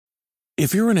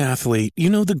If you're an athlete, you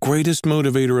know the greatest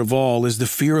motivator of all is the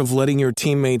fear of letting your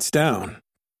teammates down.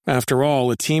 After all,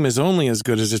 a team is only as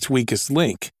good as its weakest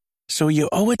link. So you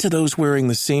owe it to those wearing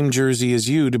the same jersey as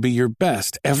you to be your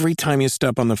best every time you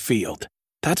step on the field.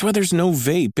 That's why there's no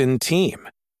vape in team.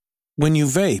 When you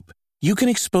vape, you can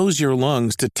expose your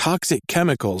lungs to toxic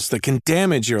chemicals that can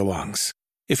damage your lungs.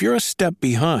 If you're a step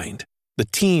behind, the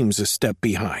team's a step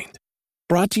behind.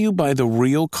 Brought to you by The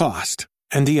Real Cost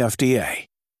and the FDA.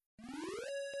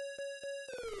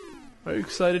 Are you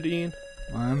excited, Ian?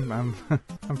 I'm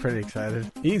pretty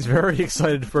excited. Ian's very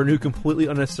excited for a new completely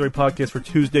unnecessary podcast for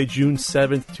Tuesday, June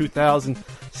 7th,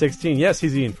 2016. Yes,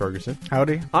 he's Ian Ferguson.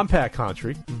 Howdy. I'm Pat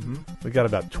Contry. We got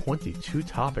about 22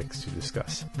 topics to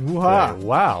discuss. Wow.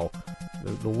 Wow.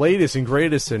 The latest and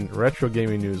greatest in retro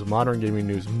gaming news, modern gaming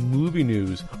news, movie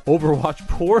news, Overwatch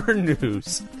porn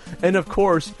news, and of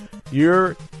course,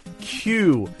 your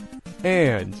Q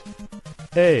and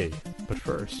A. But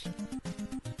first,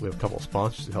 we have a couple of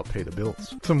sponsors to help pay the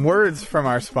bills. Some words from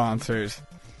our sponsors.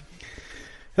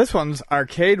 This one's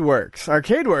ArcadeWorks.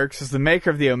 ArcadeWorks is the maker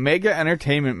of the Omega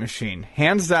Entertainment Machine.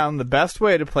 Hands down, the best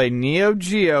way to play Neo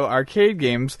Geo arcade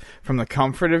games from the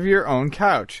comfort of your own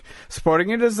couch.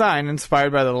 Sporting a design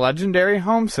inspired by the legendary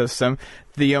home system,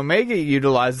 the Omega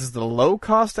utilizes the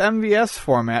low-cost MVS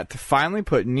format to finally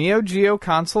put Neo Geo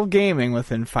console gaming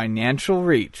within financial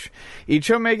reach.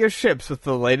 Each Omega ships with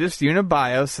the latest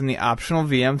Unibios, and the optional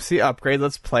VMC upgrade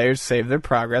lets players save their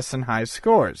progress and high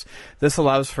scores. This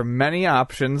allows for many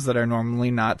options that are normally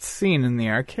not seen in the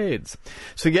arcades.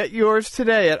 So get yours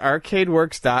today at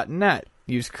arcadeworks.net.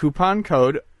 Use coupon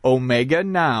code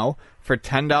OMEGA for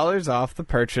 $10 off the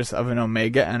purchase of an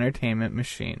Omega Entertainment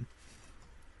Machine.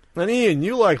 And Ian,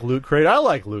 you like Loot Crate. I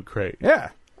like Loot Crate.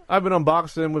 Yeah. I've been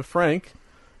unboxing them with Frank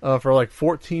for like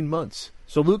 14 months.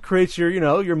 So Loot Crate's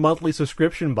your monthly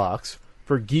subscription box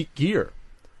for geek gear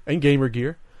and gamer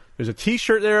gear. There's a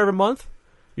t-shirt there every month.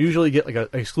 You usually get like an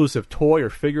exclusive toy or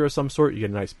figure of some sort. You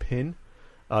get a nice pin.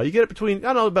 You get it between,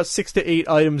 about 6 to 8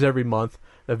 items every month.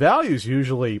 The value's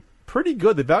usually pretty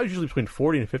good. The value's usually between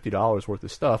 $40 and $50 worth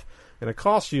of stuff. And it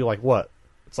costs you like what?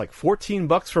 It's like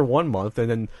 $14 for 1 month, and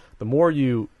then the more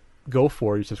you go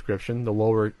for your subscription, the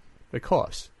lower it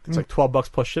costs. It's like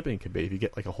 $12 plus shipping could be if you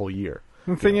get like a whole year.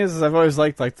 The thing is, I've always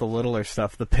liked like the littler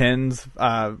stuff, the pins.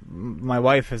 My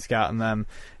wife has gotten them,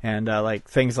 and like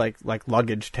things like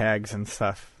luggage tags and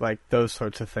stuff, like those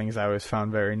sorts of things. I always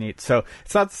found very neat. So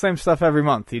it's not the same stuff every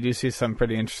month. You do see some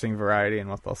pretty interesting variety in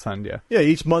what they'll send you. Yeah,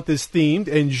 each month is themed,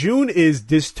 and June is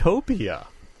dystopia.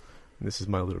 And this is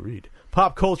my little read.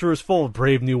 Pop culture is full of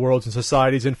brave new worlds and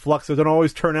societies in flux that don't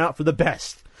always turn out for the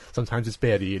best. Sometimes it's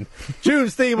bad, Ian.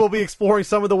 June's theme will be exploring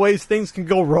some of the ways things can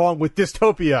go wrong with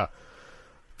dystopia.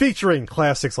 Featuring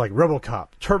classics like RoboCop,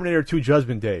 Terminator 2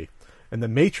 Judgment Day, and The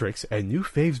Matrix, and new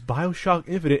faves Bioshock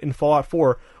Infinite and Fallout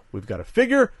 4. We've got a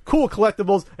figure, cool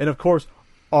collectibles, and of course,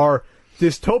 our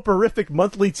dystoperific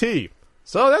monthly tee.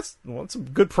 So that's some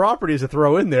good properties to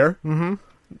throw in there. Mm-hmm.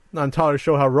 Not entirely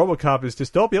sure how RoboCop is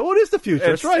dystopia. Well, it is the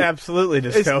future. It's That's right. Absolutely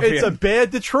dystopian. It's a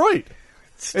bad Detroit.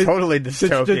 It's totally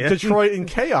dystopian. Detroit in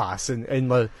chaos.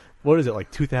 And what is it,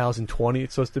 like 2020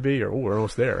 it's supposed to be? Or we're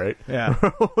almost there, right? Yeah.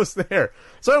 We're almost there.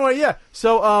 So anyway, yeah.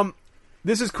 So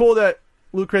this is cool that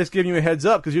Loot Crate's giving you a heads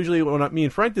up, because usually when me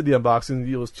and Frank did the unboxing,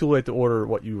 it was too late to order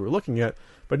what you were looking at.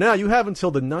 But now you have until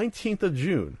the 19th of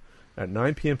June at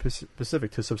 9 p.m.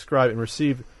 Pacific to subscribe and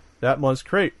receive that month's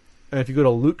crate. And if you go to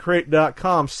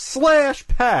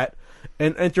lootcrate.com/Pat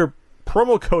and enter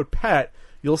promo code Pat,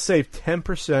 you'll save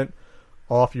 10%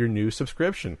 off your new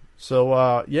subscription.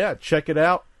 So, yeah, check it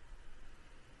out.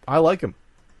 I like them.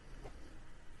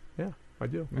 Yeah, I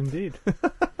do. Indeed.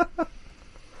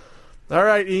 All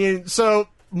right, Ian. So,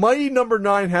 Mighty Number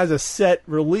 9 has a set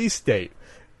release date.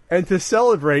 And to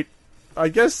celebrate, I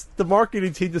guess the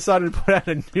marketing team decided to put out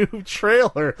a new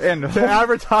trailer and to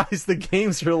advertise the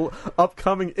game's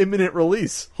upcoming imminent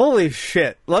release. Holy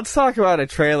shit. Let's talk about a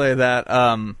trailer that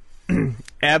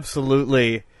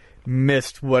absolutely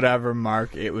missed whatever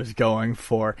mark it was going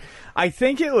for. I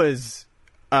think it was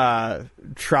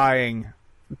trying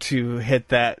to hit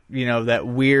that, that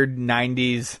weird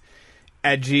 90s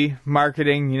edgy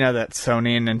marketing, that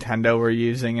Sony and Nintendo were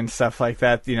using and stuff like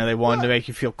that. They wanted to make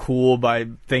you feel cool by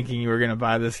thinking you were going to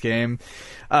buy this game.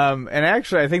 And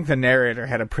actually, I think the narrator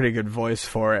had a pretty good voice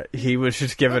for it. He was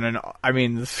just given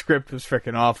the script was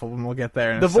freaking awful, and we'll get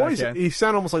there in a second. The voice, he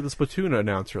sounded almost like the Splatoon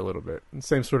announcer a little bit.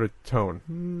 Same sort of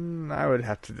tone. I would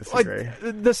have to disagree.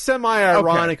 Like the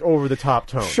semi-ironic, over-the-top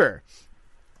tone. Sure.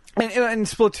 And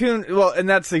Splatoon, well, and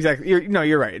that's exactly,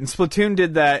 you're right. And Splatoon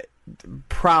did that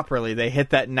properly. They hit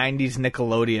that 90s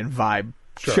Nickelodeon vibe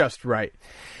just right.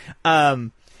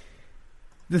 The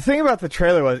thing about the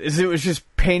trailer is it was just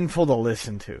painful to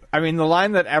listen to. I mean, the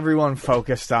line that everyone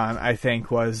focused on, I think,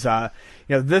 was,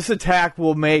 this attack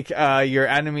will make your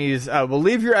enemies, will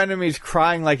leave your enemies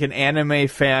crying like an anime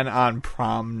fan on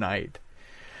prom night.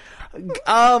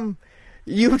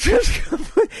 You just,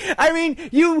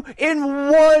 you in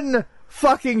one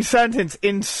fucking sentence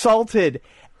insulted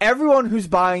everyone who's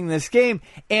buying this game,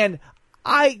 and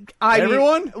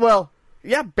Everyone? Well,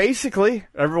 yeah, basically.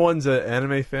 Everyone's an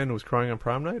anime fan who was crying on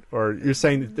prom night? Or you're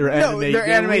saying they're No, anime, they're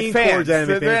anime lean fans. towards anime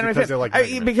They're fans anime because fans. they like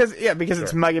Mega Man. Because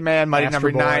it's Mega Man, Mighty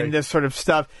Astro Number Boy. 9, this sort of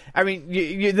stuff. I mean,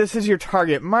 this is your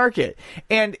target market.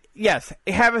 And yes,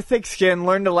 have a thick skin,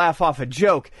 learn to laugh off a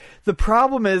joke. The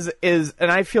problem is,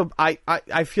 and I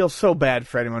feel so bad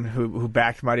for anyone who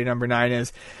backed Mighty Number 9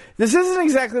 is, this isn't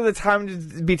exactly the time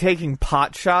to be taking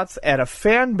pot shots at a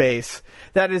fan base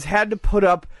that has had to put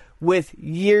up with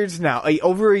years now,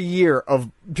 over a year of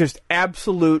just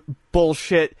absolute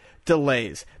bullshit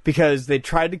delays because they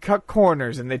tried to cut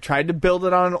corners and they tried to build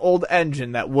it on an old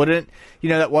engine that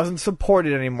that wasn't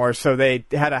supported anymore. So they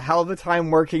had a hell of a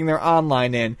time working their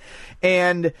online in,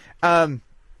 and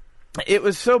it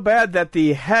was so bad that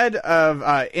the head of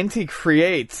Inti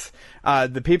Creates,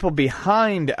 the people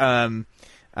behind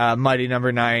Mighty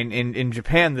Number 9 in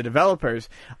Japan, the developers,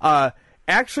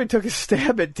 actually took a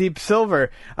stab at Deep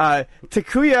Silver.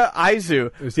 Takuya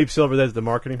Aizu. Is Deep Silver that's the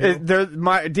marketing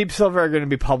people? Deep Silver are going to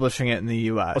be publishing it in the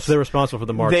U.S. Oh, so they're responsible for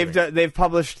the marketing. They've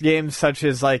published games such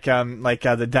as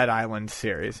the Dead Island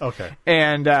series. Okay.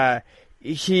 And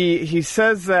he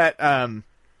says that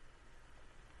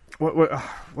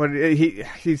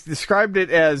he's described it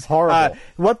as horrible.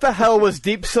 What the hell was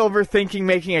Deep Silver thinking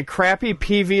making a crappy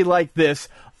PV like this?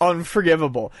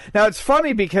 Unforgivable. Now, it's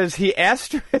funny because he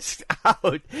asterisked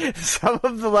out some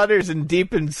of the letters in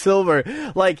Deep and Silver.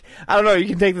 Like, I don't know, you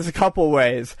can take this a couple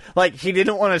ways. Like, he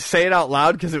didn't want to say it out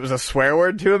loud because it was a swear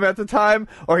word to him at the time,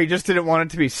 or he just didn't want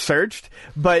it to be searched.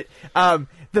 But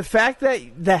the fact that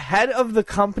the head of the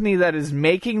company that is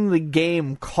making the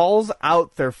game calls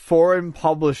out their foreign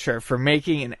publisher for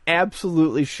making an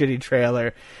absolutely shitty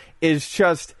trailer is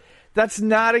just, that's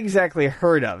not exactly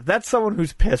heard of. That's someone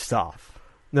who's pissed off.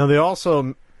 Now,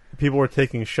 people were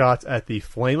taking shots at the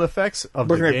flame effects of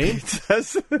the game.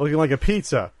 Looking like a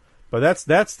pizza. But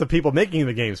that's the people making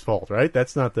the game's fault, right?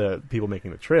 That's not the people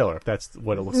making the trailer, if that's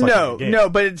what it looks like in the game. No,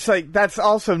 but it's like, that's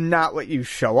also not what you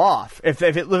show off. If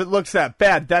it looks that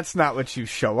bad, that's not what you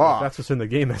show off. That's what's in the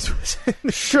game, that's what's in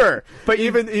the Sure. But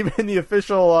even the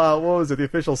official, what was it, the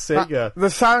official Sega. The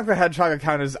Sonic the Hedgehog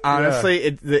account is honestly,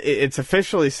 it's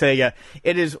officially Sega.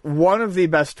 It is one of the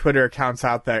best Twitter accounts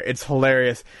out there. It's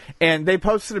hilarious. And they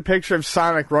posted a picture of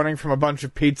Sonic running from a bunch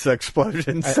of pizza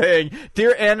explosions saying,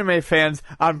 "Dear anime fans,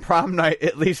 on prom night,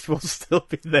 at least we'll still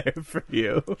be there for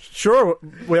you." Sure,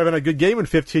 we haven't had a good game in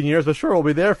 15 years, but sure, we'll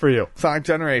be there for you. Sonic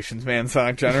Generations, man.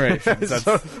 Sonic Generations.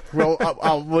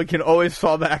 We can always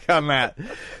fall back on that.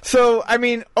 So, I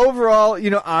mean, overall,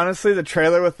 honestly, the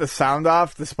trailer with the sound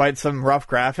off, despite some rough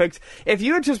graphics, if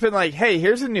you had just been like, hey,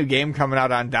 here's a new game coming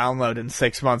out on download in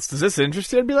 6 months, does this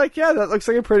interest you? I'd be like, yeah, that looks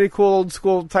like a pretty cool old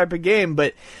school type of game.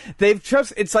 But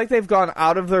it's like they've gone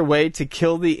out of their way to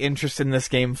kill the interest in this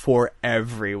game for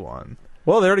everyone.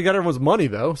 Well, they already got everyone's money,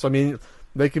 though. So, I mean,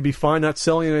 they could be fine not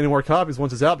selling any more copies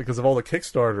once it's out because of all the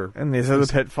Kickstarter. And these are the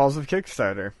pitfalls of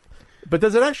Kickstarter. But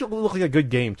does it actually look like a good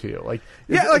game to you?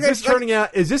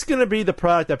 Is this going to be the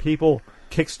product that people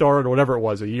kickstarted or whatever it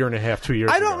was, a year and a half, 2 years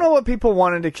ago? I don't know what people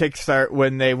wanted to kickstart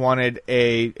when they wanted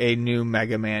a new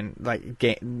Mega Man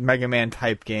Mega Man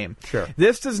type game. Sure.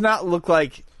 This does not look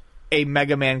like a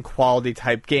Mega Man quality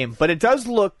type game, but it does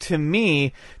look to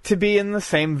me to be in the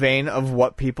same vein of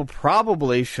what people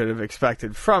probably should have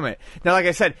expected from it. Now, like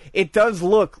I said, it does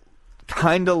look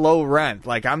kind of low rent.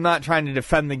 Like, I'm not trying to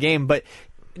defend the game, but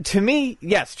to me,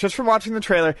 yes, just from watching the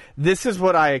trailer, this is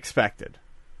what I expected.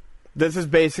 This is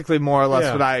basically more or less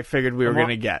what I figured we were going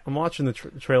to get. I'm watching the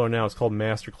trailer now. It's called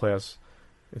Masterclass.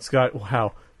 It's got,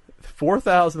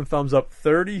 4,000 thumbs up,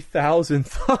 30,000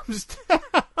 thumbs down.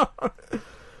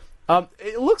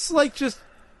 It looks like just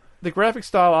the graphic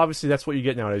style. Obviously, that's what you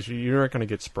get nowadays. You're not going to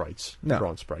get sprites,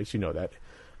 drawn sprites. You know that.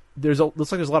 Looks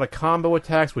like there's a lot of combo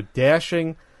attacks with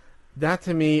dashing. That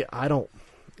to me,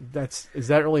 is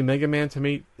that really Mega Man to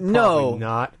me? Probably no,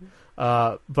 not.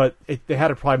 But they had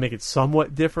to probably make it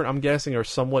somewhat different, I'm guessing, or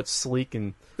somewhat sleek.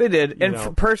 And they did.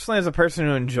 And personally, as a person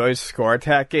who enjoys score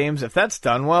attack games, if that's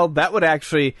done well, that would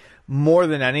actually, more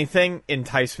than anything,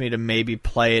 entice me to maybe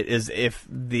play it, is if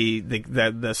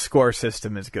the score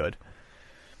system is good.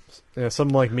 Yeah,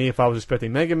 something like me, if I was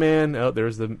expecting Mega Man,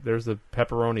 there's the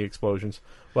pepperoni explosions.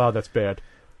 Wow, that's bad.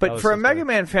 But for a Mega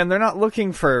Man fan, they're not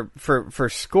looking for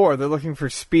score. They're looking for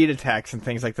speed attacks and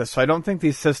things like this. So I don't think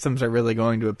these systems are really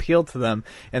going to appeal to them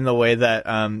in the way that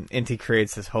Inti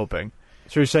Creates is hoping.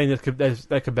 So you're saying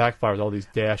that could backfire with all these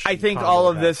dash? I think all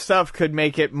of this stuff could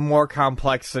make it more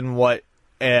complex than what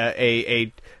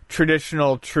a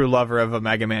traditional true lover of a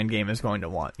Mega Man game is going to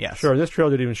want. Yes. Sure. This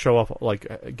trailer didn't even show off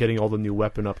like getting all the new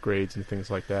weapon upgrades and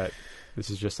things like that. This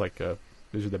is just like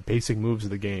these are the basic moves of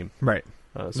the game. Right.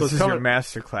 So this is your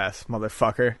masterclass,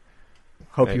 motherfucker.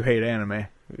 Hope you hate anime.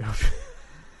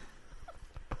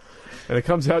 And it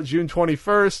comes out June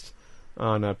 21st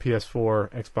on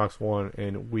PS4, Xbox One,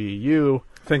 and Wii U.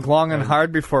 Think long and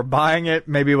hard before buying it.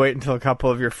 Maybe wait until a couple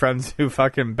of your friends who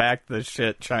fucking backed this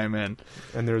shit chime in.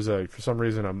 And there's for some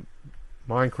reason,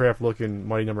 a Minecraft-looking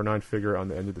Mighty Number 9 figure on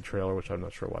the end of the trailer, which I'm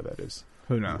not sure why that is.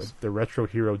 Who knows? The Retro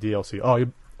Hero DLC.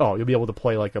 You'll be able to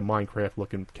play like a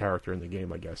Minecraft-looking character in the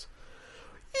game, I guess.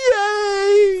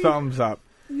 Yay! Thumbs up.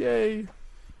 Yay.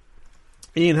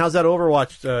 Ian, how's that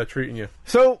Overwatch treating you?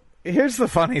 So, here's the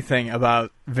funny thing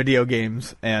about video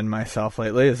games and myself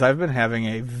lately is I've been having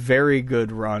a very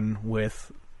good run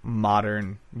with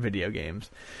modern video games.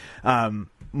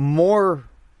 More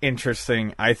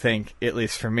interesting, I think, at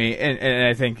least for me, and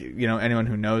I think, anyone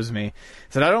who knows me,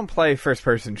 is that I don't play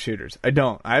first-person shooters. I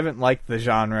don't. I haven't liked the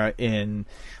genre in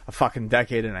a fucking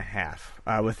decade and a half,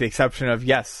 with the exception of,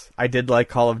 yes, I did like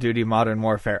Call of Duty Modern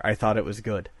Warfare. I thought it was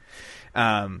good.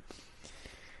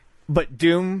 But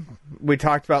Doom, we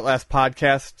talked about last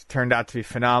podcast, turned out to be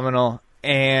phenomenal,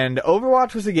 and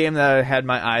Overwatch was a game that I had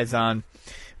my eyes on,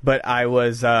 but I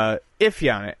was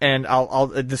iffy on it, and I'll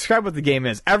describe what the game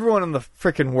is. Everyone in the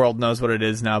freaking world knows what it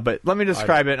is now, but let me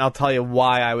describe it, and I'll tell you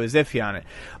why I was iffy on it.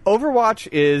 Overwatch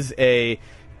is a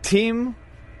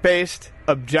team-based,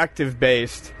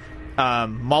 objective-based,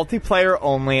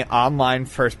 multiplayer-only online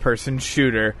first-person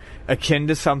shooter akin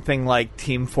to something like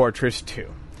Team Fortress 2.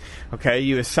 Okay,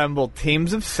 you assemble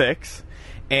teams of 6,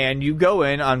 and you go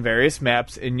in on various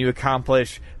maps, and you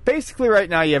accomplish... Basically, right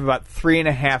now, you have about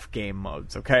 3.5 game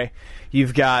modes, okay?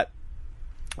 You've got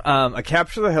a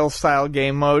Capture the Hill style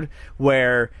game mode,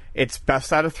 where it's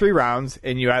best out of 3 rounds,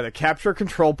 and you either capture a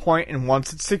control point, and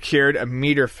once it's secured, a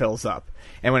meter fills up.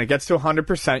 And when it gets to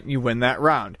 100%, you win that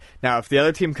round. Now, if the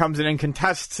other team comes in and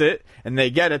contests it, and they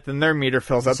get it, then their meter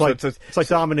fills up. It's like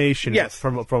domination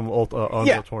from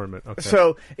Unreal Tournament. Okay.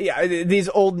 So, these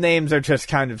old names are just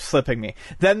kind of slipping me.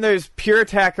 Then there's Pure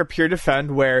Attack or Pure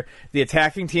Defend, where the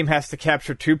attacking team has to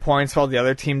capture 2 points while the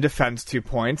other team defends 2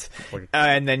 points.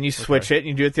 And then you switch it, and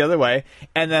you do it the other way.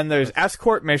 And then there's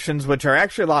Escort missions, which are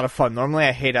actually a lot of fun. Normally,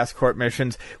 I hate Escort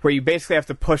missions, where you basically have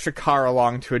to push a car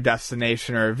along to a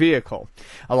destination or a vehicle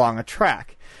along a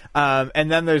track.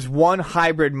 And then there's one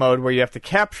hybrid mode where you have to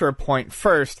capture a point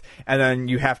first, and then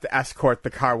you have to escort the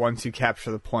car once you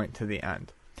capture the point to the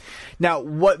end. Now,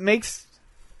 what makes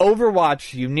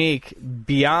Overwatch unique,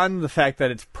 beyond the fact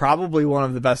that it's probably one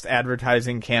of the best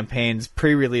advertising campaigns,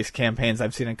 pre-release campaigns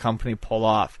I've seen a company pull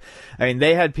off. I mean,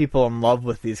 they had people in love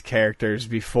with these characters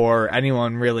before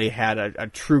anyone really had a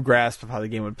true grasp of how the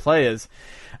game would play is...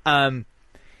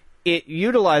 It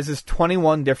utilizes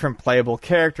 21 different playable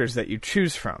characters that you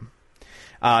choose from,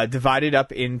 divided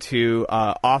up into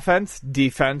offense,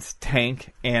 defense,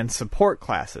 tank, and support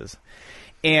classes.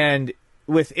 And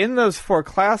within those 4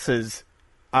 classes,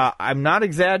 I'm not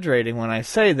exaggerating when I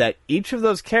say that each of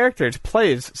those characters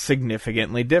plays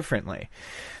significantly differently.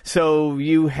 So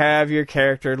you have your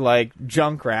character like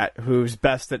Junkrat, who's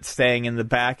best at staying in the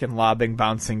back and lobbing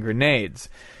bouncing grenades.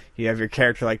 You have your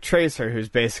character like Tracer, who's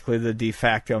basically the de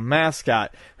facto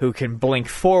mascot, who can blink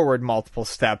forward multiple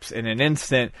steps in an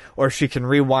instant, or she can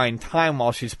rewind time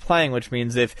while she's playing, which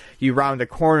means if you round a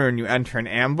corner and you enter an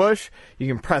ambush, you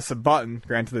can press a button,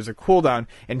 granted there's a cooldown,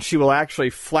 and she will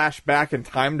actually flash back in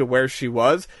time to where she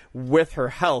was with her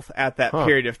health at that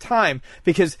period of time,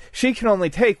 because she can only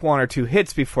take 1 or 2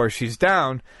 hits before she's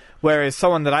down, whereas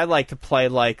someone that I like to play,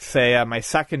 like, say, my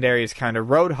secondary is kind of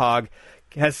Roadhog,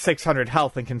 has 600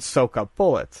 health and can soak up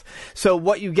bullets. So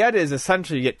what you get is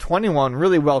essentially you get 21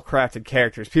 really well-crafted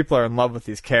characters. People are in love with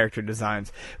these character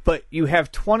designs. But you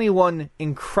have 21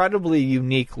 incredibly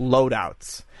unique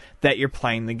loadouts that you're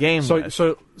playing the game with.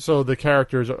 So the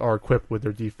characters are equipped with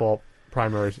their default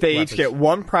primary weapons. Each get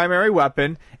one primary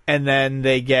weapon, and then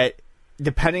they get,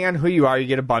 depending on who you are, you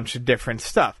get a bunch of different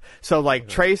stuff. So like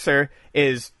Tracer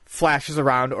flashes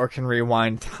around or can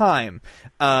rewind time.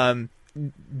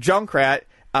 Junkrat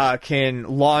can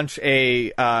launch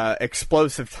a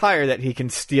explosive tire that he can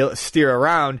steer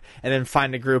around and then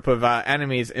find a group of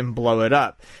enemies and blow it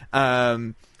up.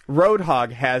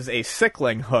 Roadhog has a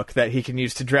sickling hook that he can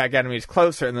use to drag enemies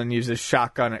closer and then use his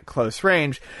shotgun at close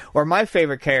range. Or my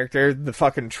favorite character, the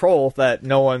fucking troll that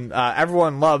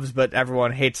everyone loves but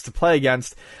everyone hates to play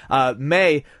against,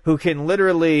 Mei, who can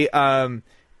literally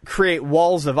create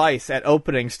walls of ice at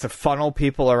openings to funnel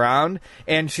people around,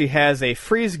 and she has a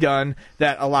freeze gun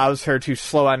that allows her to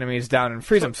slow enemies down and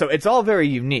freeze them. So it's all very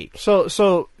unique.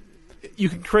 So you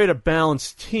can create a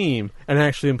balanced team and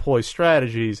actually employ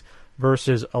strategies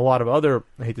versus a lot of other,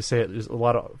 I hate to say it, a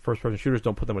lot of first-person shooters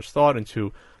don't put that much thought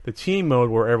into the team mode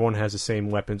where everyone has the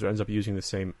same weapons or ends up using the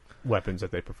same weapons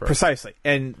that they prefer. Precisely.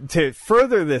 And to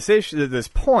further this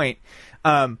point,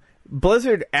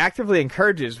 Blizzard actively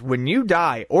encourages when you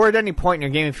die, or at any point in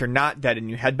your game if you're not dead and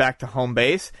you head back to home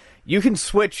base, you can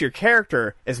switch your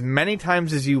character as many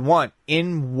times as you want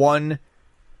in one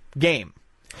game.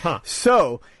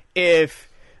 So, if...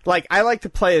 I like to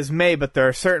play as Mei, but there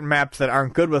are certain maps that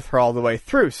aren't good with her all the way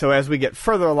through. So as we get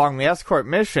further along the escort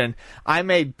mission, I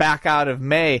may back out of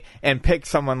Mei and pick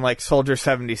someone like Soldier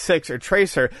 76 or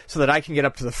Tracer so that I can get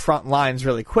up to the front lines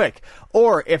really quick.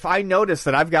 Or if I notice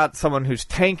that I've got someone who's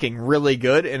tanking really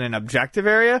good in an objective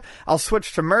area, I'll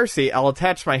switch to Mercy, I'll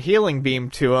attach my healing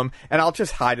beam to him, and I'll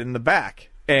just hide in the back.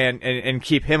 And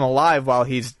keep him alive while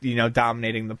he's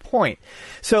dominating the point.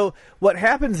 So what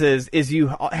happens is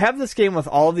you have this game with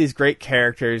all of these great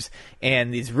characters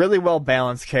and these really well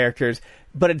balanced characters,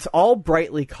 but it's all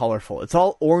brightly colorful. It's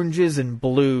all oranges and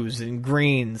blues and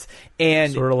greens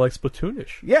and sort of like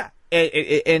Splatoonish. Yeah,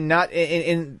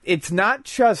 and it's not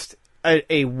just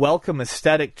a welcome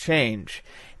aesthetic change.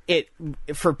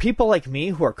 For people like me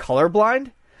who are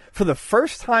colorblind. For the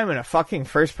first time in a fucking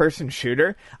first-person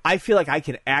shooter, I feel like I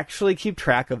can actually keep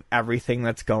track of everything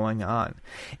that's going on.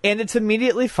 And it's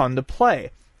immediately fun to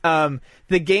play. The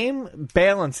game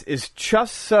balance is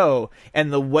just so,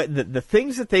 and the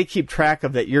things that they keep track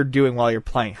of that you're doing while you're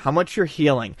playing, how much you're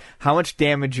healing, how much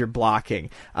damage you're blocking,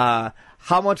 how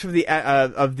much of the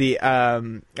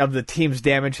team's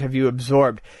damage have you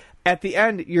absorbed. At the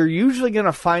end, you're usually going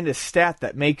to find a stat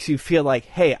that makes you feel like,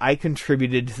 hey, I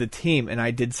contributed to the team and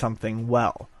I did something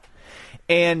well.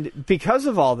 And because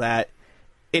of all that,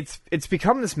 it's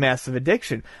become this massive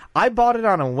addiction. I bought it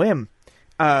on a whim,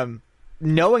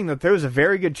 knowing that there was a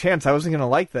very good chance I wasn't going to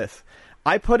like this.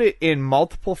 I put it in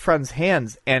multiple friends'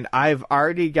 hands, and I've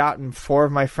already gotten 4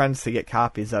 of my friends to get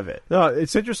copies of it. No,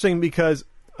 it's interesting because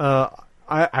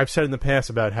I've said in the past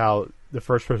about how the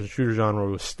first-person shooter genre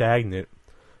was stagnant.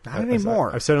 Not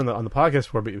anymore. I've said on the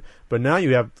podcast before, but now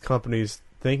you have companies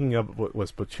thinking of what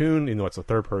was Splatoon. It's a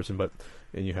third person,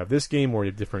 and you have this game where you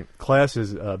have different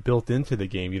classes built into the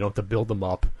game. You don't have to build them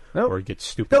up or get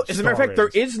stupid. No, as a matter of fact, there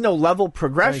is no level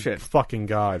progression. Thank fucking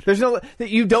God. There's no that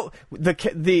you don't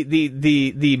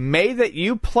the Mei that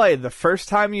you play the first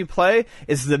time you play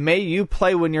is the Mei you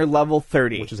play when you're level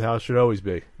 30, which is how it should always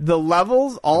be. The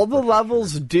levels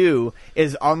do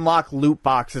is unlock loot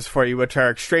boxes for you, which are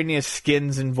extraneous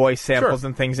skins and voice samples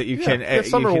and things that you can.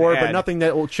 Some reward, but nothing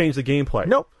that will change the gameplay.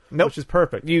 Nope. Which is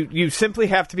perfect. You simply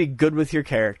have to be good with your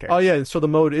character. Oh, yeah, so the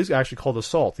mode is actually called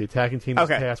Assault. The attacking team is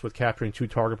tasked with capturing 2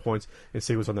 target points and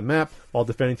sequence on the map, while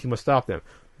the defending team must stop them.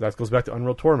 That goes back to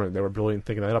Unreal Tournament. They were brilliant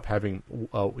thinking that up, having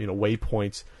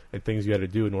waypoints and things you had to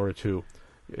do in order to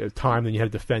time. Then you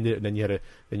had to defend it, and then you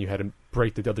had to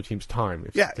break the other team's time.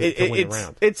 To win the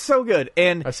round. It's so good,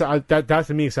 and that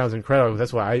to me sounds incredible.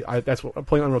 That's why that's what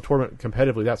playing Unreal Tournament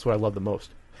competitively. That's what I love the most.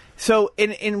 So,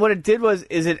 in what it did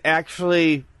is it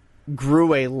actually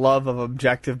grew a love of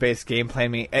objective-based gameplay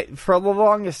in me. For the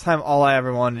longest time, all I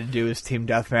ever wanted to do was team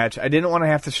deathmatch. I didn't want to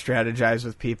have to strategize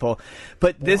with people.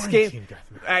 But this game,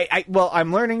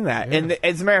 I'm learning that. Yeah. And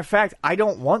as a matter of fact, I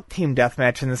don't want team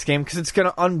deathmatch in this game because it's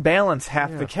going to unbalance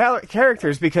half the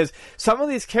characters, because some of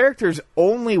these characters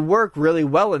only work really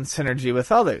well in synergy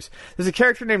with others. There's a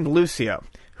character named Lucio,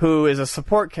 who is a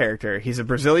support character. He's a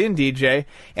Brazilian DJ,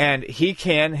 and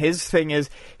his thing is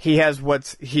he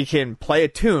can play a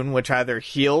tune which either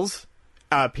heals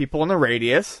people in the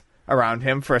radius around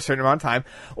him for a certain amount of time,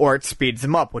 or it speeds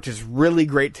them up, which is really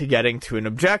great to getting to an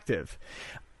objective.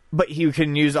 But you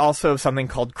can use also something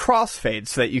called crossfade,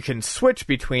 so that you can switch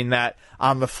between that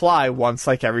on the fly once,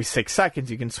 like every 6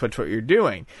 seconds, you can switch what you're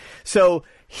doing. So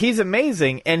he's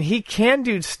amazing, and he can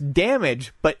do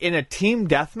damage, but in a team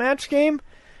deathmatch game,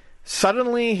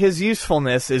 suddenly his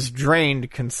usefulness is drained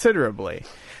considerably.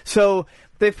 So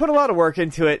they've put a lot of work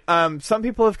into it. Some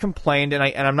people have complained, and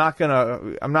I'm not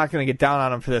gonna get down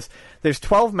on them for this. There's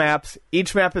 12 maps.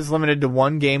 Each map is limited to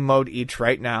 1 game mode each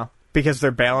right now, because they're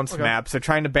balanced maps. They're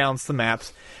trying to balance the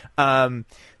maps.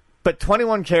 But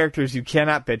 21 characters you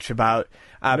cannot bitch about.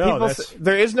 No,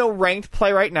 there is no ranked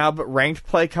play right now, but ranked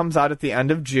play comes out at the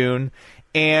end of June.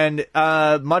 And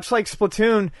much like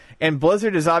Splatoon, and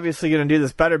Blizzard is obviously going to do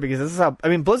this better because this is how... I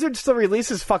mean, Blizzard still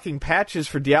releases fucking patches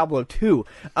for Diablo 2.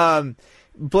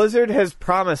 Blizzard has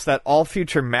promised that all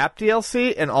future map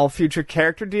DLC and all future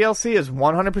character DLC is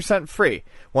 100% free.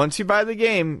 Once you buy the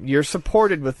game, you're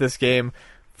supported with this game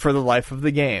for the life of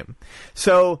the game.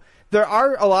 So there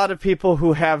are a lot of people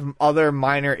who have other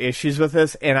minor issues with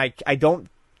this, and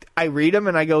I read them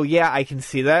and I go, yeah, I can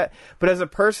see that. But as a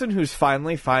person who's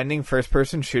finally finding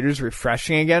first-person shooters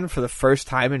refreshing again for the first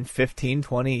time in 15,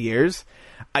 20 years,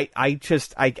 I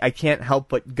can't help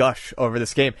but gush over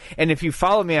this game. And if you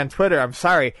follow me on Twitter, I'm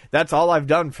sorry, that's all I've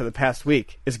done for the past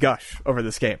week is gush over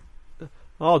this game.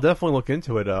 I'll definitely look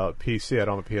into it. PC, I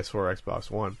don't have a PS4 or Xbox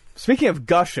One. Speaking of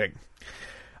gushing,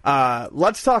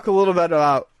 let's talk a little bit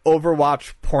about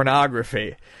Overwatch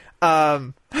pornography.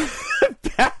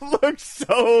 That looks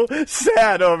so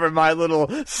sad over my little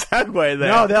segue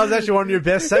there. No, that was actually one of your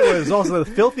best segues. It was also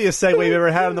the filthiest segue you've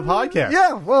ever had on the podcast.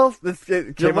 Yeah, well,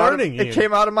 it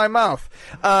came out of my mouth.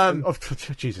 Oh,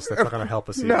 Jesus, that's not going to help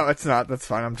us either. No, it's not. That's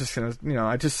fine. I'm just going to,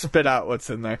 I just spit out what's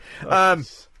in there.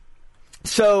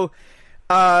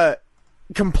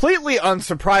 Completely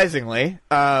unsurprisingly,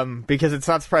 because it's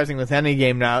not surprising with any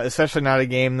game now, especially not a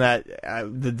game that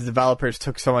the developers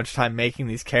took so much time making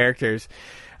these characters,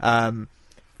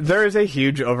 there is a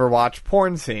huge Overwatch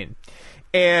porn scene.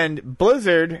 And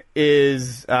Blizzard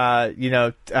is,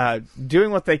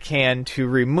 doing what they can to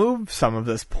remove some of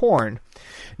this porn.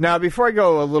 Now, before I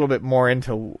go a little bit more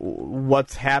into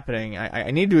what's happening, I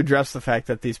need to address the fact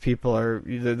that these people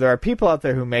there are people out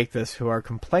there who make this who are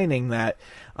complaining that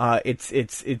it's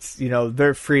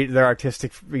their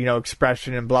artistic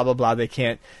expression and blah blah blah, they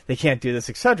can't do this,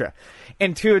 etc.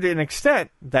 And to an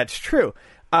extent, that's true.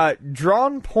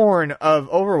 Drawn porn of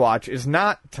Overwatch is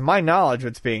not, to my knowledge,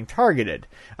 what's being targeted.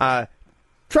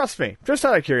 Trust me, just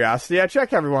out of curiosity, I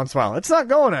check every once in a while. It's not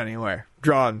going anywhere.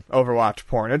 Drawn Overwatch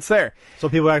porn, it's there. So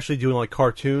people are actually doing like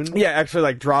cartoon? Yeah, actually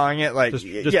like drawing it, like just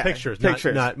pictures,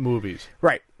 not movies.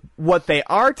 Right. What they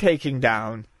are taking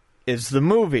down is the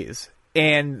movies,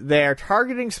 and they are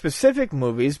targeting specific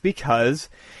movies because,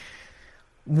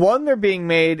 one, they're being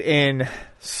made in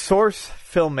Source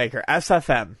Filmmaker,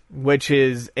 SFM, which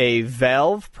is a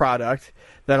Valve product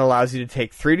that allows you to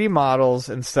take 3D models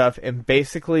and stuff and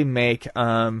basically make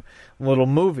little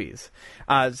movies.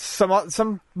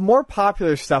 Some more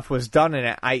popular stuff was done in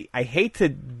it. I hate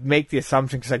to make the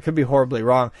assumption because I could be horribly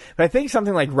wrong, but I think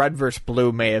something like Red vs.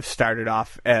 Blue may have started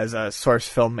off as a Source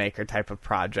Filmmaker type of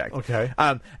project. Okay.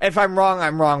 If I'm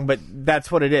wrong, but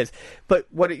that's what it is. But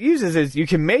what it uses is you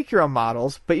can make your own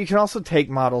models, but you can also take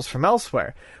models from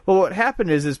elsewhere. Well, what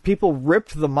happened is people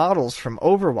ripped the models from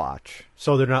Overwatch.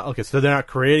 So they're not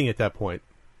creating at that point.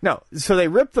 No, so they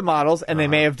ripped the models, and they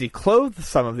may have declothed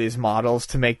some of these models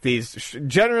to make these.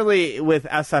 Generally, with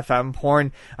SFM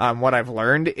porn, what I've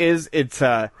learned is it's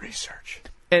research.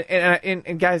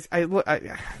 And guys, I look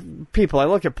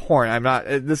at porn. I'm not.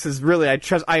 This is really.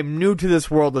 I'm new to this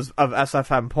world of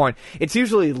SFM porn. It's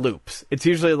usually loops. It's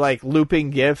usually like looping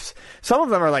GIFs. Some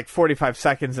of them are like 45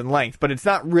 seconds in length, but it's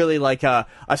not really like a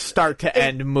start to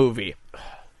end movie.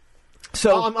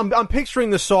 So I'm picturing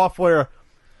the software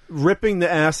ripping the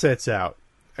assets out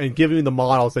and giving you the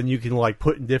models, and you can like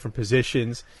put in different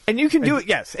positions. And you can do it,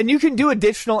 yes. And you can do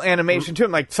additional animation to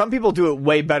it. Like some people do it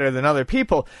way better than other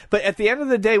people. But at the end of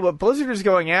the day, what Blizzard is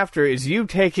going after is you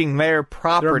taking their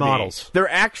property, their models, their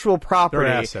actual property,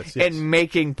 their assets, yes, and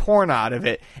making porn out of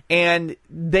it. And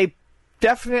they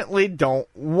definitely don't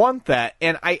want that.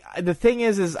 And the thing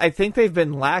is I think they've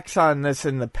been lax on this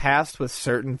in the past with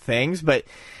certain things, but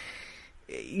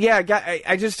yeah,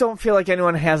 I just don't feel like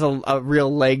anyone has a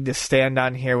real leg to stand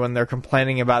on here when they're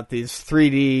complaining about these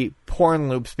 3D porn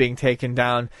loops being taken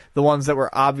down, the ones that were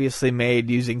obviously made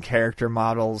using character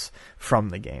models from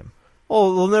the game.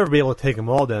 Well, they'll never be able to take them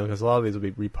all down because a lot of these will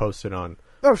be reposted on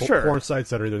porn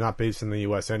sites that are not based in the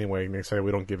U.S. anyway, and they say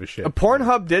we don't give a shit.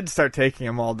 Pornhub did start taking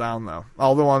them all down, though.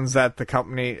 All the ones that the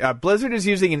company... Blizzard is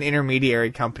using an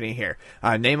intermediary company here,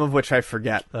 name of which I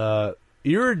forget.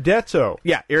 Iridetto.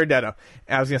 Yeah, Iridetto.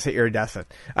 I was going to say iridescent.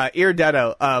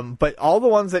 Iridetto. But all the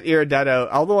ones that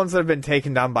have been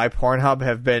taken down by Pornhub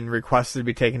have been requested to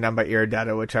be taken down by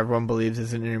Iridetto, which everyone believes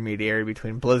is an intermediary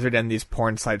between Blizzard and these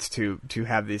porn sites to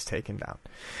have these taken down.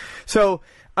 So,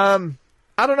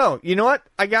 I don't know. You know what?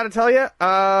 I gotta tell you.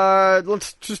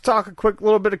 Let's just talk a quick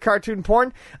little bit of cartoon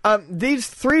porn. These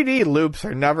 3D loops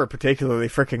are never particularly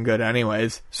freaking good,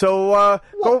 anyways. So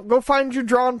go find your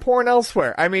drawn porn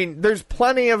elsewhere. I mean, there's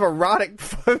plenty of erotic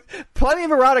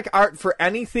art for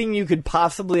anything you could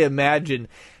possibly imagine.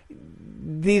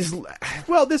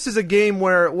 Well, this is a game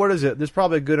where, what is it? There's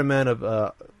probably a good amount of,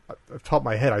 off the top of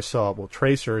my head, I saw,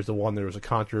 Tracer is the one, there was a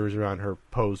controversy around her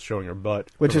pose showing her butt.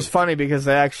 Which is funny because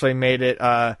they actually made it,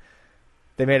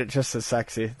 they made it just as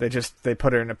sexy. They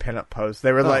put her in a pinup pose.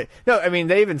 They were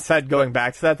they even said going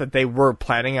back to that they were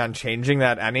planning on changing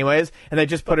that anyways, and they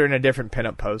just put her in a different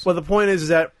pinup pose. Well, the point is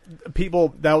that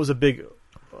that was a big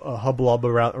hubbub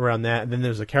around that, and then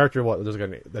there's a character.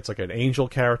 That's like an angel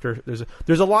character.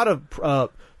 There's a lot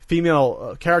of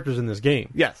female characters in this game.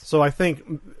 Yes. So I think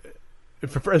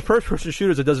as first-person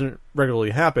shooters, it doesn't regularly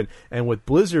happen, and with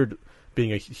Blizzard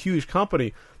being a huge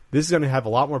company, this is going to have a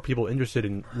lot more people interested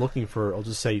in looking for, I'll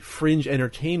just say, fringe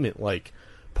entertainment like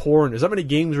porn. There's not many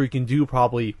games where you can do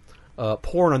probably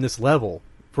porn on this level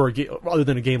for a game, other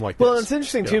than a game like this. Well, it's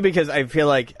interesting too because I feel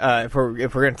like if we're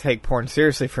going to take porn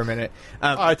seriously for a minute,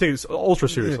 I take this ultra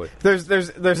seriously.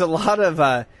 There's a lot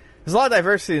of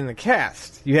diversity in the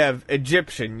cast. You have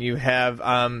Egyptian. You have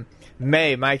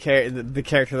May. The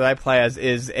character that I play as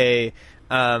is a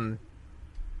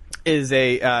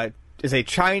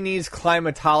Chinese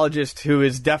climatologist who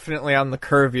is definitely on the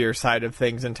curvier side of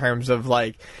things in terms of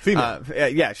like female.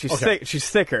 She's thick. She's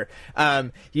thicker.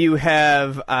 You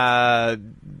have oh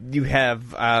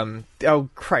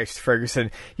Christ, Ferguson.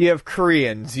 You have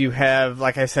Koreans. You have,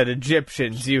 like I said,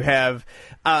 Egyptians. You have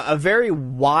a very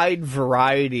wide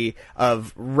variety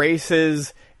of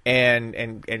races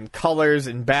and colors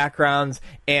and backgrounds,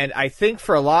 and I think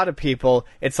for a lot of people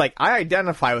it's like, I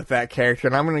identify with that character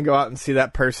and I'm going to go out and see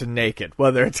that person naked,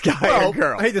 whether it's guy or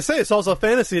girl. I hate to say it's also a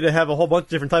fantasy to have a whole bunch of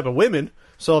different type of women,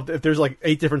 so if there's like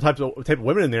 8 different type of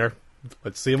women in there,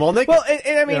 let's see them all naked. Well,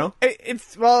 and I mean,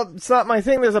 it's not my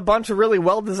thing. There's a bunch of really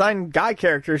well-designed guy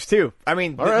characters too. I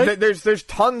mean, there's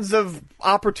tons of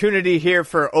opportunity here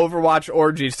for Overwatch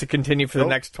orgies to continue for the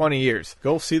next 20 years.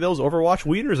 Go see those Overwatch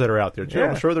wieners that are out there, too.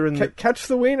 Yeah. I'm sure they're in catch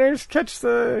the wieners, catch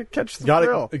the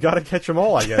thrill. Gotta catch them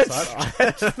all, I guess.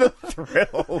 Catch the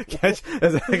thrill.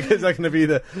 Is that going to be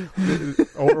the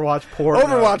Overwatch porn?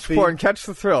 Overwatch porn, catch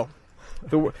the thrill.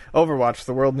 Overwatch,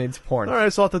 the world needs porn. All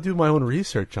right, so I'll have to do my own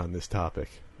research on this topic.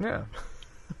 Yeah.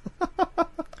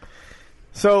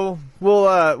 So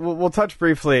we'll touch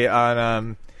briefly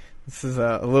on this is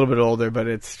a little bit older, but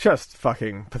it's just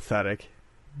fucking pathetic.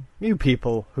 You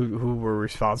people who were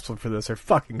responsible for this are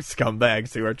fucking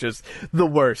scumbags who are just the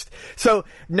worst. So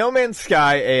No Man's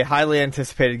Sky, a highly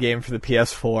anticipated game for the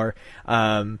PS4,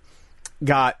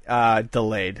 got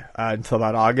delayed until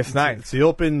about August 9th. It's the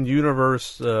open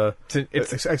universe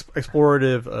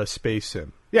explorative space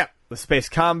sim. Yeah, the space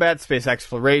combat, space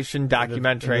exploration,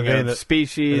 documenting of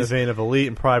species. In the vein of Elite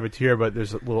and Privateer, but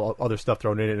there's a little other stuff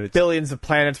thrown in it. It's billions of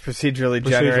planets procedurally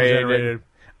generated.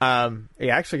 It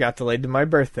actually got delayed to my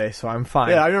birthday, so I'm fine.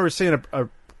 Yeah, I remember seeing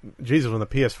Jesus, when the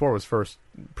PS4 was first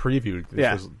previewed,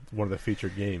 this was one of the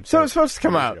featured games. So it's supposed to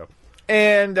come out.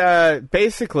 And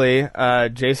basically,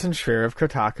 Jason Schreier of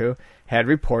Kotaku had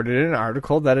reported in an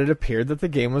article that it appeared that the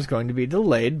game was going to be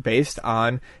delayed based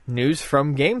on news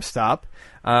from GameStop,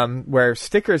 where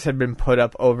stickers had been put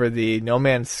up over the No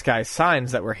Man's Sky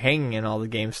signs that were hanging in all the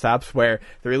GameStops, where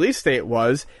the release date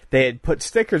was. They had put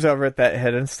stickers over it that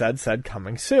had instead said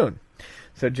coming soon.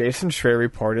 So Jason Schreier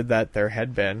reported that there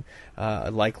had been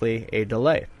likely a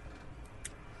delay.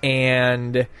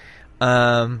 And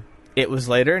it was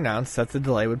later announced that the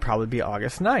delay would probably be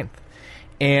August 9th.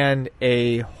 And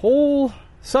a whole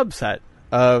subset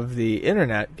of the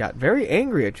internet got very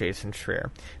angry at Jason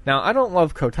Schreier. Now, I don't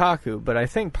love Kotaku, but I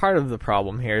think part of the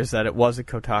problem here is that it was a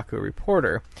Kotaku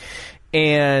reporter.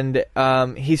 And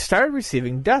he started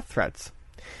receiving death threats.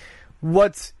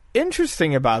 What's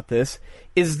interesting about this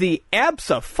is the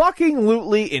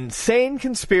abso-fucking-lutely insane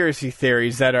conspiracy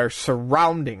theories that are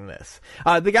surrounding this.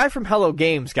 The guy from Hello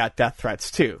Games got death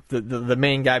threats, too. The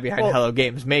main guy behind Hello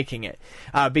Games making it.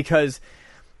 Because,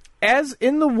 as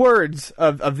in the words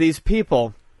of these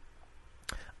people,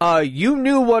 you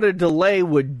knew what a delay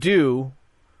would do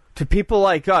to people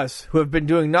like us who have been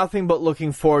doing nothing but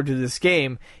looking forward to this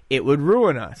game. It would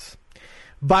ruin us.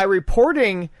 By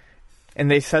reporting, and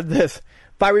they said this,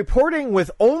 by reporting with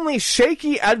only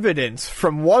shaky evidence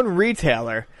from one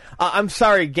retailer. I'm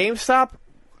sorry, GameStop,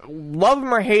 love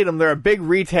them or hate them, they're a big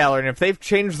retailer, and if they've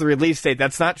changed the release date,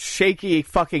 that's not shaky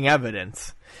fucking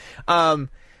evidence.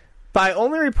 By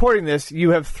only reporting this,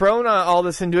 you have thrown all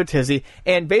this into a tizzy,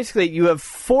 and basically you have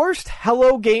forced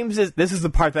Hello Games' this is the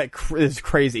part that is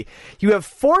crazy. You have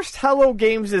forced Hello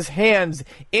Games' hands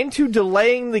into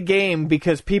delaying the game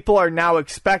because people are now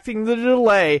expecting the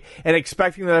delay and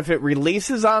expecting that if it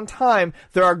releases on time,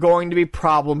 there are going to be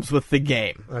problems with the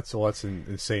game. That's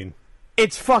insane.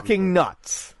 It's fucking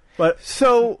nuts. But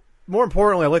so, more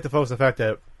importantly, I'd like to focus on the fact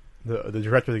that the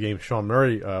director of the game, Sean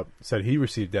Murray, said he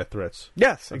received death threats.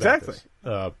 Yes, exactly.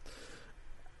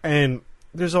 And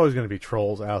there's always going to be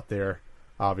trolls out there,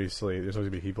 obviously. There's always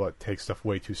going to be people that take stuff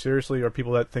way too seriously or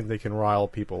people that think they can rile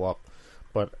people up.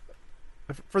 But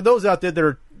for those out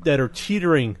there that are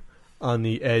teetering on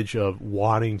the edge of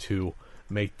wanting to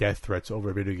make death threats over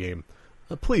a video game,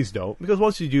 please don't. Because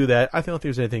once you do that, I don't think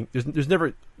there's anything... There's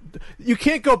never... You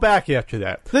can't go back after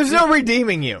that. There's no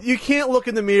redeeming you. You can't look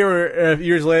in the mirror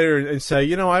years later and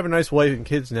say, I have a nice wife and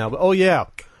kids now, but oh yeah,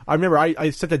 I remember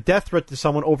I sent a death threat to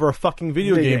someone over a fucking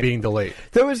video game being delayed.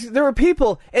 There were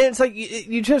people, and it's like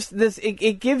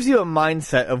it gives you a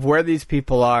mindset of where these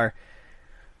people are.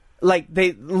 Like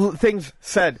things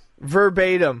said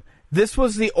verbatim. This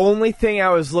was the only thing I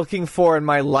was looking for in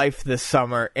my life this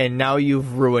summer, and now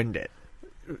you've ruined it.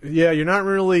 Yeah, you're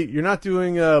not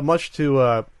doing much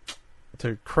to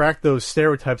crack those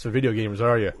stereotypes of video gamers,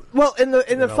 are you? Well, and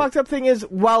the fucked up thing is,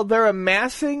 while they're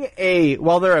amassing a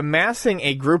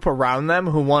group around them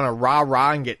who want to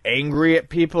rah and get angry at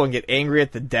people and get angry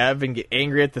at the dev and get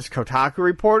angry at this Kotaku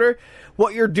reporter,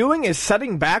 what you're doing is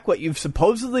setting back what you've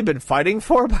supposedly been fighting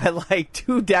for by like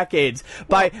 2 decades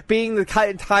by being the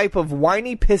type of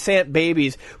whiny pissant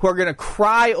babies who are going to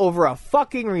cry over a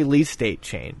fucking release date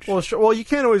change. Well, sure. Well, you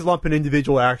can't always lump in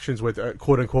individual actions with a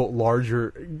quote-unquote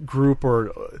larger group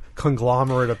or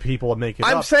conglomerate of people and make it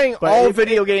I'm saying all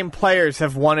video game players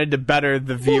have wanted to better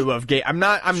the view of game. I'm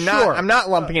not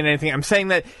lumping in anything. I'm saying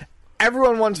that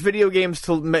everyone wants video games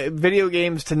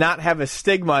to not have a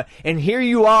stigma, and here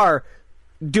you are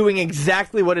doing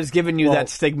exactly what has given you that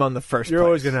stigma in the first place. You're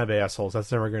always going to have assholes.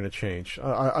 That's never going to change.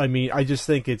 I mean, I just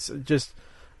think it's just...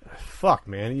 Fuck,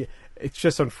 man. It's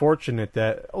just unfortunate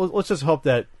that... Let's just hope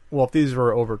that... Well, if these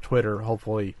were over Twitter,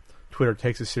 hopefully Twitter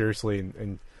takes it seriously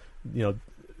and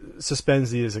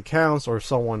suspends these accounts, or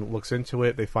someone looks into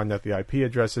it, they find out the IP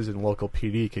addresses, and local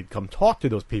PD could come talk to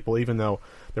those people, even though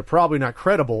they're probably not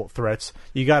credible threats.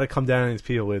 You got to come down on these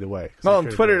people either way. Well,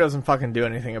 and Twitter doesn't fucking do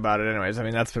anything about it anyways. I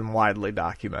mean, that's been widely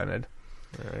documented.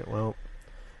 All right, well,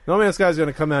 No Man's Sky is going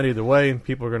to come out either way, and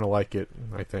people are going to like it,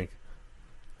 I think.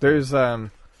 There's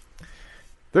one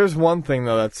thing,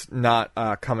 though, that's not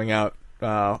coming out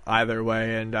either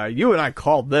way, and you and I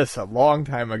called this a long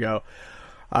time ago.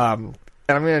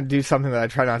 And I'm going to do something that I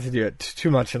try not to do it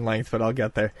too much in length, but I'll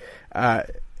get there.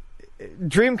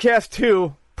 Dreamcast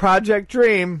 2, Project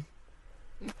Dream.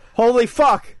 Holy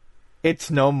fuck.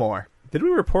 It's no more. Did we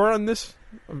report on this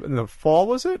in the fall,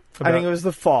 was it? I think it was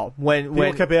the fall. When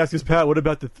people kept asking us, Pat, what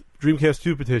about the Dreamcast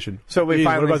 2 petition? So we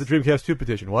finally... What about the Dreamcast 2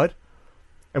 petition? What?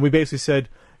 And we basically said,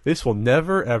 this will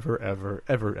never, ever, ever,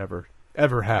 ever, ever,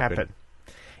 ever happen.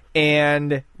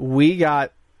 And we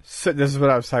got... So this is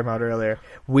what I was talking about earlier.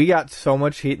 We got so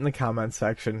much heat in the comments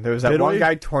section. There was that one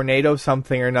guy, Tornado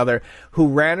something or another, who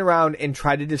ran around and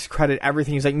tried to discredit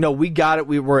everything. He's like, no, we got it.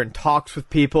 We were in talks with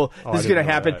people. This is going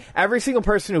to happen. Every single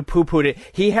person who poo-pooed it,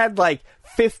 he had like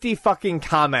 50 fucking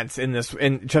comments in this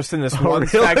one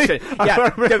section. Yeah,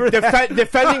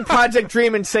 defending Project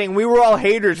Dream and saying we were all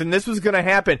haters and this was going to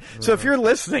happen. So if you're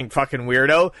listening, fucking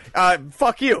weirdo,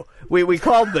 fuck you. We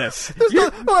called this.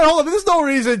 Hold on. There's no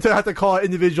reason to have to call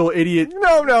individual idiot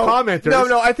commenters.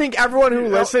 No. I think everyone who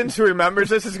listens, who remembers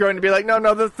this, is going to be like,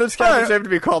 no, this guy deserves to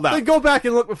be called out. Then go back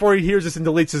and look before he hears this and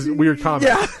deletes his weird comments.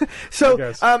 Yeah. So,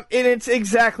 and it's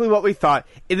exactly what we thought.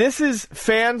 This is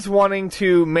fans wanting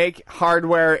to make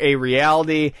hardware a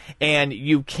reality, and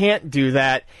you can't do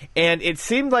that. And it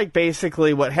seemed like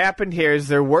basically what happened here is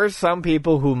there were some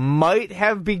people who might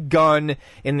have begun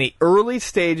in the early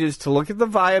stages to look at the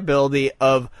viability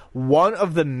of one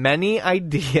of the many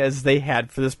ideas they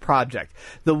had for this project.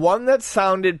 The one that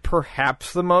sounded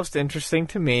perhaps the most interesting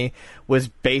to me was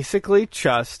basically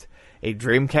just a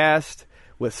Dreamcast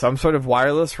with some sort of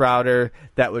wireless router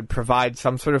that would provide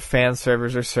some sort of fan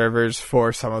servers or servers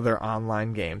for some of their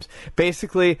online games.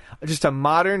 Basically, just a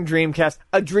modern Dreamcast,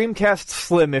 a Dreamcast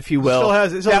Slim, if you will.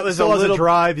 It still has a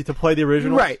drive to play the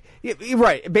original. Right.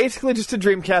 Basically, just a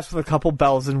Dreamcast with a couple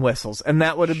bells and whistles, and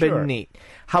that would have been neat.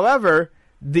 However,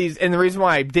 and the reason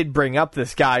why I did bring up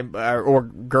this guy or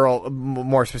girl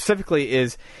more specifically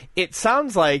is it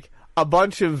sounds like a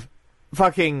bunch of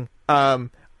fucking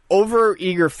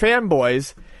over-eager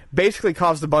fanboys basically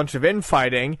caused a bunch of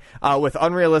infighting with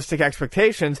unrealistic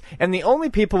expectations, and the only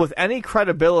people with any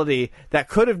credibility that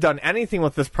could have done anything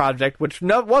with this project, which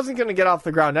wasn't going to get off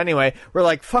the ground anyway, were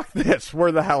like, fuck this,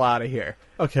 we're the hell out of here.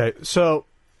 Okay, so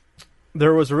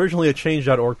there was originally a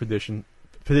Change.org petition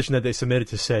that they submitted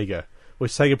to Sega,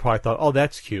 which Sega probably thought, oh,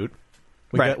 that's cute.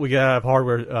 We got out of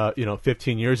hardware,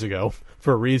 15 years ago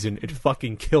for a reason. It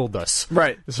fucking killed us.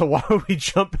 Right. So why would we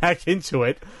jump back into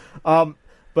it?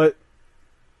 But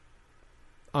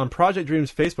on Project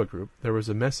Dream's Facebook group, there was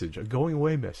a message, a going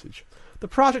away message. The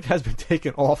project has been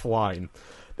taken offline.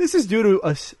 This is due to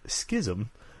a schism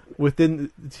within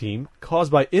the team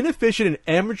caused by inefficient and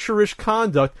amateurish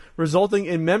conduct, resulting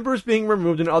in members being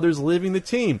removed and others leaving the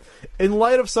team. In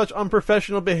light of such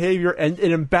unprofessional behavior and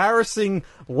an embarrassing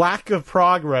lack of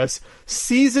progress,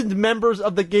 seasoned members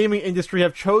of the gaming industry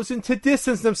have chosen to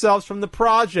distance themselves from the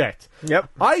project. Yep.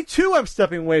 I too am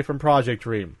stepping away from Project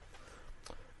Dream.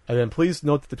 And then please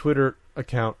note that the Twitter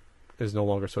account is no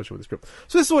longer associated with this group.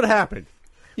 So this is what happened.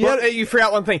 You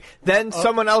forgot one thing. Then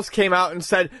someone else came out and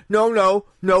said, no,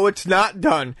 it's not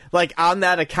done. Like, on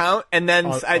that account, and then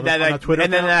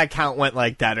that account went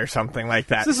like that or something like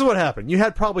that. So this is what happened. You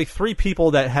had probably 3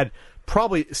 people that had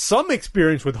probably some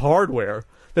experience with hardware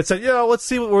that said, let's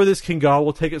see where this can go.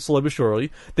 We'll take it slowly but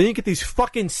surely. Then you get these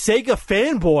fucking Sega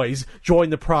fanboys join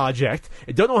the project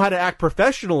and don't know how to act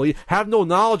professionally, have no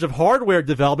knowledge of hardware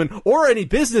development or any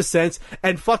business sense,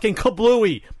 and fucking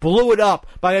kablooey, blew it up.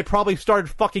 By they probably started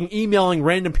fucking emailing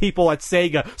random people at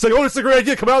Sega saying, oh, it's a great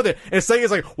idea, come out with it. And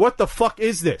Sega's like, what the fuck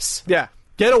is this? Yeah.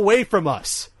 Get away from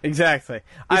us. Exactly.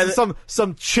 This is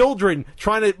some children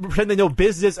trying to pretend they know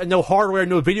business and know hardware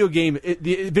and know the video game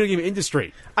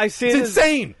industry. It's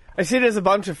insane. I see it as a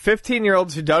bunch of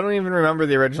 15-year-olds who don't even remember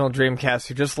the original Dreamcast,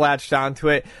 who just latched onto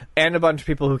it, and a bunch of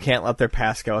people who can't let their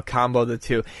past go, a combo of the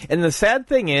two. And the sad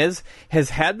thing is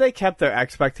had they kept their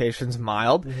expectations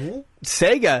mild,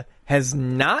 Sega has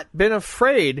not been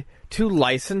afraid to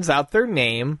license out their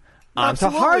name onto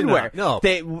hardware. No.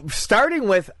 They starting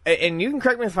with, and you can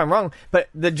correct me if I'm wrong, but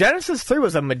the Genesis 3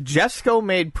 was a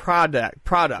Majesco-made product.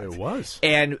 It was.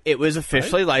 And it was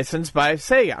officially licensed by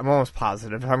Sega. I'm almost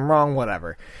positive. If I'm wrong,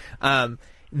 whatever.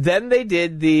 Then they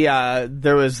did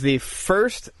there was the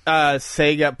first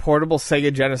portable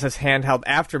Sega Genesis handheld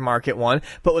aftermarket one,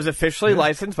 but was officially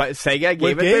licensed by Sega,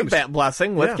 gave it their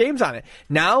blessing with games on it.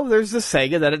 Now there's the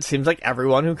Sega that it seems like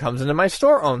everyone who comes into my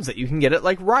store owns, that you can get it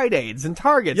like Rite Aids and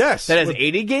Targets. Yes. That has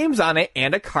 80 games on it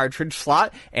and a cartridge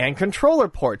slot and controller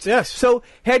ports. Yes. So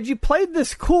had you played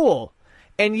this cool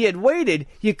and you had waited,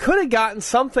 you could have gotten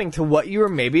something to what you were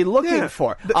maybe looking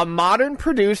for. A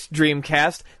modern-produced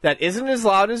Dreamcast that isn't as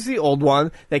loud as the old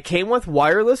one, that came with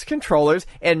wireless controllers,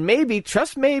 and maybe,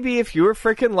 just maybe, if you were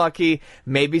freaking lucky,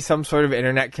 maybe some sort of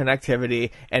internet connectivity,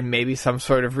 and maybe some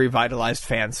sort of revitalized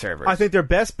fan servers. I think their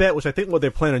best bet, which I think what they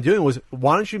plan on doing, was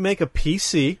why don't you make a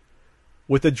PC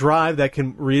with a drive that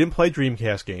can read and play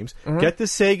Dreamcast games, get the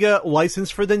Sega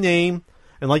license for the name,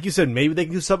 and like you said, maybe they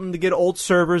can do something to get old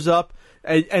servers up,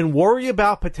 and worry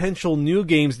about potential new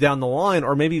games down the line,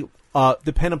 or maybe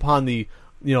depend upon the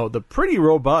pretty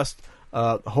robust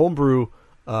homebrew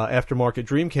aftermarket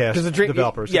Dreamcast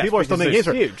developers. So people are still making games.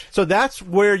 Huge. So that's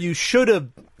where you should have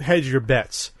hedged your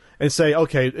bets and say,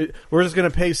 okay, we're just going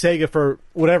to pay Sega for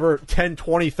whatever 10,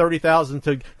 20, 30,000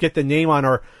 to get the name on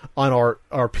our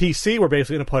PC we're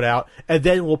basically going to put out, and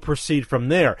then we'll proceed from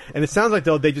there. And it sounds like,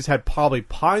 though, they just had probably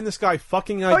pie-in-the-sky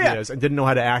fucking ideas and didn't know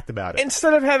how to act about it.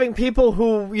 Instead of having people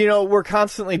who, were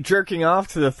constantly jerking off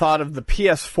to the thought of the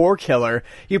PS4 killer,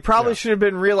 you probably should have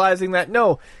been realizing that,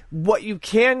 no, what you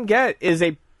can get is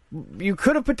you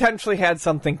could have potentially had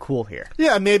something cool here.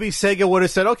 Yeah, maybe Sega would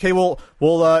have said, okay, we'll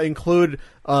include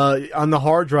on the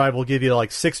hard drive, we'll give you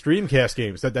like 6 Dreamcast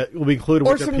games that will be included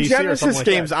with the PC Genesis or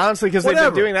something games, like that. honestly, because they've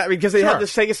been doing that because they had the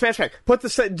Sega Smash Pack. Put the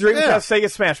Dreamcast Sega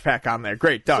Smash Pack on there.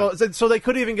 Great, done. So they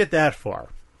couldn't even get that far.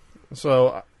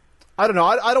 So I don't know.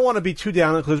 I don't want to be too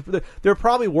down because there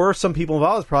probably were some people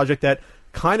involved in this project that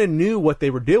kind of knew what they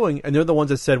were doing, and they're the ones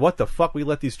that said, what the fuck, we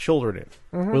let these children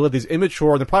in. We let these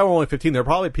immature, and they're probably only 15, they're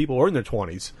probably people who are in their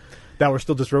 20s that were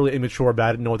still just really immature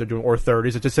about it and know what they're doing, or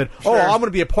 30s, that just said, I'm going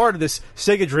to be a part of this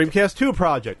Sega Dreamcast 2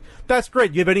 project. That's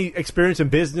great. Do you have any experience in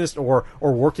business or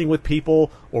working with people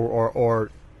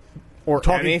or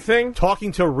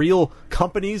talking to real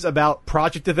companies about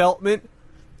project development,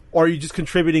 or are you just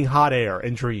contributing hot air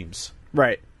and dreams?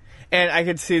 Right. And I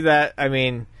could see that,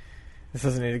 this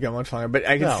doesn't need to go much longer, but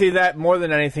I can see that more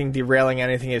than anything derailing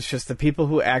anything. It's just the people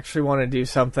who actually want to do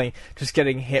something just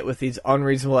getting hit with these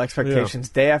unreasonable expectations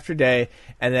day after day,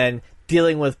 and then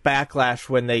dealing with backlash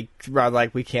when they are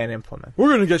like, we can't implement. We're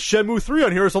going to get Shenmue 3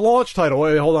 on here as a launch title.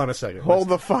 Wait, hold on a second. Hold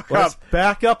the fuck let's up.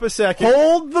 Back up a second.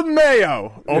 Hold the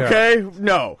mayo, okay? Yeah.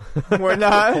 No, we're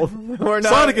not. We're not.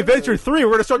 Sonic Adventure 3, we're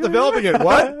going to start developing it.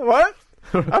 What? What?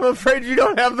 I'm afraid you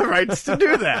don't have the rights to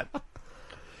do that.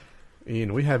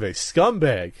 Ian, we have a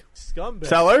scumbag.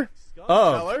 Seller?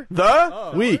 Seller?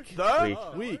 The? Week.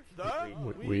 Week.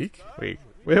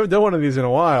 We haven't done one of these in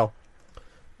a while.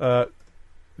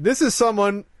 This is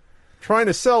someone trying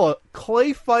to sell a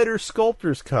Clay Fighter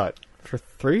Sculptor's Cut. For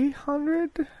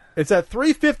 $300? It's at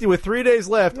 $350 with 3 days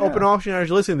left. Yeah. Open auction as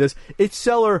you're listening to this. Its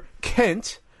seller,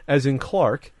 Kent, as in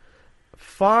Clark,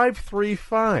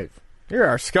 $535. You're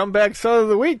our scumbag seller of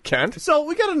the week, Kent. So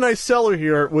we got a nice seller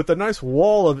here with a nice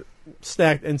wall of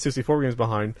stacked N64 games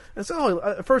behind. And so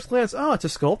at first glance, it's a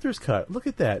Sculptor's Cut. Look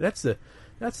at that. That's the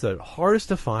hardest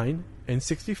to find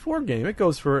N64 game. It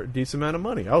goes for a decent amount of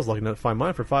money. I was lucky enough to find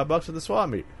mine for $5 at the swap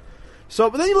meet. So,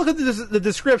 but then you look at the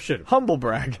description. Humble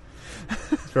brag.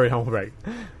 It's very humble brag.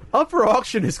 Up for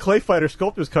auction is Clay Fighter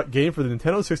Sculptor's Cut game for the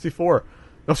Nintendo 64.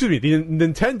 No, excuse me, the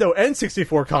Nintendo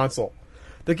N64 console.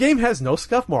 The game has no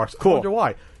scuff marks. Cool. I wonder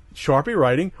why. Sharpie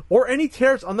writing or any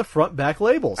tears on the front back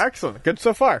labels. Excellent. Good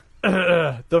so far.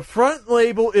 The front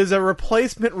label is a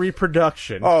replacement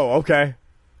reproduction. Oh, okay.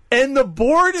 And the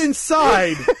board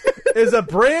inside is a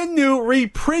brand new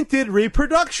reprinted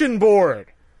reproduction board.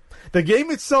 The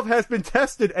game itself has been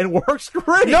tested and works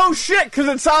great. No shit, because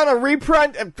it's on a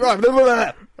reprint.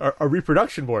 A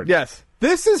reproduction board. Yes.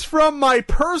 This is from my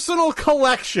personal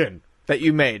collection. That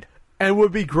you made. And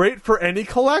would be great for any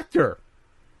collector.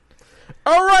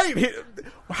 All right.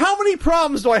 How many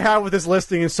problems do I have with this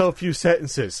listing in so few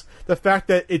sentences? The fact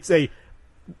that it's a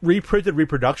reprinted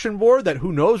reproduction board that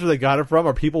who knows where they got it from,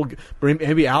 or people,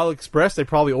 maybe AliExpress, they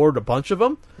probably ordered a bunch of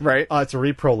them. Right. It's a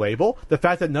repro label. The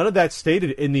fact that none of that's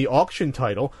stated in the auction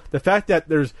title. The fact that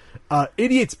there's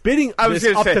idiots bidding this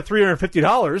up to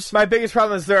 $350. My biggest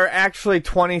problem is there are actually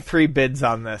 23 bids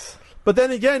on this. But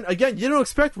then again, you don't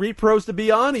expect repros to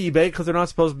be on eBay because they're not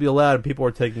supposed to be allowed, and people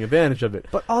are taking advantage of it.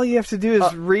 But all you have to do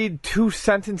is read 2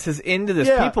 sentences into this.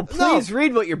 Yeah, people, please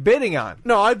read what you're bidding on.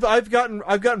 No, I've gotten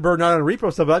burned out on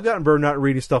repro stuff, but I've gotten burned out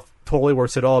reading stuff totally where it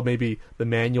said, maybe the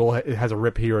manual has a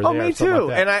rip here or there. Oh, me too.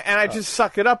 Like and I just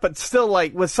suck it up, but still,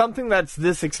 like with something that's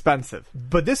this expensive.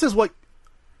 But this is what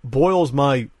boils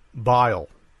my bile.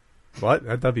 What?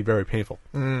 That'd be very painful.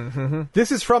 Mm-hmm.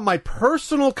 This is from my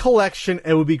personal collection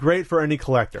and would be great for any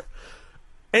collector.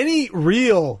 Any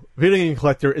real video game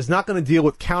collector is not going to deal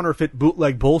with counterfeit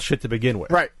bootleg bullshit to begin with.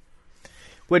 Right.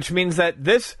 Which means that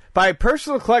this, by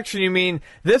personal collection, you mean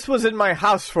this was in my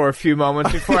house for a few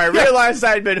moments before I realized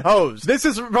I'd been hosed. This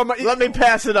is from Let me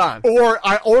pass it on. Or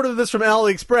I ordered this from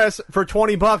AliExpress for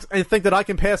 $20 and think that I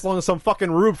can pass along to some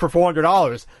fucking rube for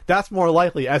 $400. That's more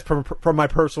likely as from my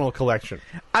personal collection.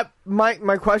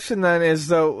 My question then is,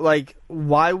 though, like,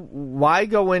 why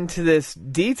go into this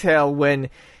detail when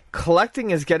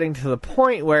collecting is getting to the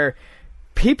point where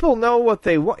people know what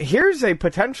they want? Here's a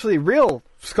potentially real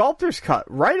Sculptor's Cut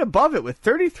right above it with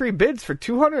 33 bids for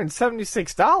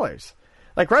 $276.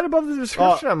 Like right above the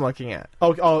description I'm looking at.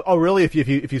 Oh, really? If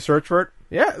you search for it?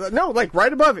 Yeah, no, like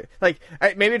right above it. Like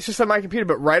maybe it's just on my computer,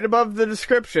 but right above the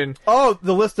description. Oh,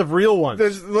 the list of real ones.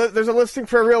 There's a listing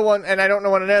for a real one, and I don't know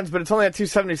when it ends, but it's only at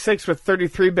 276 with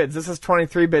 33 bids. This is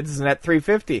 23 bids and at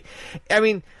 350. I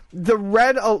mean, the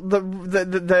red,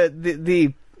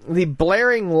 the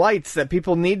blaring lights that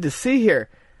people need to see here.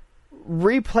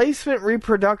 Replacement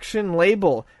reproduction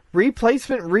label,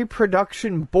 replacement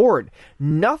reproduction board.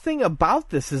 Nothing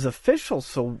about this is official,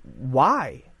 so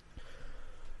why?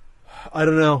 I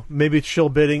don't know. Maybe it's shill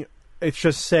bidding. It's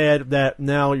just sad that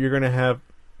now you're going to have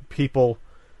people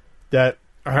that,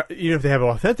 even if they have an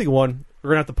authentic one, we're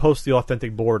going to have to post the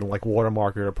authentic board and like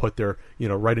watermark it or put their,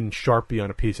 write in Sharpie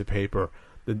on a piece of paper,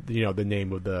 the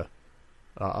name of the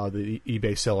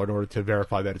eBay seller in order to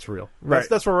verify that it's real. Right.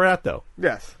 That's where we're at, though.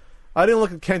 Yes. I didn't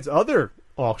look at Kent's other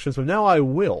auctions, but now I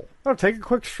will. Oh, take a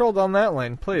quick stroll down that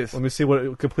lane, please. Let me see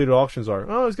what completed auctions are.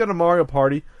 Oh, he's got a Mario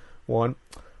Party one.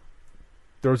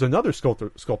 There was another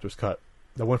Sculptor's Cut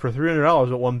that went for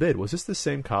 $300 at one bid. Was this the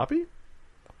same copy?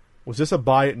 Was this a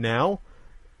buy it now?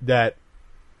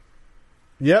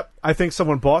 Yep, I think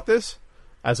someone bought this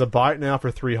as a buy it now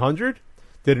for $300,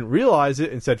 didn't realize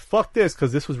it, and said, fuck this,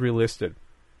 because this was relisted.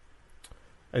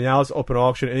 And now it's open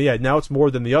auction. And yeah, now it's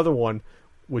more than the other one,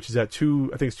 which is at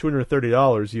I think it's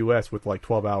 $230 US with like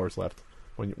 12 hours left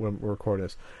when we're recording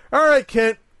this. All right,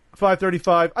 Kent,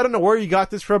 $535. I don't know where you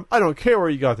got this from. I don't care where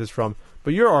you got this from.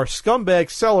 But you're our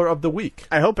scumbag seller of the week.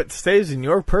 I hope it stays in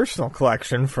your personal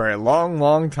collection for a long,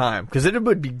 long time, because it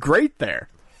would be great there.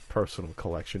 personal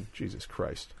collection. Jesus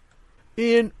Christ.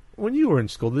 Ian, when you were in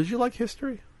school, did you like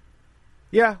history?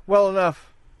 Yeah, well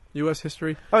enough. U.S.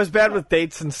 history? I was bad with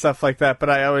dates and stuff like that, but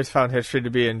I always found history to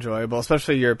be enjoyable,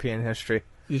 especially European history.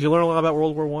 Did you learn a lot about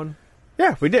World War One?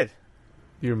 Yeah, we did.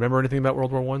 Do you remember anything about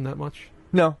World War One that much?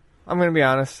 No, I'm going to be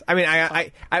honest. I mean,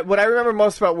 I what I remember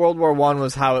most about World War One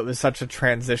was how it was such a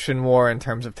transition war in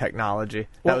terms of technology.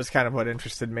 That was kind of what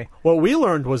interested me. What we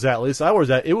learned was that, at least I was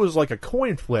at, it was like a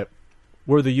coin flip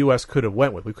where the U.S. could have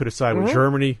went with. We could have sided with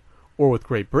Germany or with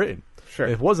Great Britain. Sure.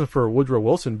 If it wasn't for Woodrow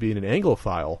Wilson being an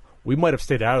Anglophile, we might have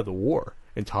stayed out of the war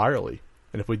entirely.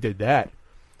 And if we did that,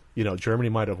 you know, Germany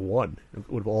might have won. It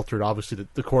would have altered, obviously,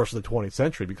 the course of the 20th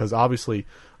century, because obviously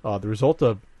the result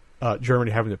of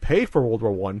Germany having to pay for World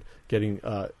War One, getting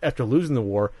after losing the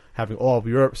war, having all of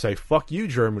Europe say "fuck you,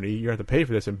 Germany, you have to pay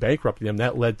for this," and bankrupting them.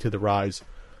 That led to the rise,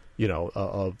 you know,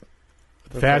 of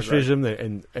fascism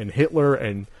and Hitler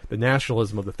and the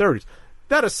nationalism of the 30s.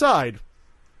 That aside,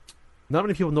 not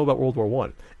many people know about World War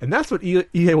One, and that's what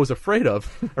EA was afraid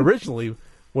of originally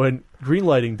when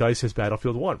greenlighting DICE's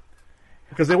Battlefield 1.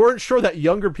 Because they weren't sure that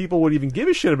younger people would even give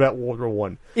a shit about World War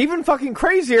One. Even fucking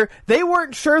crazier, they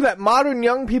weren't sure that modern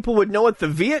young people would know what the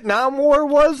Vietnam War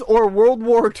was or World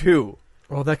War II.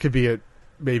 Well, that could be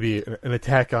maybe an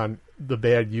attack on the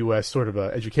bad U.S. sort of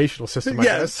educational system, I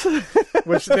Yes. guess.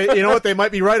 Which, you know what, they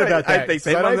might be right about that. I think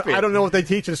they might be. I don't know what they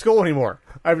teach in school anymore.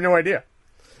 I have no idea.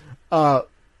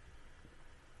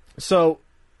 So,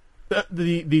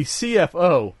 the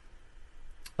CFO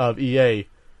of EA,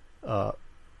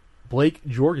 Blake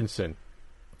Jorgensen,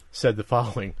 said the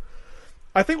following.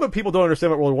 I think what people don't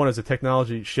understand about World War I is the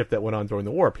technology shift that went on during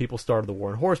the war. People started the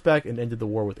war on horseback and ended the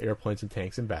war with airplanes and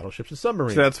tanks and battleships and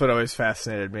submarines. So that's what always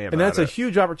fascinated me about it. And that's a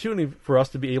huge opportunity for us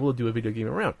to be able to do a video game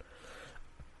around.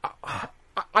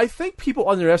 I think people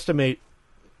underestimate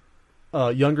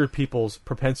younger people's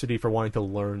propensity for wanting to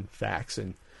learn facts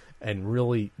and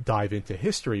really dive into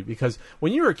history, because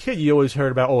when you were a kid, you always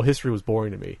heard about, oh, history was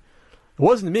boring to me. It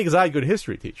wasn't to me because I had good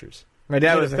history teachers. My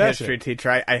dad was a history teacher.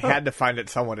 I had to find it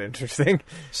somewhat interesting.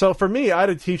 So for me, I had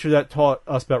a teacher that taught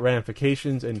us about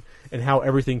ramifications and how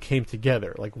everything came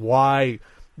together. Like why,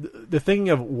 the thinking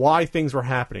of why things were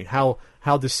happening, how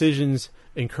decisions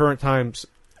in current times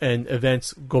and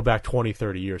events go back 20,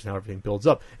 30 years and how everything builds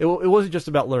up. It wasn't just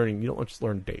about learning. You don't just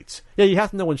learn dates. Yeah, you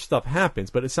have to know when stuff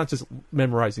happens, but it's not just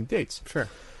memorizing dates. Sure.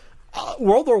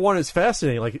 World War One is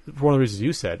fascinating. Like, for one of the reasons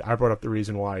you said, I brought up the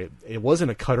reason why it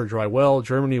wasn't a cut or dry. Well,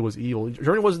 Germany was evil.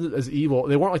 Germany wasn't as evil.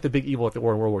 They weren't like the big evil that they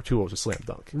were in World War II. It was a slam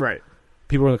dunk. Right.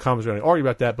 People in the comments are going to argue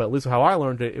about that, but at least how I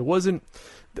learned it, it wasn't.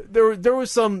 There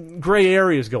was some gray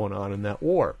areas going on in that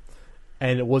war,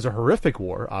 and it was a horrific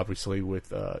war, obviously,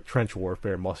 with trench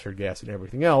warfare, mustard gas, and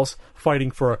everything else,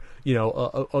 fighting for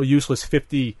a useless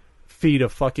 50 feet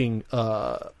of fucking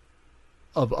of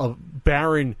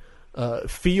barren.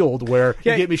 Field where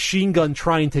you get machine gun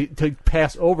trying to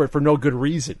pass over it for no good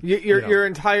reason. Your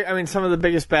entire, I mean, some of the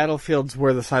biggest battlefields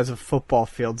were the size of football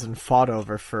fields and fought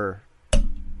over for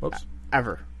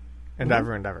ever and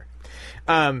ever and ever.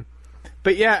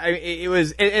 But yeah, it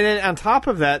was, and then on top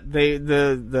of that, I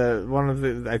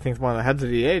think one of the heads of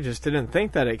the EA just didn't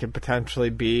think that it could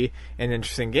potentially be an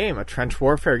interesting game. A trench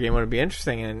warfare game would be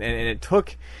interesting, and it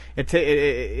took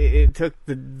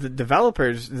the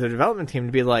developers, the development team,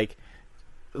 to be like,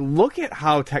 look at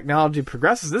how technology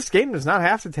progresses. This game does not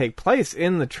have to take place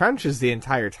in the trenches the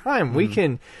entire time. We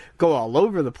can go all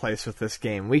over the place with this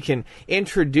game. We can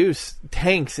introduce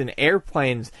tanks and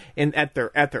airplanes at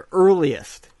their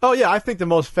earliest. Oh yeah, I think the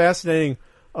most fascinating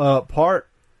part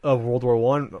of World War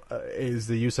One is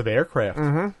the use of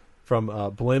aircraft, from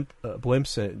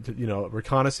blimps and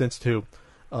reconnaissance to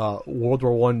World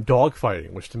War I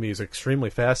dogfighting, which to me is extremely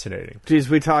fascinating. Geez,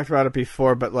 we talked about it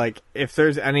before, but like, if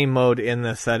there's any mode in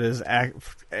this that is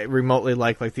remotely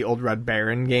like the old Red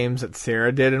Baron games that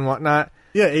Sierra did and whatnot.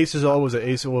 Yeah, Aces always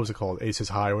Ace. What was it called? Aces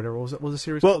High or whatever. What was the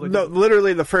series? Well, called? no,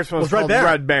 literally the first one was called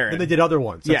Red Baron. And they did other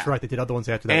ones. That's right. They did other ones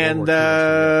after that.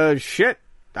 And shit,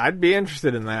 I'd be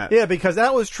interested in that. Yeah, because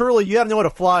that was truly, you got to know how to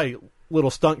fly little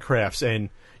stunt crafts, and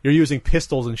you're using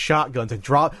pistols and shotguns and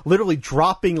literally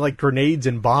dropping like grenades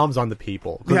and bombs on the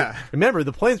people. Yeah. Remember,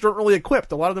 the planes weren't really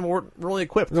equipped. A lot of them weren't really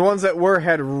equipped. The ones that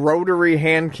had rotary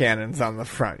hand cannons on the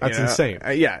front. That's insane.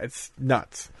 Yeah, it's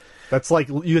nuts. That's like,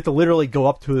 you have to literally go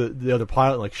up to the other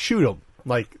pilot and like shoot them.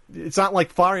 Like, it's not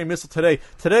like firing a missile today.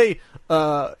 Today,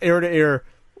 air-to-air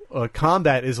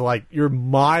combat is like you're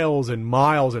miles and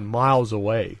miles and miles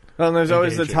away. Well, and there's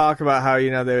always the talk about how,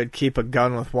 they would keep a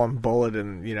gun with one bullet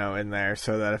in there,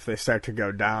 so that if they start to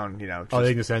go down, they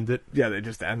can just end it? Yeah, they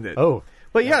just end it. Oh.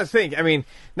 But you gotta think,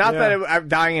 that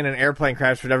dying in an airplane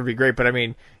crash would ever be great, but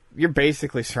you're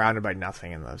basically surrounded by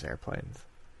nothing in those airplanes.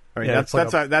 I mean, Yeah,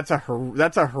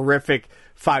 that's a horrific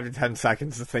 5 to 10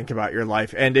 seconds to think about your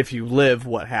life, and if you live,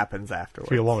 what happens afterwards.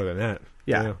 Feel longer than that.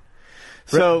 Yeah.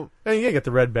 So and you get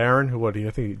the Red Baron, who I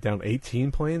think he down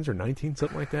 18 planes or 19,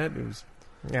 something like that. It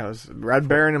was Red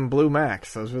Baron and Blue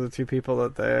Max. Those were the two people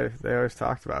that they always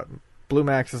talked about. Blue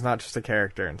Max is not just a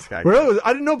character in Sky. Really?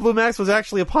 I didn't know Blue Max was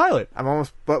actually a pilot. Well,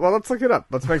 let's look it up.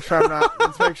 Let's make sure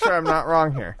I'm not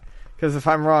wrong here. Because if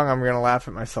I'm wrong, I'm going to laugh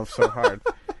at myself so hard.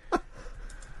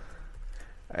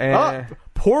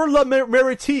 Pour la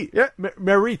Mérite. Yeah,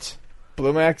 Mérite.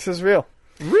 Blue Max is real.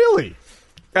 Really?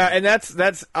 And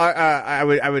that's I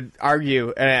would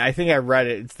argue, and I think I read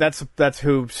it. That's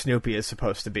who Snoopy is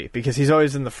supposed to be, because he's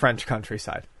always in the French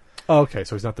countryside. Oh, okay,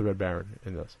 so he's not the Red Baron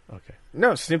in this. Okay.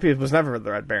 No, Snoopy was never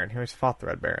the Red Baron. He always fought the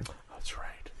Red Baron. That's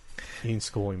right. He's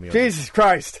schooling me. Jesus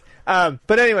Christ.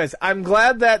 But anyways, I'm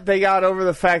glad that they got over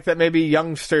the fact that maybe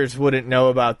youngsters wouldn't know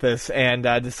about this and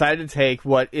decided to take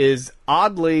what is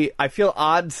oddly, I feel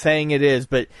odd saying it is,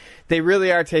 but they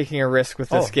really are taking a risk with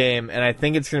this game, and I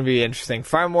think it's going to be interesting.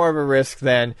 Far more of a risk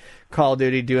than Call of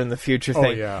Duty doing the future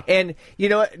thing. Yeah. And,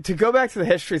 to go back to the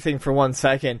history thing for 1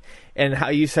 second, and how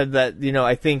you said that,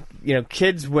 I think,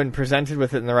 kids, when presented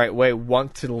with it in the right way,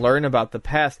 want to learn about the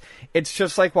past. It's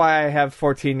just like why I have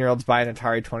 14-year-olds buy an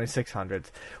Atari 2600s.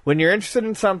 When you're interested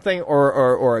in something,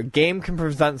 or a game can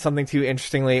present something to you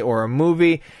interestingly, or a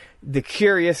movie, the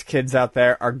curious kids out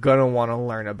there are going to want to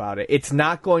learn about it. It's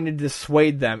not going to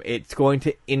dissuade them. It's going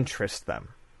to interest them,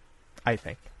 I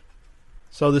think.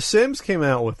 So The Sims came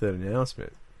out with an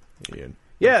announcement, Ian.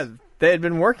 Yeah, they had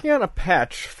been working on a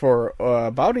patch for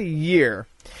about a year,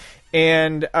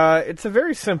 and it's a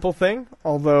very simple thing,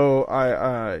 although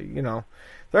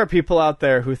there are people out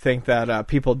there who think that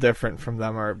people different from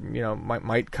them are,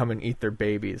 might come and eat their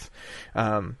babies.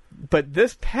 But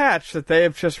this patch that they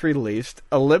have just released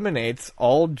eliminates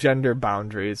all gender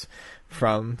boundaries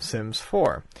from Sims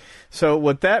 4. So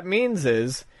what that means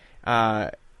is,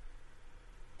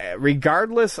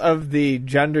 regardless of the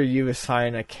gender you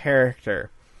assign a character,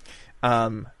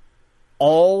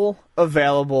 all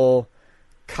available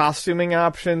costuming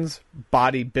options,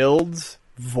 body builds,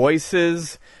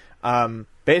 voices,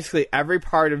 basically every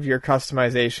part of your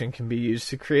customization can be used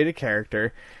to create a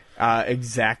character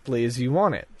exactly as you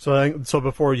want it. So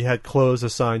before you had clothes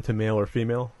assigned to male or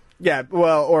female? Yeah,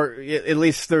 well, or at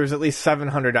least there was at least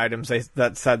 700 items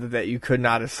that said that you could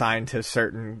not assign to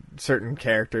certain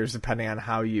characters depending on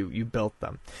how you built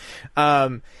them.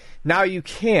 Now you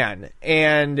can,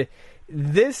 and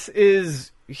this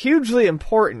is hugely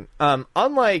important.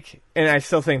 Unlike, and I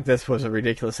still think this was a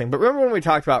ridiculous thing, but remember when we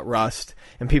talked about Rust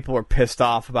and people were pissed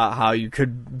off about how you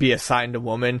could be assigned a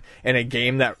woman in a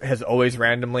game that has always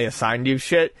randomly assigned you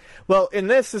shit? Well, in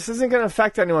this isn't going to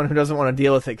affect anyone who doesn't want to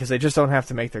deal with it because they just don't have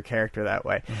to make their character that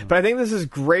way. Mm-hmm. But I think this is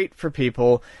great for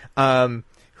people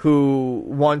who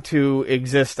want to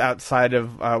exist outside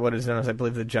of what is known as, I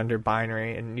believe, the gender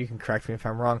binary, and you can correct me if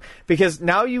I'm wrong, because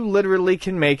now you literally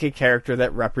can make a character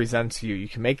that represents you. You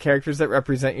can make characters that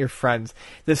represent your friends.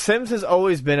 The Sims has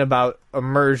always been about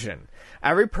immersion.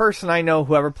 Every person I know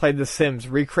who ever played The Sims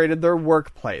recreated their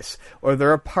workplace or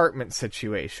their apartment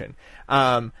situation.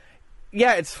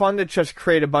 Yeah, it's fun to just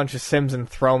create a bunch of Sims and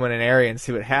throw them in an area and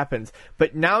see what happens,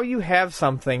 but now you have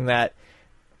something that,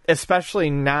 especially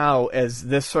now as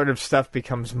this sort of stuff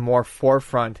becomes more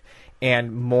forefront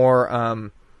and more, I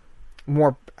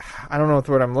don't know what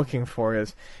the word I'm looking for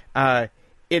is,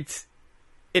 it's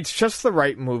just the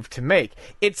right move to make.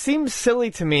 It seems silly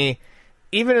to me,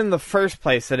 even in the first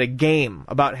place, that a game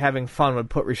about having fun would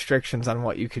put restrictions on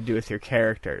what you could do with your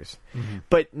characters. Mm-hmm.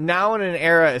 But now in an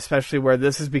era, especially where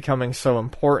this is becoming so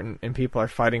important and people are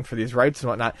fighting for these rights and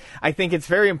whatnot, I think it's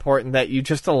very important that you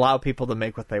just allow people to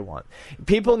make what they want.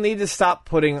 People need to stop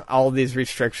putting all these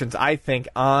restrictions, I think,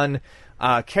 on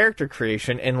character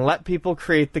creation and let people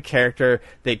create the character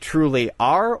they truly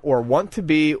are or want to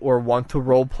be or want to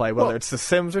role play, whether it's The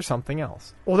Sims or something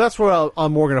else. Well, that's what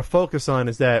I'm more going to focus on,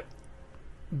 is that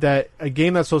a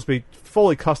game that's supposed to be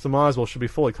fully customizable should be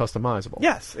fully customizable.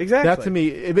 Yes, exactly. That to me,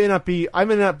 it may not be. I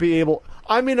may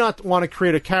not want to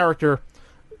create a character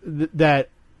that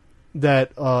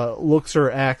looks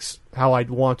or acts how I'd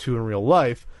want to in real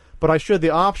life, but I should have the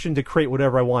option to create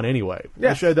whatever I want anyway.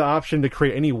 Yes. I should have the option to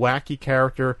create any wacky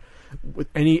character with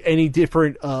any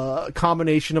different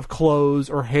combination of clothes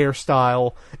or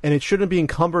hairstyle, and it shouldn't be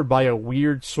encumbered by a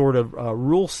weird sort of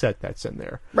rule set that's in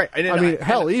there. Right.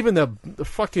 Even the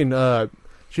fucking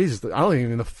Jesus, I don't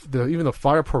even the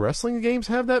Fire Pro Wrestling games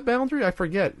have that boundary. I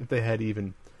forget if they had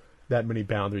even that many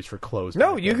boundaries for clothes.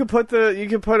 No, you could put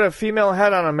a female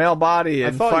head on a male body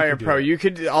in Fire Pro. You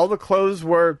could all the clothes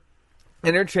were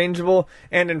interchangeable,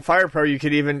 and in Fire Pro you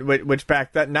could even, which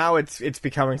back that now it's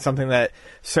becoming something that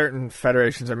certain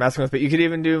federations are messing with, but you could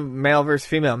even do male versus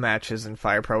female matches in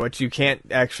Fire Pro, which you can't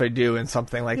actually do in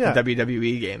something like the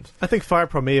WWE games. I think Fire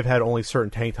Pro may have had only certain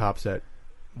tank tops that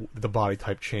the body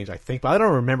type changed, I think, but I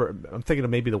don't remember. I'm thinking of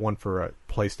maybe the one for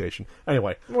PlayStation.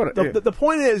 Anyway, the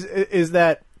point is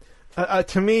that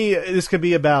to me this could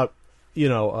be about, you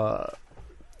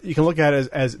can look at it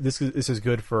as this is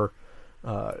good for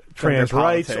trans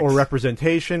rights or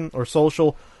representation or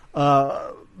social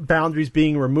boundaries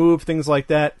being removed, things like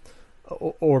that,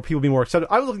 or people being more accepted.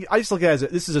 I just look at it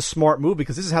as this is a smart move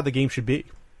because this is how the game should be.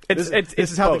 This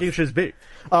is how the game should be.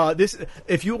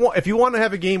 If you want to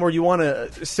have a game where you want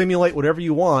to simulate whatever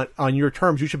you want on your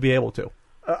terms, you should be able to.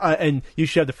 And you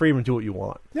should have the freedom to do what you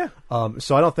want. Yeah.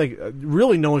 So I don't think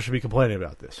really no one should be complaining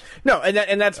about this. No,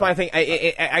 and that's my thing.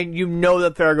 I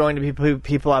that there are going to be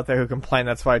people out there who complain.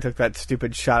 That's why I took that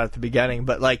stupid shot at the beginning.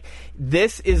 But like,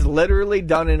 this is literally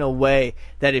done in a way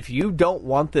that if you don't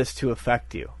want this to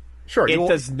affect you, sure, it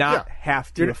does not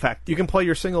have to affect you. You can play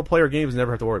your single player games and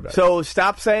never have to worry about it. So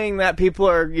stop saying that people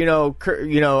are,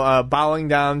 bowing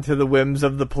down to the whims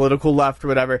of the political left or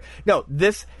whatever. No,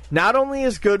 this not only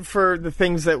is good for the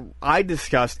things that I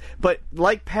discussed, but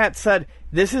like Pat said,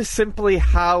 this is simply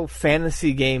how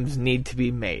fantasy games need to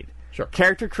be made. Sure.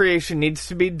 Character creation needs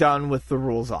to be done with the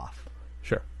rules off.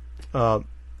 Sure.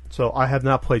 So I have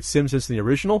not played Sims since the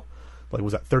original. Like,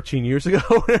 was that 13 years ago?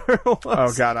 Whatever it was.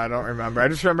 Oh, God, I don't remember. I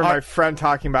just remember my friend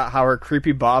talking about how her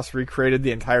creepy boss recreated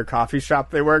the entire coffee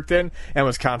shop they worked in and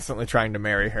was constantly trying to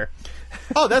marry her.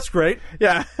 Oh, that's great.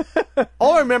 Yeah.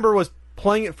 All I remember was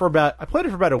playing it for about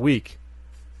a week.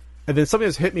 And then something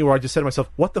just hit me where I just said to myself,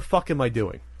 what the fuck am I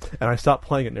doing? And I stopped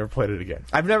playing it and never played it again.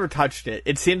 I've never touched it.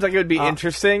 It seems like it would be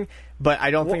interesting, but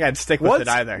I don't think I'd stick with it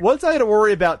either. Once I had to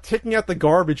worry about taking out the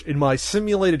garbage in my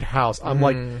simulated house, I'm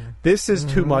like, this is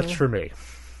too much for me.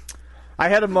 I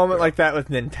had a moment like that with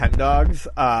Nintendogs.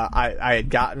 I had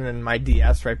gotten in my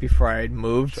DS right before I had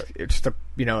moved. Sure. It's just a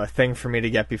thing for me to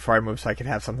get before I moved so I could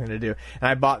have something to do. And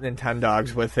I bought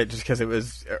Nintendogs with it just because it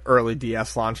was an early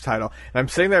DS launch title. And I'm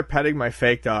sitting there petting my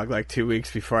fake dog like 2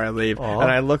 weeks before I leave. Aww.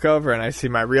 And I look over and I see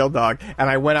my real dog. And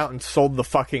I went out and sold the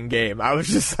fucking game. I was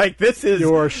just like,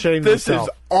 You're ashamed this yourself.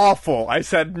 Is awful. I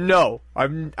said, no.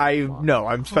 I'm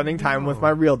spending time with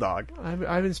my real dog. I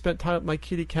haven't spent time with my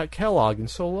kitty cat Kellogg in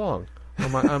so long.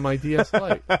 On my DS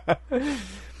Lite.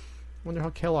 Wonder how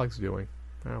Kellogg's doing.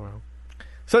 Oh well.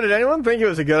 So did anyone think it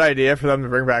was a good idea for them to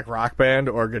bring back Rock Band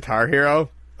or Guitar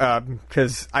Hero?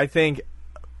 Because I think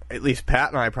at least Pat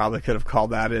and I probably could have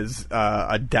called that as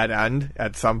a dead end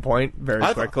at some point very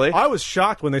quickly. I was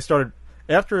shocked when they started.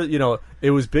 After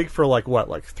it was big for like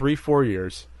 3-4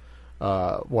 years.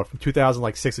 From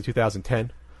 2006 to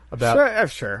 2010.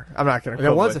 Sure. I'm not going to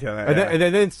quibble with you on that.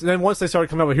 And then once they started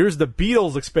coming out with, here's the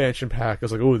Beatles expansion pack, I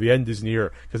was like, oh, the end is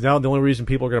near. Because now the only reason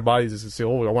people are going to buy these is to say,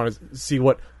 oh, I want to see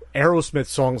what Aerosmith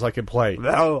songs I can play.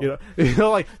 No.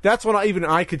 Like, that's when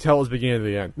I could tell it was the beginning of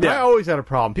the end. Yeah. I always had a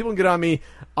problem. People can get on me.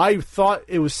 I thought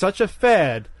it was such a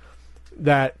fad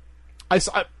that I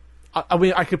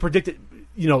mean, I could predict it,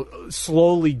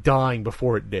 slowly dying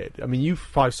before it did. I mean, you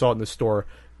probably saw it in the store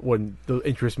when the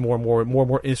interest more and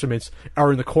more instruments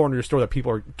are in the corner of your store that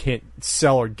people can't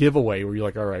sell or give away, where you're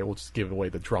like, all right, we'll just give away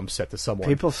the drum set to someone.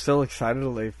 People still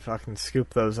excitedly fucking scoop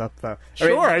those up, though.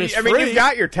 Sure, I mean, you've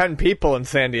got your 10 people in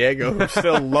San Diego who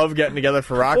still love getting together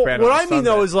for Rock Band. What I mean,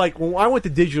 though, is like, when I went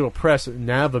to Digital Press at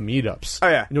NAVA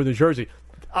meetups, in New Jersey,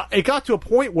 it got to a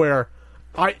point where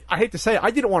I hate to say it,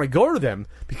 I didn't want to go to them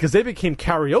because they became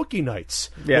karaoke nights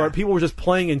where people were just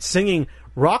playing and singing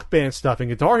Rock Band stuff and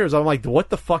Guitar Heroes. I'm like, what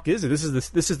the fuck is it? This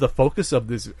is the focus of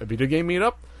this video game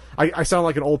meetup. I sound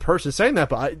like an old person saying that,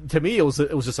 but to me it was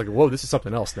just like, whoa, this is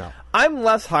something else now. I'm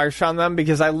less harsh on them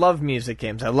because I love music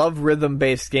games. I love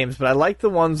rhythm-based games, but I like the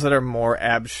ones that are more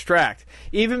abstract.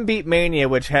 Even Beatmania,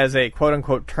 which has a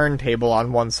quote-unquote turntable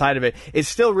on one side of it, is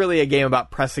still really a game about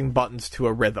pressing buttons to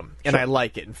a rhythm, and I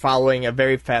like it, and following a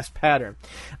very fast pattern.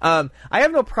 I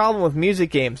have no problem with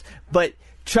music games, but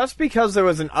just because there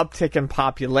was an uptick in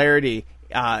popularity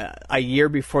a year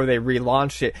before they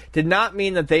relaunched it did not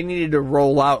mean that they needed to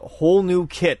roll out whole new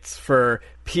kits for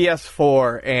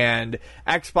PS4 and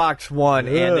Xbox One,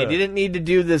 and they didn't need to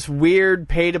do this weird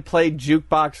pay-to-play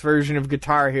jukebox version of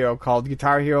Guitar Hero called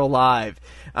Guitar Hero Live,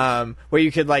 where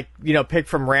you could pick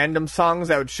from random songs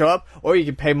that would show up, or you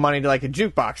could pay money to a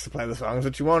jukebox to play the songs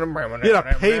that you want. You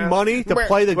gotta pay money to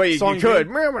play the song. You could.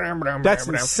 That's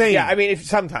insane. Yeah, I mean,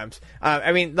 sometimes.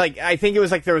 I think it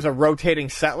was there was a rotating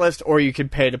set list, or you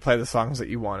could pay to play the songs that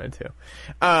you wanted to.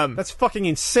 That's fucking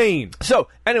insane. So,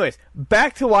 anyways,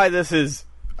 back to why this is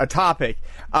a topic.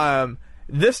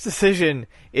 This decision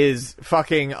is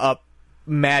fucking up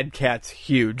Mad Catz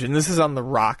huge, and this is on the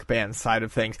Rock Band side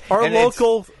of things. Our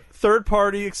local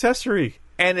third-party accessory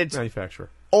and it's manufacturer.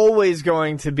 Always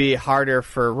going to be harder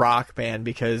for Rock Band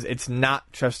because it's not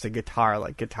just a guitar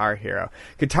like Guitar Hero.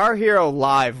 Guitar Hero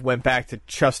Live went back to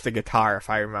just a guitar, if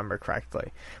I remember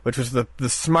correctly, which was the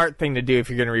smart thing to do if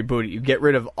you're going to reboot it. You get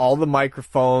rid of all the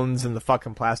microphones and the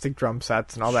fucking plastic drum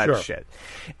sets and all that shit.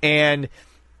 And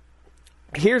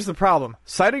here's the problem.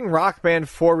 Citing Rock Band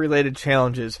 4 related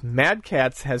challenges, Mad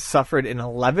Catz has suffered an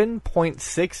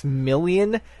 $11.6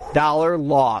 million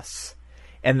loss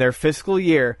in their fiscal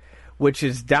year, which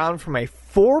is down from a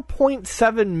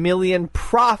 $4.7 million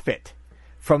profit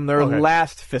from their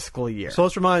last fiscal year. So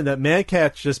let's remind that Mad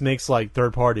Catz just makes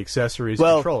third-party accessories and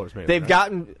controllers. Maybe,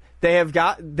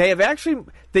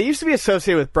 they used to be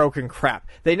associated with Broken Crap.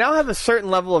 They now have a certain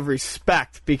level of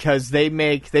respect because they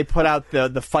put out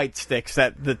the fight sticks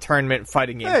that the tournament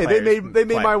fighting game. Hey, they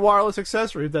made my wireless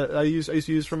accessory that I used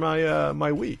to use for my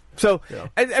my Wii. So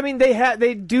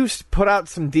they do put out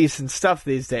some decent stuff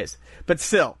these days, but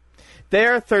still,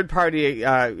 they're a third party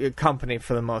company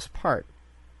for the most part.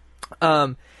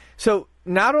 So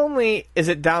not only is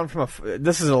it down from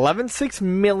this is $11.6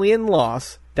 million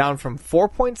loss, down from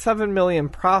 $4.7 million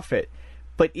profit,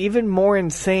 but even more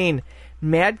insane,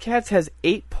 Mad Catz has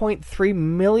 $8.3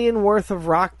 million worth of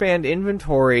Rock Band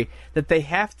inventory that they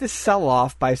have to sell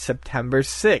off by September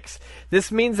 6th.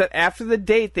 This means that after the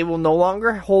date, they will no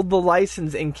longer hold the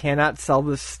license and cannot sell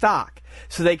the stock.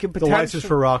 So they could potentially the license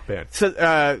for Rock Band.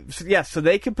 So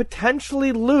they could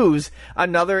potentially lose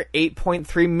another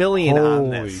 $8.3 million on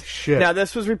this. Holy shit! Now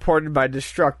this was reported by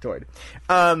Destructoid.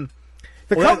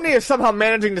 The company is somehow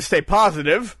managing to stay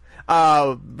positive.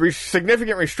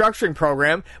 Significant restructuring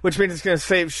program, which means it's going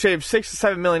to shave $6 to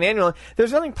 $7 million annually.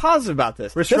 There's nothing positive about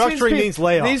this. Restructuring means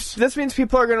layoffs. This means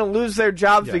people are going to lose their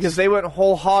jobs because they went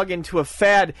whole hog into a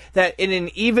fad that, in an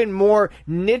even more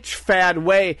niche fad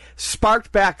way,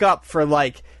 sparked back up for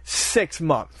 6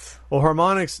 months. Well,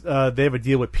 Harmonix, they have a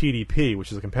deal with PDP,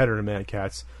 which is a competitor to Mad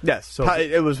Catz. Yes, so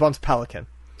it was once Pelican.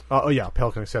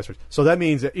 Pelican Accessories. So that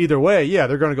means that either way,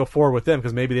 they're going to go forward with them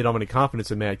because maybe they don't have any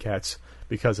confidence in Mad Catz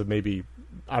because of maybe,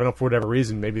 I don't know, for whatever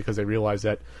reason, maybe because they realize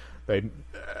that the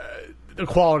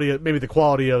quality of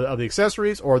the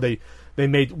accessories, or they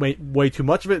made way too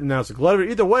much of it and now it's a glut of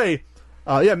it. Either way,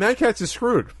 Mad Catz is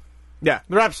screwed. Yeah,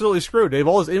 they're absolutely screwed. They have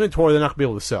all this inventory they're not going to be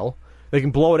able to sell. They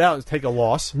can blow it out and take a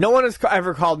loss. No one has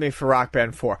ever called me for Rock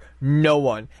Band 4. No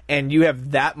one. And you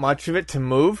have that much of it to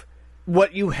move.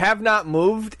 What you have not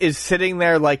moved is sitting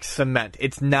there like cement.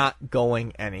 It's not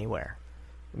going anywhere.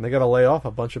 And they got to lay off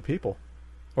a bunch of people.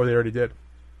 Or they already did.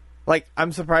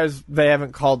 I'm surprised they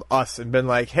haven't called us and been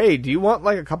like, hey, do you want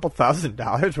a couple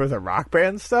 $1,000s worth of Rock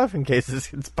Band stuff in case this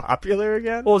gets popular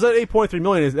again? Well, is that $8.3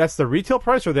 million? That's the retail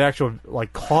price or the actual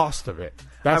cost of it?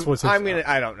 That's what's. I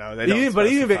don't know. They don't but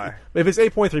even if it's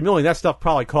 $8.3 million, that stuff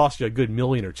probably cost you a good $1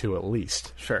 million or $2 million at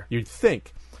least. Sure, you'd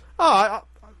think.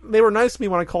 They were nice to me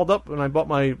when I called up and I bought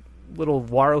my little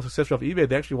wireless accessory off eBay.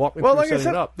 They actually walked me through setting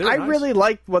it up. I really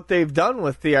like what they've done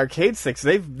with the arcade sticks.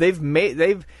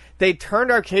 They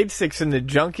turned arcade sticks into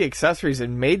junky accessories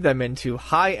and made them into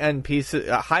high-end pieces,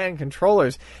 high-end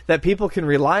controllers that people can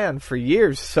rely on for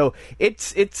years. So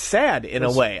it's sad in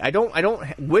a way. I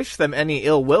don't wish them any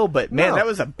ill will, but man, that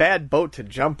was a bad boat to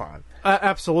jump on.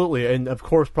 Absolutely, and of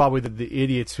course, probably the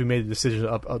idiots who made the decision,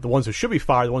 the ones who should be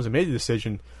fired, the ones who made the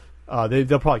decision.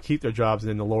 They'll probably keep their jobs, and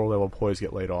then the lower level employees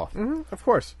get laid off. Mm-hmm, of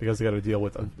course, because they got to deal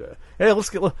with. Hey,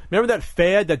 remember that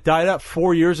fad that died out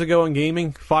 4 years ago in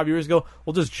gaming, 5 years ago?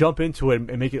 We'll just jump into it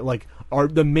and make it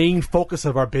the main focus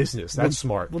of our business. That's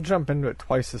smart. We'll jump into it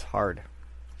twice as hard.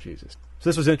 Jesus. So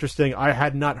this was interesting. I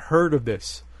had not heard of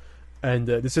this, and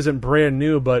this isn't brand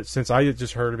new, but since I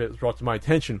just heard of it, it was brought to my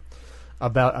attention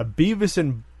about a Beavis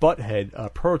and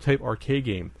Butthead prototype arcade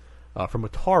game from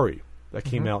Atari. That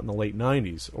came out in the late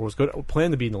 90s, or was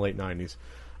planned to be in the late 90s.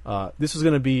 This was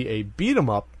going to be a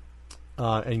beat-em-up,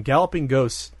 and Galloping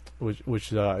Ghosts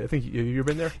which I think you've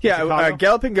been there. Yeah,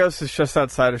 Galloping Ghost is just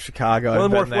outside of Chicago.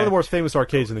 One of the more famous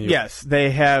arcades in the U.S. Yes, they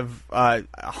have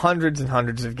hundreds and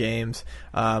hundreds of games,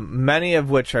 many of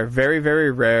which are very,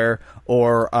 very rare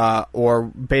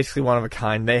or basically one of a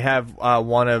kind. They have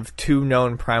one of 2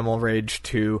 known Primal Rage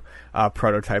 2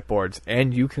 prototype boards,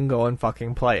 and you can go and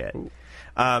fucking play it. Ooh.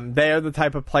 They are the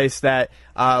type of place that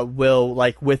will,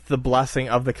 like, with the blessing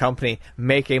of the company,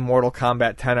 make a Mortal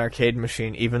Kombat 10 arcade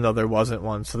machine, even though there wasn't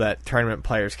one, so that tournament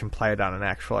players can play it on an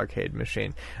actual arcade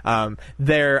machine.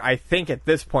 They're, I think, at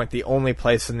this point, the only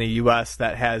place in the U.S.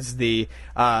 that has the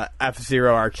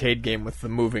F-Zero arcade game with the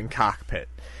moving cockpit.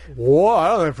 Whoa, I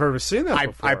don't think I've ever seen that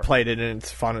before. I played it, and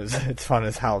it's fun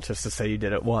as hell just to say you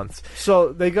did it once.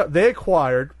 So they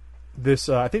acquired this.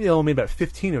 I think they only made about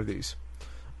 15 of these.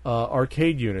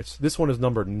 Arcade units. This one is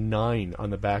number 9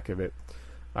 on the back of it.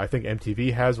 I think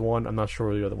MTV has one. I'm not sure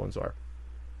where the other ones are.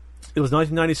 It was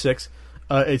 1996.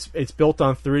 It's built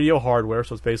on 3DO hardware,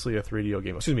 so it's basically a 3DO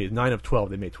game. Excuse me, 9 of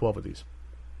 12. They made 12 of these.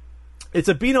 It's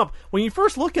a beat-up. When you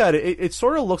first look at it, it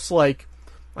sort of looks like,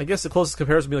 I guess the closest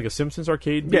comparison would be like a Simpsons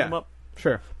arcade beat-em-up.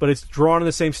 Sure. But it's drawn in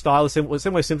the same style, the same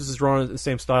way Simpsons is drawn in the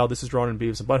same style. This is drawn in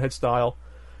Beavis and Butthead style.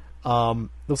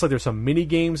 Looks like there's some mini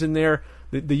games in there.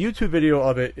 The YouTube video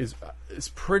of it is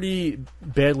pretty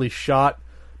badly shot,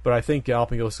 but I think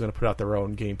Galloping Ghost is going to put out their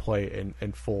own gameplay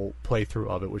and full playthrough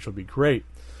of it, which will be great.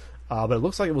 But it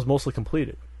looks like it was mostly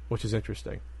completed, which is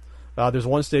interesting. There's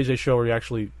one stage they show where you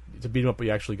actually, to beat 'em up, but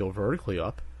you actually go vertically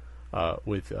up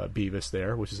with Beavis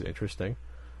there, which is interesting.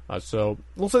 So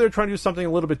it looks like they're trying to do something a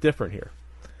little bit different here.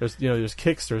 There's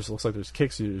kicks. Looks like there's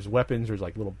kicks. There's weapons. There's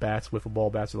like little bats, wiffle ball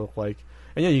bats. It look like,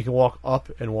 and you can walk up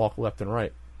and walk left and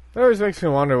right. It always makes me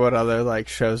wonder what other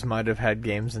shows might have had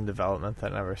games in development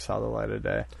that never saw the light of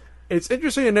day. It's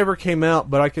interesting it never came out,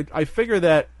 but I figure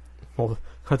that, well,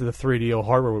 the 3DO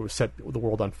hardware would set the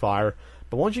world on fire.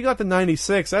 But once you got to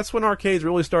 96, that's when arcades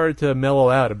really started to mellow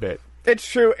out a bit. It's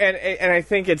true, and I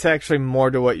think it's actually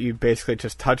more to what you basically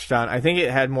just touched on. I think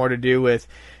it had more to do with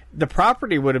the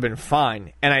property would have been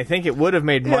fine, and I think it would have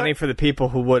made money for the people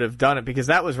who would have done it, because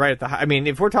that was right at the height. I mean,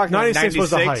 if we're talking 96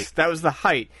 was the height. that was the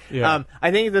height. Yeah.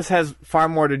 I think this has far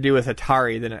more to do with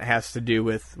Atari than it has to do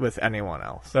with anyone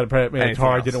else. That Atari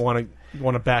else didn't want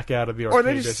to back out of the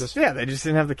arcade business. They just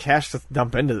didn't have the cash to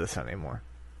dump into this anymore.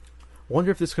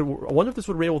 Wonder if this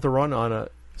would be able to run on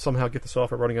somehow get the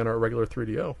software running on a regular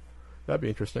 3DO. That'd be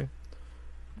interesting.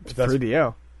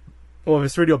 3DO. Well, if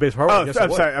it's 3DO based hardware, I guess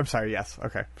I'm sorry. Yes.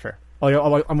 Okay. Sure. I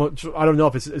don't know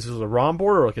if it's a ROM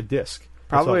board or like a disc.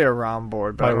 Probably a ROM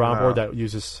board. But a ROM board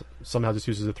that somehow just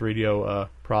uses a 3DO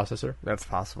processor. That's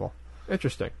possible.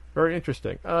 Interesting. Very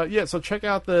interesting. So check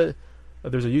out there's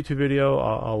a YouTube video.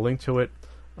 I'll link to it.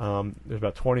 There's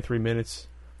about 23 minutes.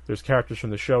 There's characters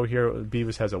from the show here.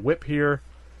 Beavis has a whip here.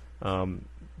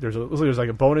 There's like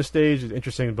a bonus stage, an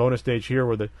interesting bonus stage here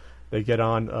where they get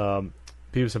on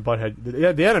Beavis and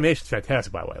Butthead. The animation's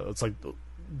fantastic, by the way. It's like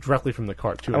directly from the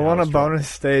cartoon. I want a bonus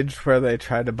stage where they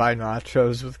try to buy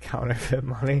nachos with counterfeit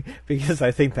money, because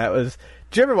I think that was.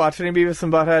 Did you ever watch any Beavis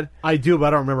and Butthead? I do, but I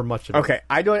don't remember much of it. Okay,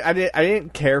 I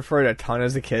didn't care for it a ton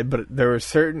as a kid, but there were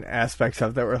certain aspects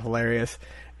of it that were hilarious,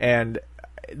 and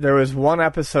there was one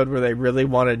episode where they really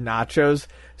wanted nachos,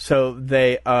 so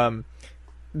they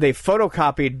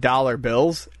photocopied dollar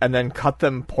bills and then cut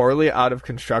them poorly out of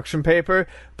construction paper.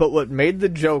 But what made the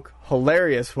joke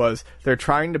hilarious was they're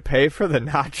trying to pay for the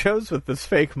nachos with this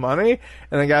fake money,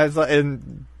 and the guy's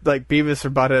like Beavis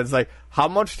or Butthead's like, "How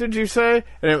much did you say?"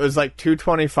 And it was like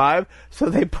 $2.25. So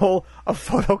they pull a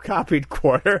photocopied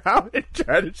quarter out and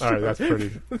try to show. All right, that's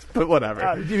pretty. But whatever.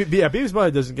 Beavis and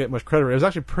Butthead doesn't get much credit. It was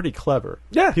actually pretty clever.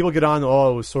 Yeah, people get on.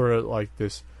 Oh, it was sort of like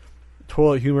this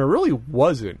toilet humor. It really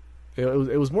wasn't.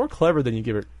 It was more clever than you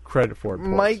give it credit for.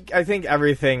 Mike, I think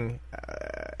everything,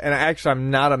 and actually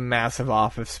I'm not a massive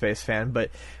Office Space fan, but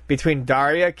between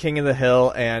Daria, King of the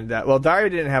Hill, and Daria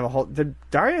did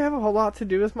Daria have a whole lot to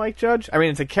do with Mike Judge? I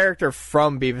mean, it's a character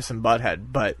from Beavis and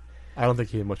Butthead, but I don't think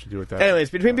he had much to do with that. Anyways,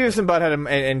 between Beavis and Butthead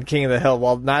and King of the Hill,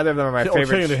 while neither of them are my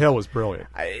favorites, King of the Hill was brilliant.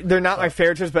 They're not my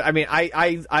favorites, but I mean,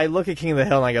 I look at King of the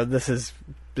Hill and I go, this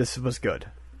was good.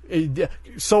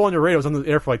 So underrated. It was on the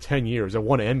air for like 10 years. It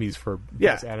won Emmys for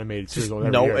best animated series.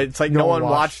 It's like no one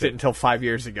watched it until 5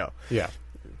 years ago. Yeah.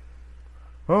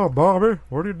 Oh, Bobby,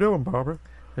 what are you doing, Bobby?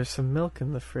 There's some milk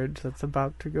in the fridge that's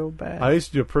about to go bad. I used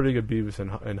to do a pretty good Beavis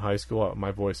in high school.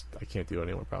 My voice, I can't do it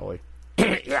anymore, probably.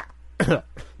 Yeah.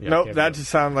 Nope, that just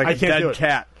sounded like a dead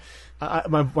cat.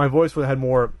 My voice had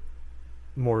more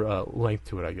length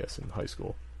to it, I guess, in high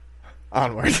school.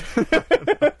 Onward.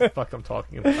 What the fuck I'm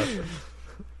talking about.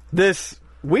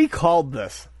 We called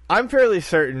this I'm fairly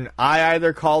certain I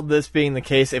either called this being the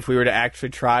case if we were to actually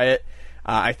try it.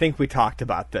 I think we talked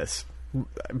about this,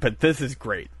 but this is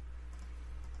great.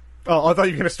 Oh, I thought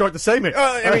you were going to start the segment.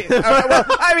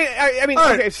 I mean, All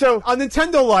right. okay, so On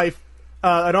Nintendo Life,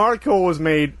 an article was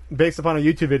made based upon a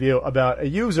YouTube video about a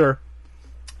user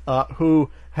who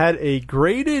had a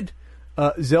graded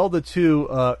Zelda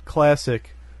 2 Classic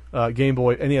Game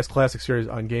Boy NES Classic series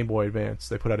on Game Boy Advance.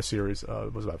 They put out a series.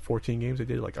 It was about 14 games they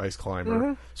did, like Ice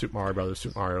Climber, Super Mario Brothers,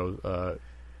 Super Mario.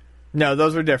 no,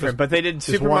 those were different. But they did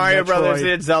Super one Mario Metroid, Brothers, they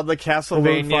did Zelda, Balloon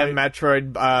Castlevania, Fight.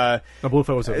 Metroid, No, Blue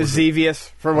Fight was it.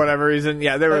 Xevious for whatever reason.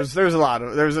 Yeah, there was a lot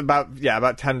of. There was about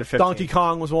 10 to 15. Donkey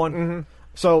Kong was one.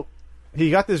 So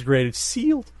he got this graded,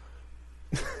 sealed,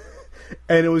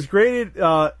 and it was graded.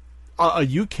 A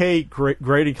UK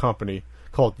grading company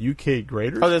called UK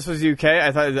Graders. Oh, this was UK.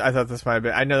 I thought this might have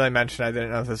been. I know they mentioned. I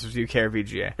didn't know if this was UK or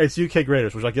VGA. It's UK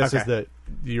Graders, which I guess is Okay.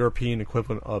 the European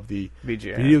equivalent of the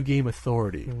VGA. Video Game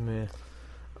Authority. Meh.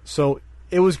 So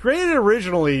it was graded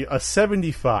originally a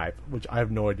 75, which I have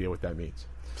no idea what that means.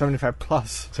 75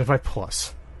 plus. 75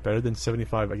 plus. Better than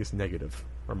 75, I guess, negative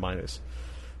or minus.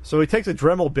 So he takes a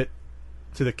Dremel bit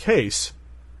to the case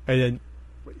and then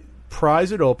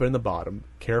pries it open in the bottom,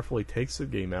 carefully takes the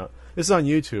game out. This is on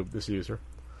YouTube, this user.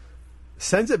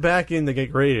 Sends it back in to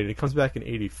get graded. It comes back in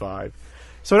 85.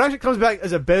 So it actually comes back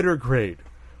as a better grade,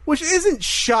 which isn't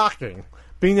shocking,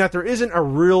 being that there isn't a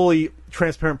really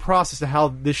transparent process to how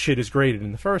this shit is graded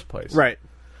in the first place. Right.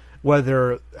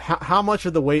 Whether how much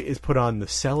of the weight is put on the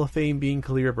cellophane being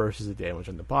clear versus the damage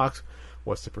on the box,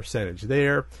 what's the percentage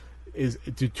there?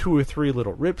 Do 2 or 3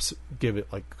 little rips give it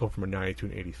go from a 90 to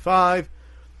an 85?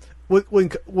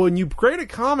 When you grade a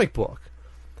comic book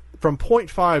from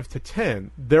 0.5 to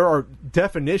 10, there are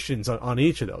definitions on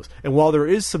each of those. And while there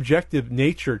is subjective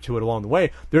nature to it along the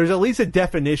way, there's at least a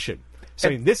definition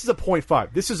saying this is a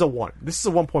 0.5, this is a 1, this is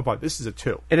a 1.5, this is a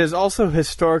 2. It has also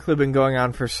historically been going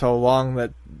on for so long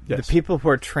that Yes. the people who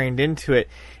are trained into it,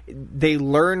 they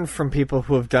learn from people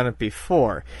who have done it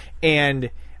before. And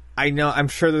I'm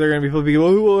sure that there are going to be people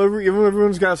who go, well,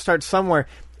 everyone's got to start somewhere.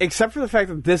 Except for the fact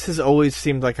that this has always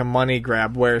seemed like a money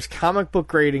grab, whereas comic book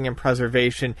grading and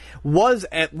preservation was,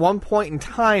 at one point in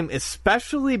time,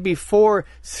 especially before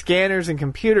scanners and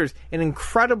computers, an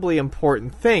incredibly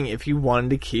important thing if you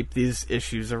wanted to keep these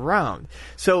issues around.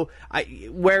 So,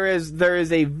 whereas there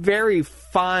is a very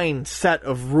fine set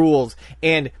of rules,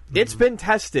 and it's been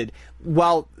tested,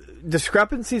 while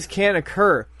discrepancies can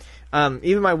occur,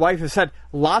 even my wife has said,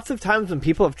 lots of times when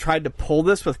people have tried to pull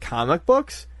this with comic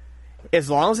books,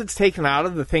 as long as it's taken out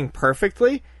of the thing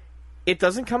perfectly, it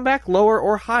doesn't come back lower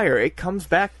or higher. It comes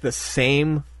back the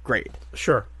same grade.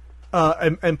 Sure.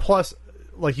 And plus,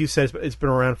 like you said, it's been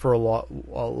around for a lot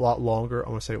longer. I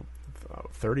want to say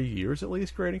 30 years at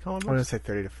least, grading comic I'm going to books. say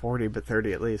 30 to 40, but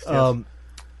 30 at least. Yes.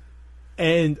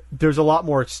 And there's a lot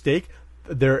more at stake.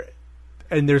 There's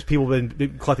people who've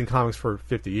been collecting comics for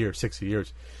 50 years, 60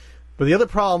 years. But the other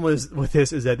problem with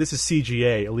this is that this is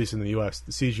CGA, at least in the U.S.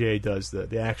 The CGA does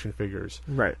the action figures,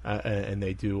 Right. And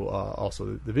they do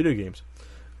also the video games.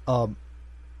 The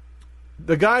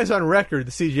guys on record,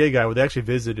 the CGA guy, where they actually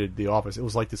visited the office, it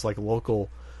was like this local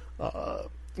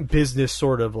business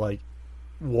sort of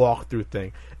walkthrough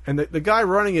thing. And the guy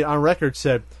running it on record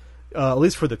said, at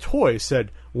least for the toys,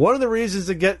 said one of the reasons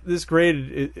to get this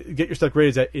graded, get your stuff graded,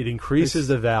 is that it increases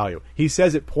the value. He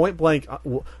says it point blank.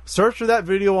 Search for that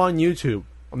video on YouTube.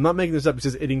 I'm not making this up. He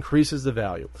says it increases the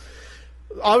value.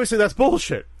 Obviously, that's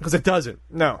bullshit because it doesn't.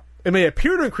 No. It may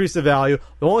appear to increase the value.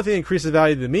 The only thing that increases the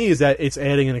value to me is that it's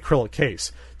adding an acrylic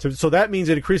case. So that means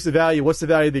it increases the value. What's the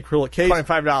value of the acrylic case?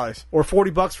 $25. Or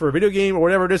 $40 for a video game or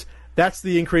whatever it is. That's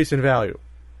the increase in value.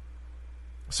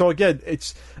 So again,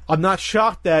 I'm not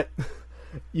shocked that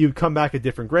you come back a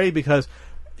different grade because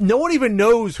no one even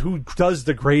knows who does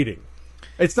the grading.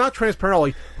 It's not transparent.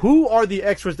 Like, who are the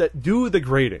experts that do the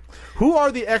grading? Who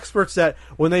are the experts that,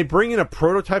 when they bring in a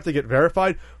prototype to get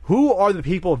verified, who are the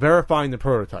people verifying the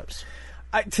prototypes?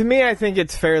 To me, I think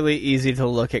it's fairly easy to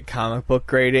look at comic book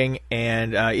grading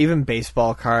and even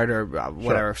baseball card or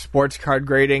whatever, sports card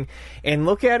grading, and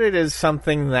look at it as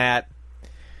something that,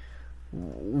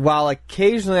 while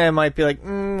occasionally I might be like,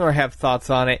 or have thoughts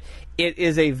on it, there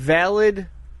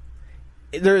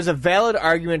is a valid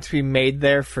argument to be made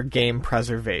there for game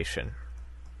preservation.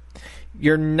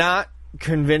 You're not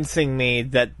convincing me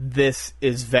that this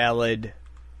is valid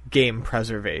game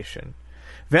preservation.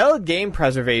 Valid game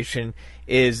preservation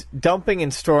is dumping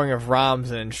and storing of ROMs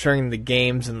and ensuring the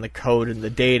games and the code and the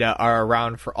data are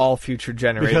around for all future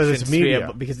generations. Because it's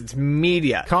media. Because it's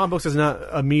media. Comic books is not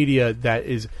a media that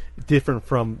is different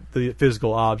from the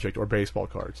physical object or baseball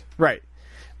cards. Right.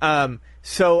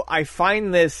 So I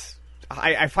find this.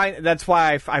 I find that's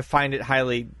why I find it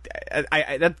highly.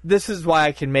 This is why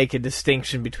I can make a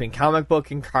distinction between comic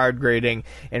book and card grading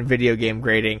and video game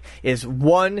grading. Is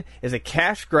one is a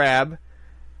cash grab.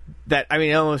 That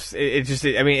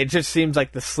it just seems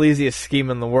like the sleaziest scheme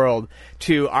in the world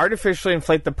to artificially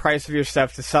inflate the price of your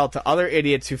stuff to sell to other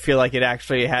idiots who feel like it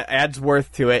actually adds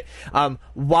worth to it,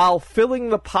 while filling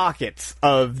the pockets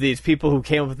of these people who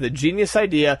came up with the genius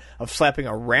idea of slapping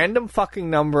a random fucking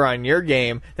number on your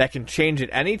game that can change at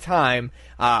any time,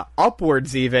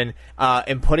 upwards even,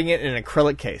 and putting it in an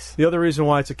acrylic case. The other reason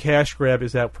why it's a cash grab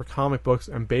is that for comic books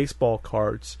and baseball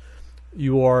cards,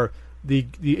 you are. The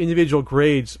individual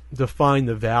grades define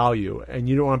the value, and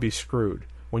you don't want to be screwed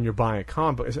when you're buying a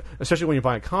comic book. Especially when you're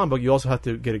buying a comic book, you also have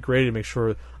to get it graded to make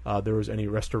sure there was any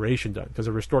restoration done, because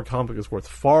a restored comic book is worth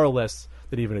far less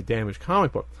than even a damaged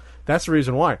comic book. That's the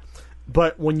reason why.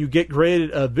 But when you get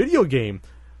graded a video game,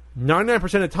 99%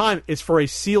 of the time, it's for a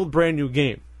sealed brand new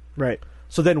game. Right.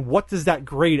 So then what does that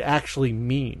grade actually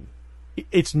mean?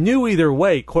 It's new either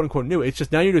way, quote-unquote new. It's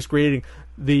just now you're just grading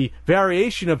the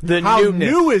variation of how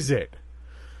new is it.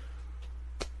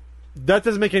 That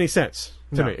doesn't make any sense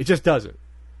to me. It just doesn't.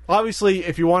 Obviously,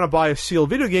 if you want to buy a sealed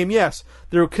video game, yes,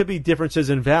 there could be differences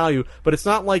in value, but it's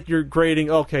not like you're grading,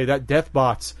 okay, that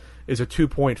Deathbots is a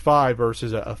 2.5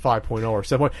 versus a 5.0 or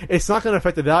 7. It's not going to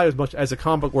affect the value as much as a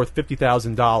comic book worth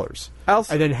 $50,000.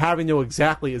 And then having to know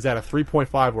exactly, is that a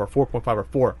 3.5 or a 4.5 or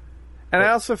 4? And I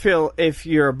also feel if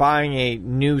you're buying a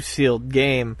new sealed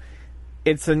game,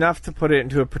 it's enough to put it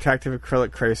into a protective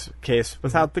acrylic case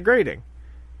without the grading.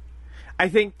 I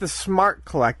think the smart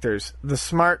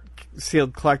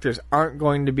sealed collectors aren't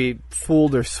going to be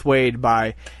fooled or swayed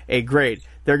by a grade.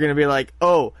 They're going to be like,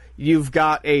 oh, you've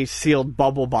got a sealed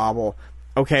Bubble Bobble.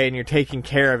 Okay, and you're taking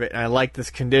care of it, and I like this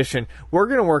condition. We're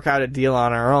going to work out a deal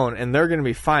on our own, and they're going to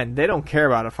be fine. They don't care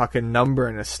about a fucking number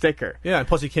and a sticker. Yeah, and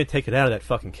plus you can't take it out of that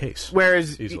fucking case.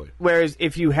 Whereas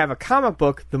if you have a comic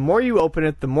book, the more you open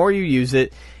it, the more you use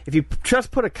it. If you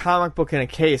just put a comic book in a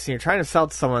case and you're trying to sell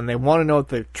it to someone and they want to know what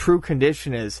the true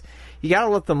condition is, you got to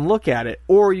let them look at it,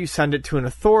 or you send it to an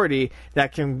authority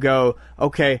that can go,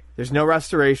 okay, there's no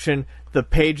restoration, the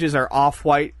pages are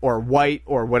off-white or white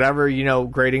or whatever,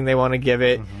 grading they want to give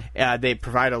it. Mm-hmm. They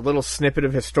provide a little snippet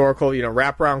of historical,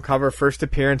 wraparound cover, first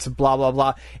appearance, blah, blah,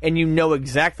 blah, and you know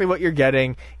exactly what you're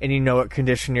getting, and you know what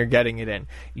condition you're getting it in.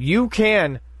 You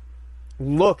can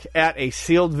look at a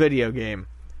sealed video game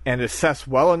and assess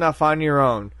well enough on your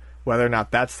own whether or not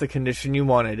that's the condition you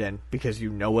want it in, because you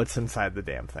know what's inside the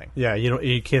damn thing. Yeah,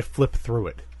 you can't flip through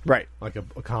it. Right. Like a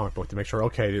comic book to make sure,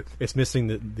 okay, it's missing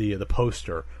the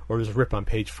poster, or there's a rip on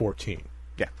page 14.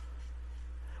 Yeah.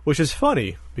 Which is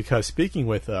funny, because speaking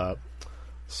with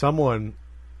someone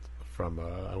from,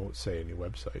 I won't say any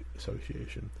website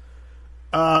association,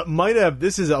 might have,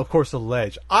 this is of course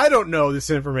alleged, I don't know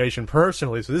this information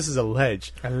personally, so this is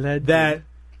alleged, that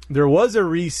there was a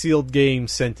resealed game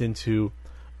sent into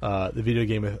the video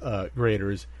game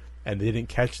graders, and they didn't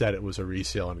catch that it was a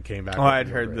resale, and it came back. Oh, I'd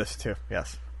heard this too,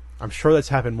 yes. I'm sure that's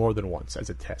happened more than once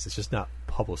as a test. It's just not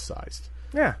publicized.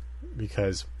 Yeah.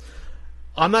 Because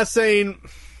I'm not saying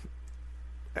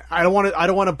I don't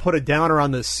want to put a downer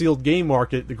on the sealed game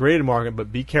market, the graded market,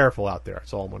 but be careful out there.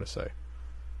 That's all I'm going to say.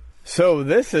 So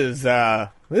this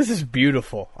is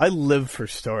beautiful. I live for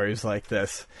stories like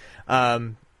this.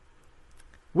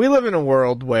 We live in a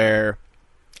world where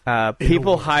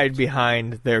people hide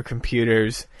behind their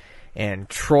computers and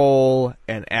troll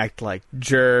and act like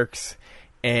jerks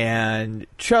and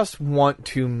just want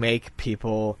to make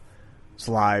people's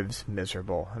lives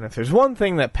miserable. And if there's one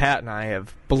thing that Pat and I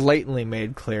have blatantly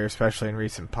made clear, especially in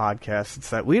recent podcasts,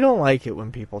 it's that we don't like it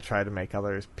when people try to make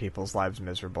other people's lives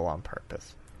miserable on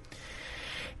purpose.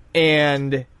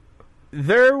 And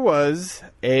there was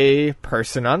a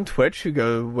person on Twitch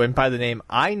who went by the name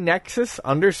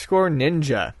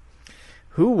iNexus_Ninja,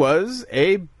 who was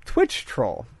a Twitch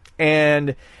troll.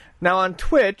 And now on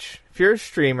Twitch, if you're a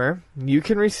streamer, you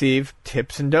can receive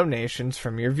tips and donations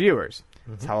from your viewers.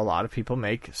 Mm-hmm. That's how a lot of people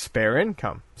make spare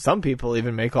income. Some people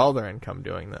even make all their income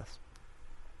doing this.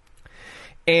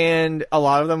 And a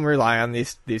lot of them rely on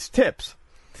these tips.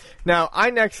 Now,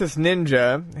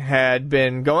 iNexus_Ninja had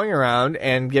been going around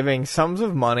and giving sums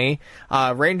of money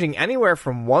ranging anywhere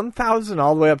from $1,000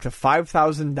 all the way up to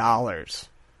 $5,000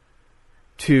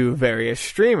 to various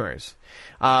streamers,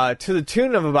 to the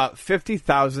tune of about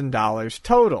 $50,000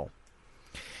 total.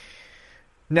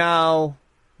 Now,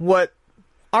 what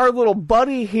our little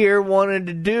buddy here wanted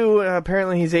to do,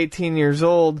 apparently he's 18 years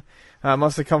old,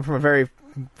 must have come from a very,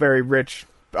 very rich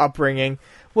upbringing,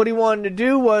 what he wanted to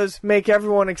do was make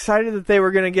everyone excited that they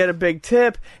were going to get a big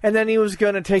tip, and then he was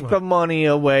going to take the money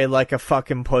away like a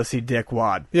fucking pussy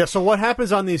dickwad. Yeah, so what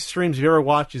happens on these streams, if you ever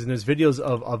watch these, and there's videos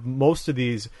of most of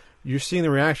these, you're seeing the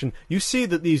reaction. You see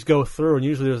that these go through, and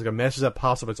usually there's like a message that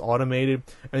pops up. It's automated,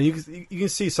 and you can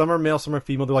see some are male, some are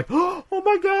female. They're like, "Oh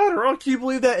my god!" or "Oh, can you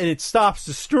believe that?" And it stops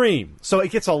the stream, so it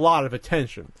gets a lot of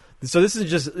attention. So this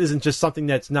isn't just something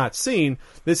that's not seen.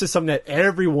 This is something that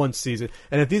everyone sees it.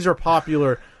 And if these are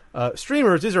popular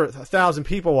streamers, these are 1,000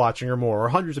 people watching or more, or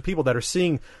hundreds of people that are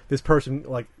seeing this person.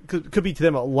 Like could be to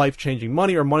them a life-changing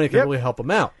money or money that can really help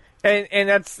them out. And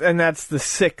that's the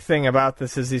sick thing about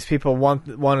this is these people want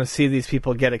to see these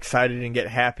people get excited and get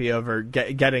happy over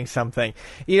getting something.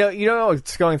 You don't know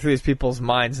what's going through these people's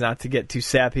minds, not to get too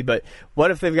sappy, but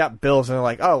what if they've got bills and they're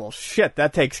like, oh well shit,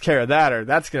 that takes care of that, or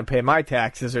that's going to pay my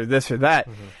taxes, or this or that.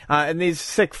 And these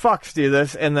sick fucks do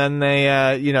this, and then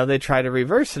they try to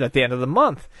reverse it at the end of the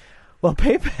month. Well,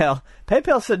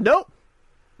 PayPal said nope.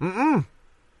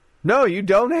 No, you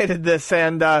donated this,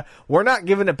 and we're not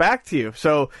giving it back to you.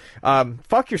 So,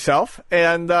 fuck yourself,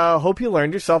 and hope you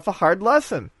learned yourself a hard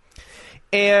lesson.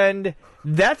 And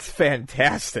that's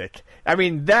fantastic. I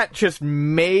mean, that just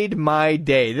made my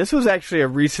day. This was actually a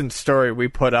recent story we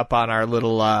put up on our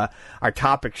little our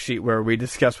topic sheet where we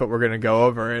discussed what we're going to go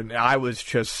over, and I was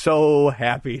just so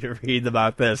happy to read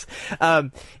about this.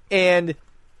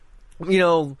 And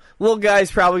little guy's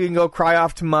probably going to go cry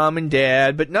off to mom and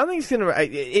dad, but nothing's going to...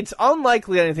 It's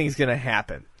unlikely anything's going to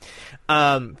happen.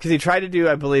 Because he tried to do,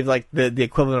 I believe, like the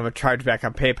equivalent of a chargeback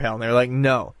on PayPal, and they're like,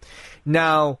 no.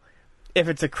 Now, if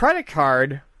it's a credit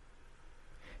card,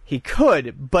 he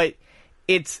could, but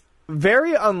it's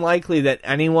very unlikely that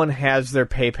anyone has their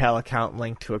PayPal account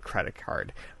linked to a credit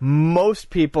card. Most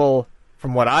people,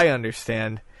 from what I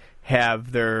understand,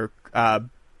 have their...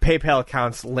 PayPal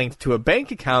accounts linked to a bank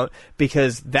account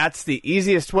because that's the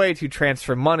easiest way to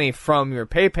transfer money from your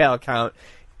PayPal account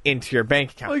into your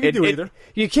bank account. Well, you can do either.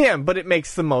 You can, but it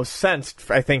makes the most sense,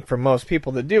 I think, for most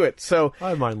people to do it. So I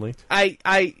have mine linked.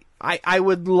 I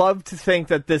would love to think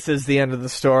that this is the end of the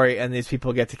story and these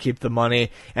people get to keep the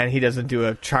money and he doesn't do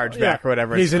a chargeback or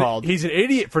whatever it's called. He's an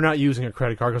idiot for not using a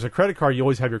credit card because a credit card, you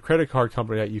always have your credit card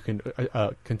company that you can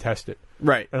contest it.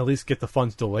 Right. And at least get the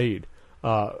funds delayed.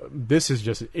 This is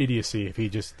just idiocy if he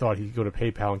just thought he could go to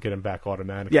PayPal and get him back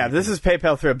automatically. Yeah, this is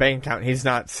PayPal through a bank account. He's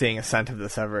not seeing a cent of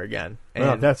this ever again. And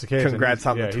well, if that's the case. Congrats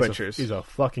on the Twitchers. He's a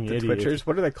fucking idiot. Twitchers?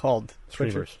 What are they called?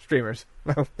 Streamers. Streamers.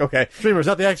 Okay. Streamers,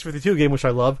 not the X52 game, which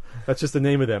I love. That's just the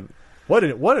name of them. What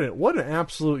an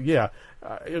absolute, yeah.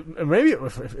 It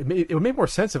would make more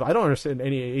sense if, I don't understand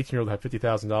any 18-year-old that had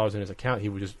 $50,000 in his account, he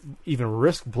would just even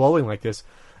risk blowing like this.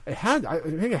 I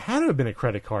think it had to have been a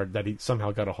credit card that he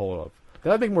somehow got a hold of. That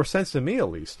would make more sense to me,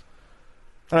 at least.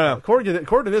 According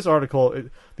to this article,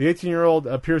 the 18-year-old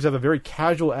appears to have a very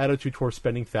casual attitude towards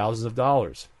spending thousands of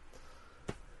dollars.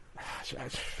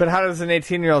 But how does an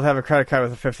 18-year-old have a credit card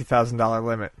with a $50,000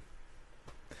 limit?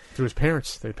 Through his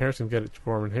parents. The parents can get it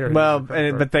for him here. Well,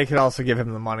 but they could also give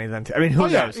him the money then, too. I mean, who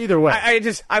knows? Either way.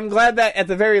 I'm glad that, at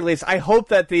the very least, I hope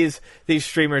that these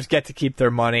streamers get to keep their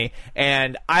money.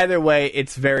 And either way,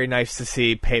 it's very nice to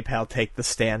see PayPal take the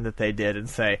stand that they did and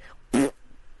say,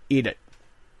 eat it.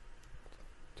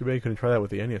 Too bad you couldn't try that with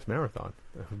the NES Marathon.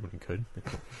 Everyone could.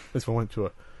 This one went to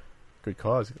a good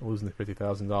cause, losing the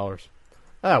 $50,000.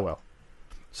 Ah, well.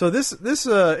 So this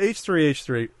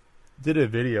H3H3 did a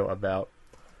video about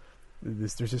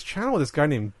this. There's this channel with this guy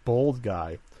named Bold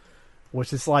Guy,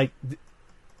 which is like,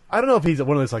 I don't know if he's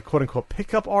one of those like quote unquote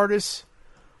pickup artists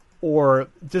or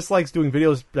just likes doing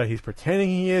videos that he's pretending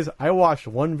he is. I watched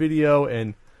one video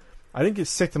and I didn't get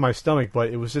sick to my stomach,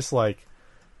 but it was just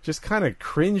kind of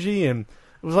cringy, and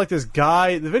it was like this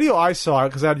guy. The video I saw,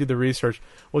 because I had to do the research,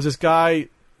 was this guy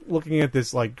looking at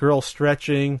this like girl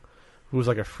stretching, who was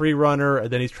like a free runner, and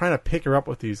then he's trying to pick her up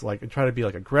with these like and try to be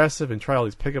like aggressive and try all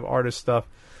these pickup artist stuff.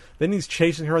 Then he's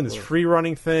chasing her on this free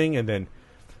running thing, and then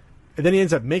he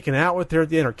ends up making out with her at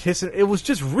the end or kissing. It was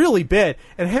just really bad.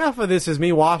 And half of this is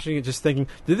me watching it, just thinking,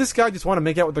 did this guy just want to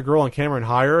make out with the girl on camera and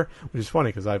hire her? Which is funny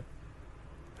because I've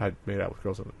made out with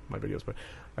girls in my videos, but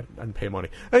I didn't pay money.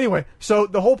 Anyway, so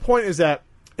the whole point is that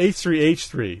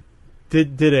H3H3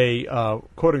 did a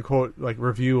quote-unquote like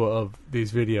review of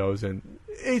these videos, and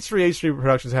H3H3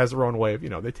 Productions has their own way of,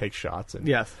 they take shots. And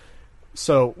yes.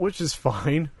 So, which is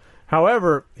fine.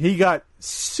 However, he got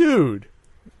sued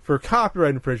for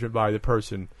copyright infringement by the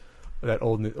person that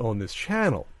owned this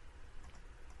channel.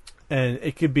 And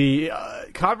it could be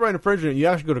copyright infringement, you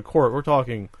actually go to court. We're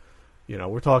talking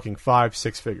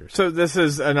 5-6 figures. So this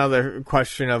is another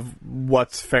question of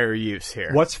what's fair use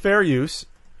here. What's fair use?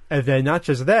 And then not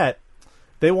just that,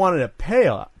 they wanted a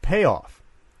payoff,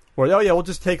 or oh yeah, we'll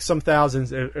just take some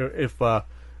thousands if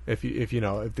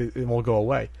it won't go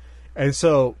away. And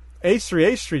so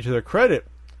H3H3, to their credit,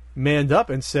 manned up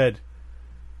and said,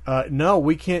 no,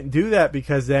 we can't do that,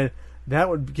 because then that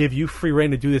would give you free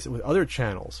reign to do this with other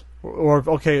channels. Or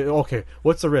okay,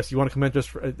 what's the risk? You want to come in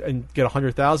just and get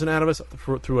 100,000 out of us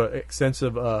through an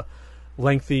extensive,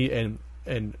 lengthy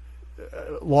and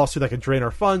lawsuit that could drain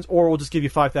our funds, or we'll just give you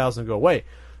 5,000 and go away.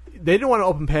 They didn't want to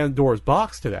open Pandora's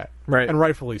box to that, right? And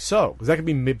rightfully so, because that could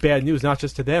be bad news, not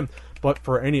just to them, but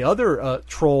for any other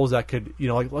trolls that could,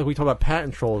 like we talked about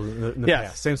patent trolls in the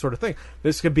past, same sort of thing.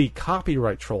 This could be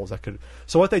copyright trolls that could.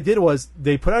 So what they did was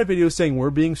they put out a video saying we're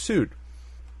being sued,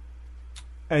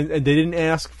 and they didn't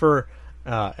ask for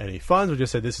any funds. We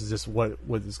just said this is just what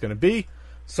it's going to be.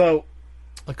 So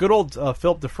a good old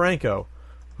Philip DeFranco,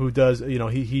 who does,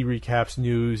 he recaps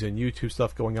news and YouTube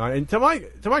stuff going on. And to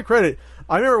my credit,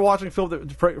 I remember watching Philip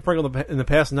DeFranco in the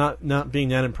past, not being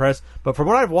that impressed. But from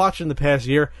what I've watched in the past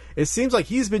year, it seems like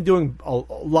he's been doing a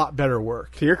lot better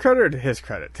work. To your credit or to his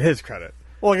credit? To his credit.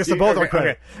 Well, I guess to both our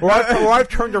credit. Okay. Or I've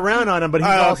turned around on him, but he's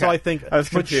also, I think,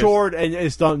 matured and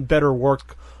has done better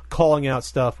work calling out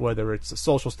stuff, whether it's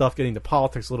social stuff, getting to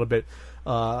politics a little bit,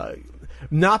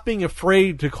 not being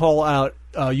afraid to call out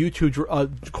YouTube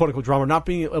quote unquote drama, not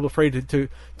being afraid to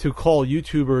call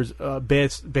YouTubers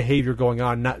bad behavior going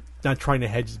on, not trying to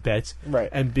hedge bets, right,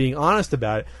 and being honest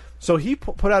about it. So he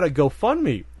put out a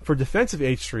GoFundMe for defense of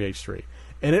H3H3,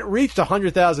 and it reached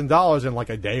 $100,000 in like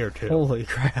a day or two. Holy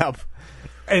crap!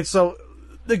 And so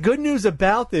the good news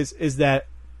about this is that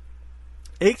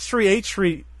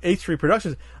H3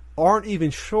 Productions aren't even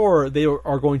sure they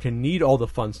are going to need all the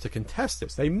funds to contest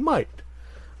this. They might.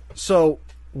 So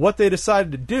what they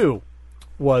decided to do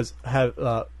was have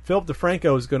Philip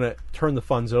DeFranco is going to turn the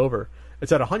funds over.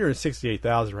 It's at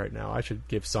 $168,000 right now. I should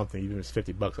give something, even if it's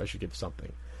 $50. I should give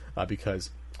something, because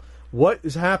what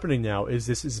is happening now is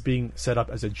this is being set up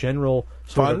as a general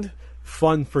fund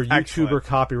for YouTuber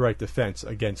copyright defense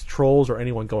against trolls or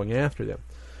anyone going after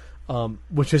them,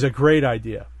 which is a great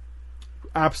idea,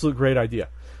 absolute great idea.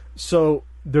 So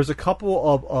there's a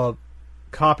couple of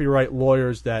copyright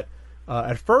lawyers that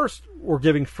at first were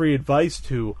giving free advice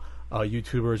to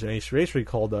YouTubers and H3H3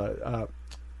 called,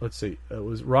 let's see, it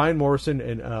was Ryan Morrison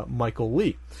and Michael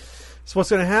Lee. So what's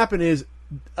going to happen is,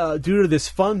 due to this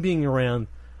fund being around,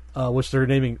 which they're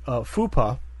naming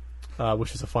FUPA,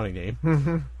 which is a funny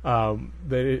name,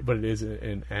 but it is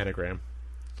an anagram.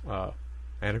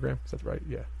 Anagram? Is that right?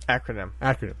 Yeah. Acronym.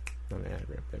 Not an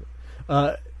anagram. Damn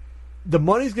it. The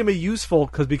money's going to be useful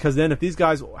because then if these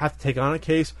guys have to take on a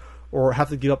case or have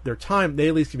to give up their time, they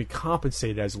at least can be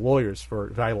compensated as lawyers for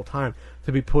valuable time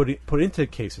to be put into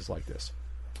cases like this.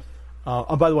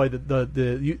 And by the way,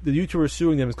 the YouTuber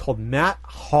suing them is called Matt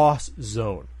Hoss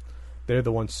Zone. They're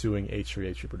the ones suing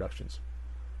H3H3 Productions.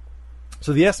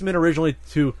 So the estimate originally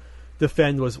to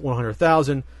defend was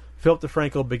 $100,000. Philip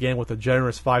DeFranco began with a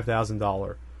generous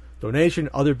 $5,000 donation.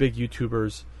 Other big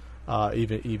YouTubers,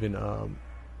 even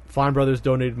Fine Brothers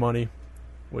donated money,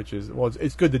 which is,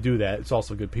 it's good to do that. It's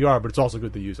also good PR, but it's also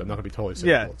good to use. I'm not going to be totally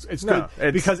cynical. Yeah, it's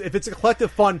good because if it's a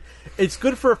collective fund, it's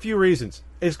good for a few reasons.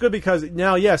 It's good because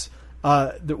now, yes,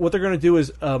 what they're going to do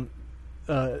is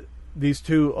these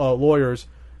two lawyers,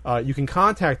 you can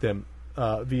contact them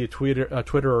via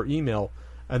Twitter or email,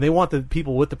 and they want the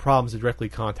people with the problems to directly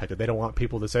contact them. They don't want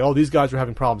people to say, "Oh, these guys are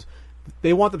having problems."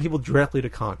 They want the people directly to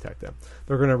contact them.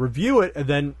 They're going to review it, and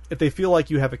then if they feel like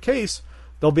you have a case,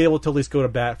 they'll be able to at least go to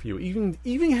bat for you.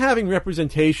 Even having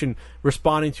representation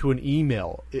responding to an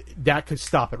email, that could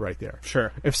stop it right there.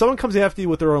 Sure. If someone comes after you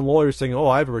with their own lawyers saying, "Oh,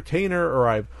 I have a retainer," or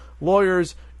 "I have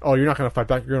lawyers," oh, you're not going to fight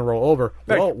back, you're going to roll over.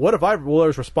 Well, what if I have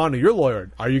lawyers respond to your lawyer?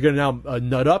 Are you going to now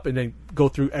nut up and then go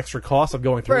through extra costs of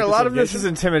going through Right, a lot of this is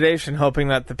intimidation, hoping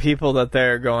that the people that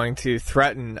they're going to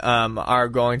threaten are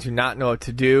going to not know what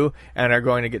to do and are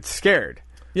going to get scared.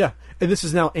 Yeah, and this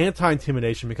is now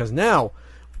anti-intimidation because now,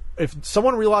 if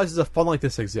someone realizes a fund like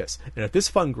this exists, and if this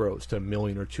fund grows to $1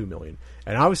 million or $2 million,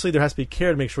 and obviously there has to be care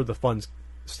to make sure the funds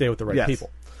stay with the right people.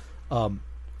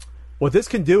 What this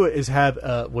can do is have,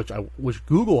 which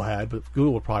Google had, but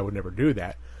Google probably would never do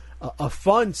that, a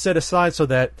fund set aside so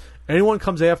that anyone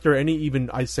comes after any,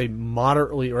 even I'd say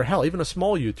moderately, or hell, even a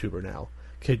small YouTuber now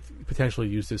could potentially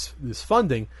use this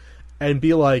funding and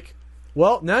be like,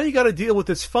 well, now you got to deal with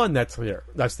this fund that's there,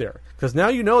 because now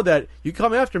you know that you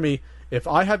come after me. If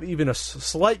I have even a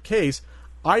slight case,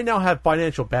 I now have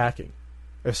financial backing.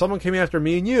 If someone came after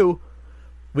me and you,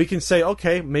 we can say,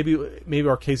 okay, maybe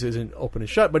our case isn't open and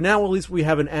shut, but now at least we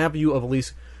have an avenue of at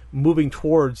least moving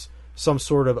towards some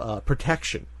sort of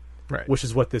protection. Right. which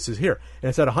is what this is here. And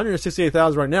it's at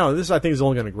 168,000 right now. And this, I think, is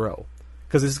only going to grow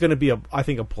because this is going to be, I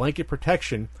think, a blanket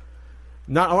protection.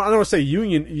 I don't want to say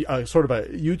union, sort of a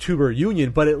YouTuber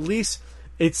union, but at least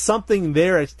it's something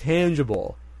there. It's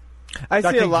tangible. I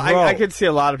see a lot. I could see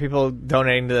a lot of people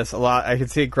donating to this a lot. I could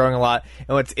see it growing a lot. And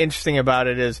what's interesting about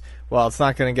it is, well, it's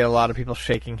not going to get a lot of people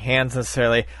shaking hands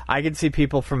necessarily. I could see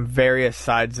people from various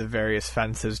sides of various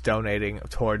fences donating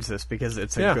towards this because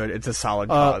it's a solid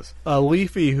cause.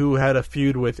 Leafy, who had a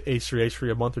feud with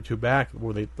H3H3 a month or two back,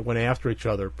 where they went after each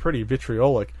other, pretty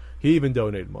vitriolic. He even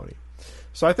donated money.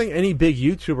 So I think any big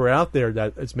YouTuber out there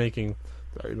that is making,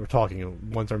 we're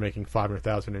talking ones that are making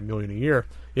 $500,000 and $1 million a year.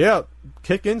 Yeah,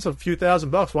 kick in some few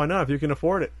 $1,000. Why not if you can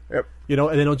afford it? Yep. And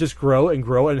then it'll just grow and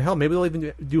grow. And hell, maybe they'll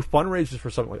even do fundraisers for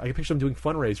something. Like I can picture them doing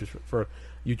fundraisers for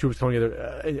YouTubers coming together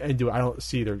and do. I don't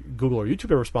see either Google or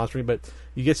YouTube ever sponsoring, but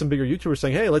you get some bigger YouTubers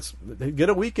saying, "Hey, let's get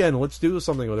a weekend. Let's do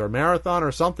something, whether a marathon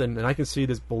or something." And I can see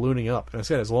this ballooning up. And I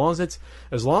said, as long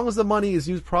as the money is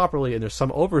used properly and there's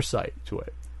some oversight to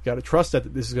it, you got to trust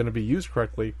that this is going to be used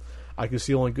correctly. I can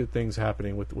see only good things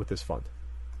happening with this fund.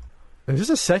 And is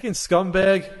this a second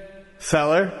scumbag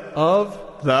seller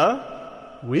of the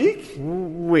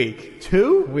week?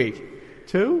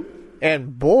 Two?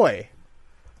 And boy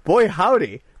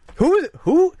howdy. Who is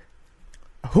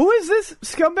this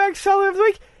scumbag seller of the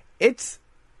week? It's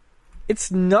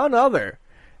none other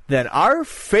than our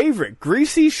favorite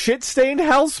greasy shit-stained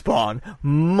hellspawn,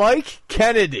 Mike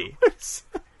Kennedy.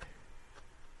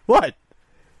 What?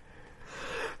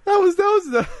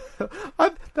 That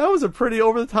was a pretty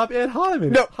over the top Ed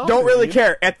Hyman. No, don't really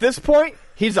care. At this point,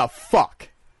 he's a fuck.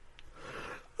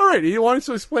 All right, you want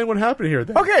to explain what happened here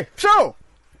then? Okay, so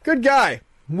good guy,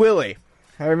 Willie.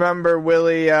 I remember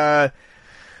Willie.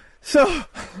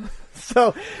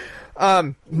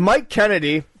 Mike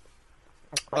Kennedy,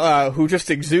 who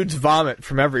just exudes vomit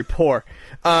from every pore,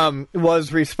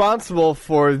 was responsible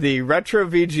for the Retro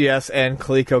VGS and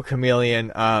Coleco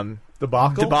Chameleon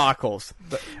debacles.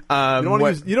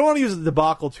 You don't want to use the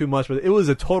debacle too much, but it was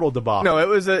a total debacle. No, it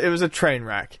was a train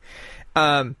wreck,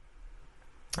 and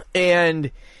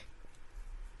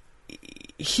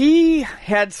he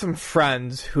had some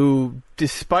friends who,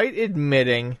 despite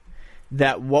admitting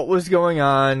that what was going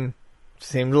on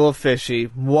seemed a little fishy,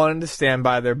 wanted to stand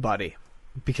by their buddy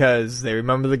because they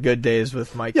remember the good days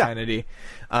with Mike Kennedy,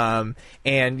 and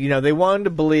they wanted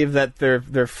to believe that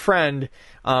their friend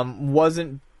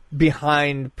wasn't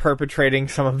behind perpetrating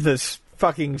some of this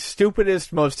fucking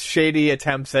stupidest, most shady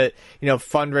attempts at,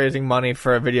 fundraising money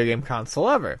for a video game console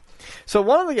ever. So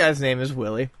one of the guys' name is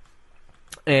Willie,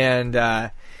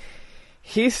 and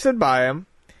he stood by him.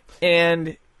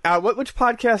 And which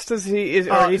podcast does he? He's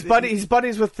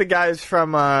buddies with the guys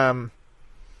from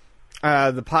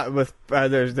there was.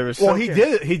 Well, he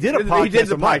did a podcast. He did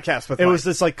the podcast with. It Mike. was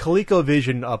this like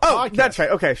ColecoVision podcast. Oh, that's right.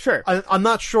 Okay, sure. I'm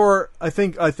not sure. I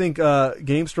think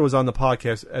Gamester was on the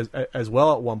podcast as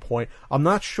well at one point. I'm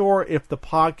not sure if the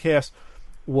podcast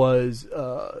was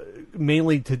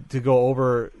mainly to go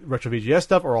over Retro VGS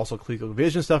stuff or also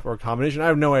ColecoVision stuff or a combination. I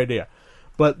have no idea.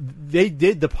 But they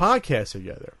did the podcast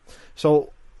together.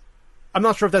 So I'm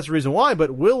not sure if that's the reason why,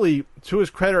 but Willie, to his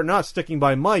credit or not, sticking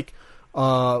by Mike,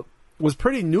 was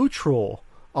pretty neutral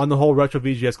on the whole Retro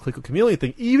VGS Coleco Chameleon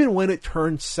thing, even when it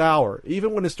turned sour,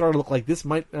 even when it started to look like this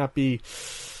might not be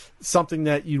something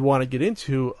that you'd want to get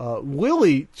into.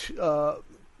 Willie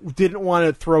didn't want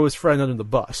to throw his friend under the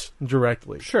bus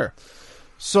directly. Sure.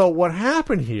 So what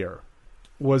happened here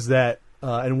was that,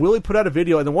 and Willie put out a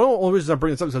video, and one of the only reasons I'm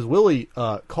bringing this up is because Willie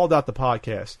called out the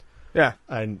podcast. Yeah.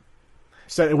 And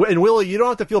said, and Willie, you don't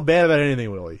have to feel bad about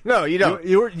anything, Willie. No, you don't.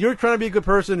 You're trying to be a good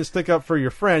person and stick up for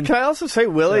your friend. Can I also say,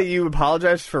 Willie, you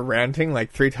apologized for ranting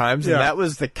like 3 times, and that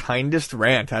was the kindest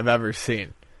rant I've ever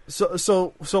seen.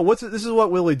 So this is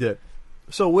what Willie did.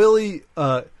 So Willie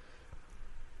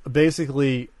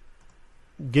basically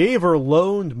gave or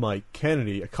loaned Mike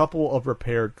Kennedy a couple of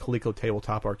repaired Coleco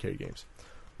tabletop arcade games.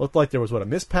 Looked like there was a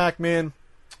Miss Pac-Man,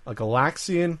 a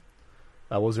Galaxian.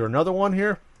 Was there another one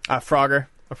here? Frogger.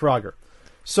 A Frogger.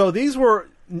 So these were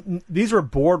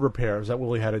board repairs that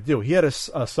Willie had to do. He had to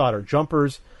solder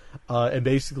jumpers and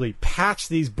basically patch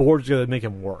these boards together to make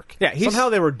them work. Yeah, somehow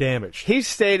they were damaged. He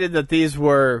stated that these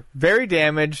were very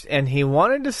damaged, and he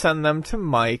wanted to send them to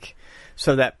Mike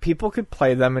so that people could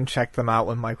play them and check them out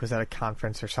when Mike was at a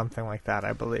conference or something like that,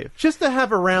 I believe. Just to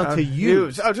have around to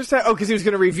use. Because he was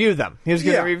going to review them. He was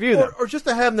going to review them. Or just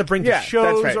to have them to bring to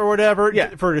shows or whatever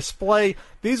for display.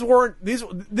 These weren't...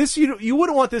 you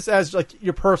wouldn't want this as like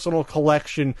your personal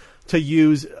collection to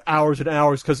use hours and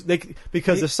hours because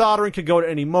the soldering could go at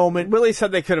any moment. Willie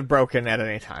said they could have broken at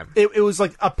any time. It was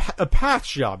like a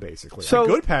patch job, basically. So, a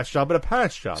good patch job, but a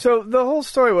patch job. So the whole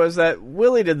story was that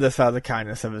Willie did this out of the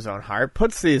kindness of his own heart,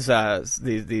 puts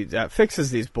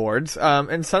fixes these boards,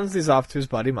 and sends these off to his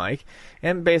buddy Mike,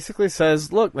 and basically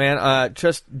says, "Look, man,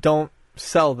 just don't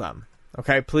sell them.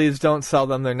 Okay, please don't sell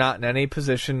them. They're not in any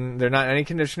position. They're not in any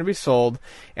condition to be sold,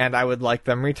 and I would like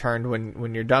them returned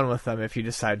when you're done with them. If you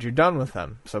decide you're done with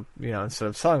them, so instead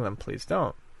of selling them, please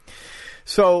don't."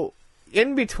 So,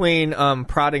 in between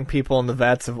prodding people in the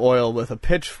vats of oil with a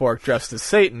pitchfork dressed as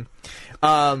Satan,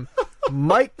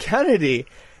 Mike Kennedy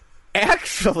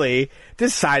actually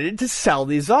decided to sell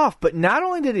these off. But not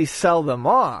only did he sell them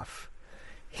off,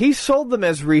 he sold them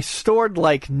as restored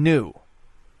like new.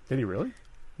 Did he really?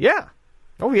 Yeah.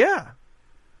 Oh, yeah.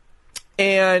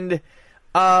 And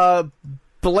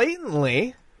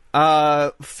blatantly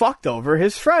fucked over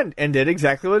his friend and did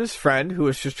exactly what his friend, who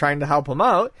was just trying to help him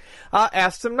out,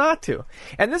 asked him not to.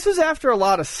 And this was after a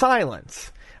lot of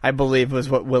silence, I believe was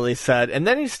what Willie said. And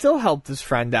then he still helped his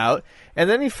friend out, and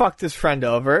then he fucked his friend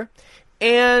over.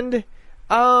 And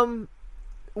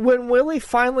when Willie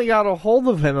finally got a hold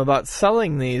of him about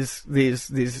selling these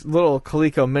little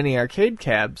Coleco mini arcade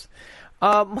cabs,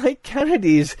 Mike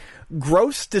Kennedy's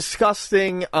gross,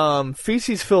 disgusting,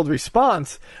 feces-filled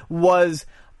response was,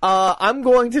 I'm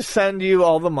going to send you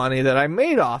all the money that I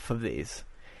made off of these.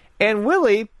 And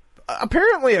Willie,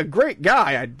 apparently a great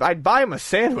guy, I'd buy him a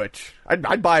sandwich.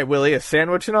 I'd buy Willie a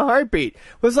sandwich in a heartbeat.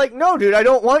 Was like, no, dude, I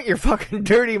don't want your fucking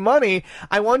dirty money.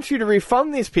 I want you to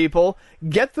refund these people,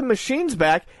 get the machines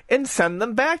back, and send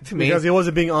them back to me. Because he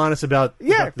wasn't being honest about.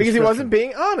 Yeah, about because he wasn't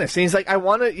being honest. And he's like, I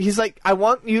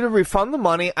want you to refund the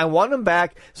money. I want them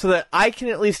back so that I can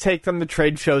at least take them to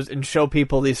trade shows and show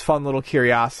people these fun little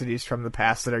curiosities from the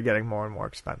past that are getting more and more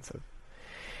expensive.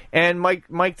 And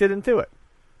Mike didn't do it.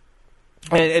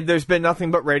 And there's been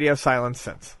nothing but radio silence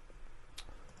since.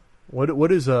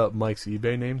 What is Mike's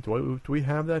eBay name? Do we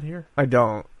have that here? I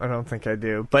don't think I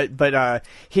do. But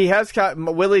he has got.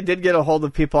 Willie did get a hold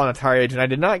of people on Atari Age, and I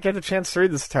did not get a chance to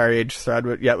read this Atari Age thread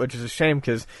yet, which is a shame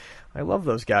because I love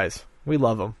those guys. We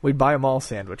love them. We'd buy them all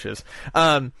sandwiches.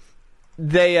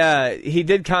 He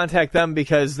did contact them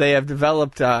because they have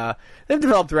developed a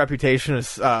reputation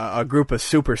as a group of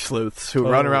super sleuths who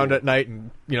run around at night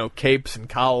in capes and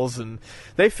cowls, and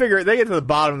they get to the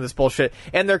bottom of this bullshit,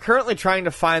 and they're currently trying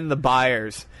to find the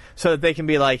buyers so that they can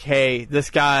be like, hey, this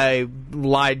guy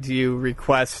lied to you,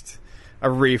 request a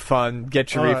refund,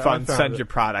 get your refund, send your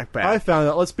product back. I found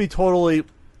it. Let's be totally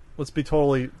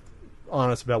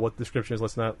honest about what the description is.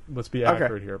 Let's be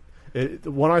accurate here. The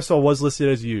one I saw was listed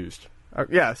as used.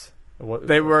 Yes.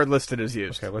 They were listed as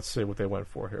used. Okay, let's see what they went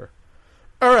for here.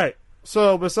 All right.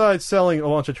 So besides selling a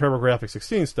bunch of TurboGrafx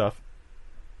 16 stuff,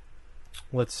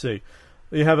 let's see.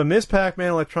 You have a Ms. Pac-Man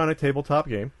electronic tabletop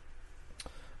game.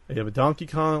 You have a Donkey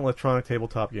Kong electronic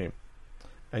tabletop game,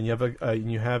 and you have a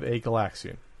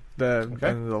Galaxian. And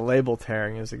the label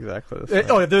tearing is exactly the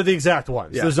same. They're the exact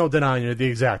ones. Yeah. There's no denying they're the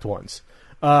exact ones.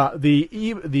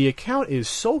 The account is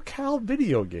SoCal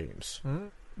Video Games. Mm-hmm.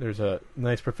 There's a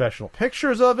nice professional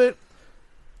pictures of it.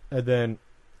 And then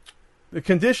the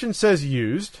condition says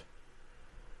used,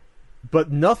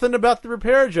 but nothing about the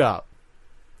repair job.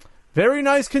 Very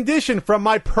nice condition from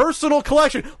my personal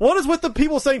collection. What is with the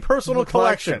people saying personal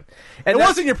collection? And it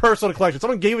wasn't your personal collection.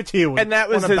 Someone gave it to you. And that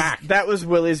was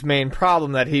Willie's main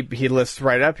problem that he lists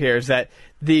right up here, is that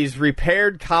these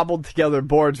repaired, cobbled together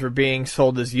boards were being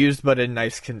sold as used but in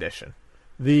nice condition.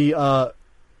 The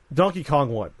Donkey Kong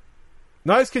one.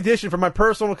 Nice condition for my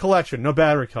personal collection. No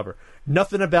battery cover.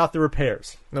 Nothing about the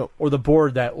repairs. No. Or the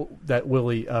board that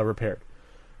Willie repaired.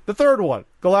 The third one,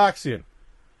 Galaxian.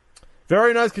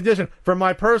 Very nice condition for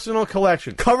my personal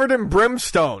collection. Covered in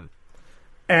brimstone.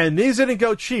 And these didn't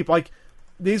go cheap. Like,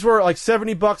 these were like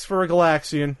 $70 for a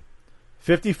Galaxian,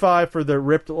 $55 for the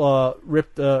ripped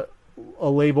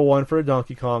label one for a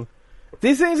Donkey Kong.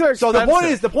 These things are expensive.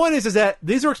 So the point is that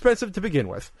these are expensive to begin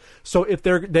with. So if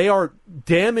they are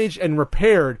damaged and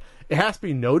repaired, it has to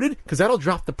be noted because that'll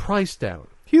drop the price down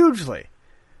hugely.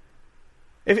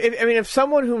 If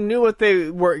someone who knew what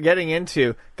they were getting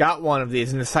into got one of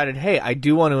these and decided, hey, I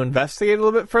do want to investigate a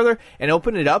little bit further, and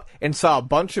opened it up and saw a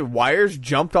bunch of wires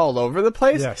jumped all over the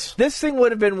place, yes, this thing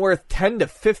would have been worth $10 to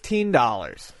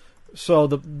 $15. So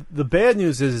the bad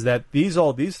news is that these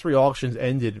three auctions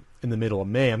ended in the middle of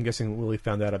May. I'm guessing Willie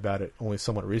found out about it only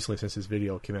somewhat recently since this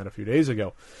video came out a few days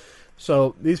ago.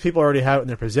 So these people already have it in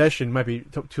their possession. It might be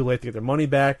too late to get their money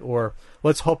back, or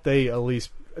let's hope they at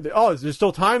least... Oh, there's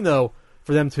still time, though,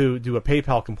 for them to do a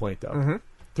PayPal complaint, though.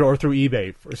 Mm-hmm. Or through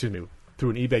eBay. Excuse me. through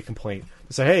an eBay complaint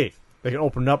to say, hey, they can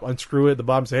open it up, unscrew it at the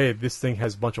bottom, say, hey, this thing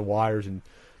has a bunch of wires and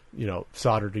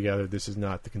soldered together. This is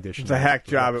not the condition. It's a hack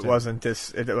job. It wasn't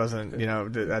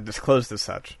disclosed as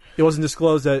such. It wasn't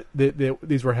disclosed that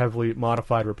these were heavily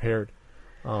modified, repaired.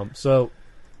 So,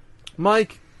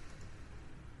 Mike,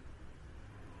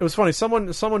 it was funny. Someone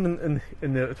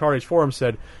in the Atari Age forum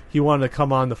said he wanted to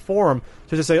come on the forum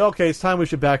to just say, okay, it's time we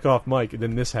should back off Mike, and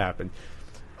then this happened.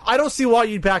 I don't see why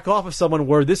you'd back off of someone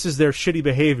where this is their shitty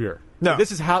behavior. No.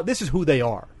 This is who they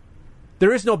are.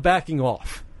 There is no backing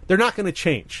off. They're not going to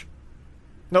change.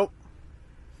 Nope.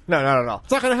 No, not at all.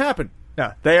 It's not going to happen.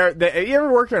 No, they are. You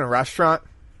ever worked in a restaurant?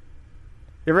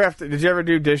 Did you ever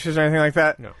do dishes or anything like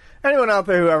that? No. Anyone out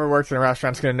there who ever worked in a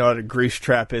restaurant is going to know what a grease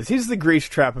trap is. He's the grease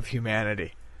trap of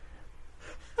humanity.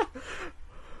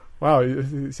 Wow,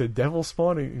 he said devil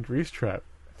spawning and grease trap.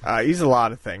 He's a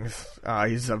lot of things.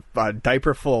 He's a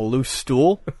diaper full of loose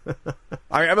stool.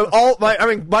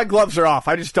 My gloves are off.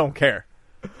 I just don't care.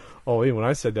 Oh, when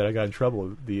I said that, I got in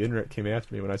trouble. The internet came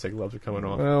after me when I said gloves are coming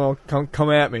off. Well,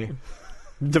 come at me.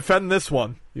 Defend this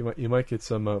one. You might get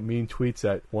some mean tweets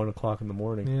at 1 o'clock in the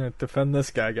morning. Yeah, defend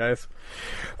this guy, guys.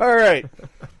 All right.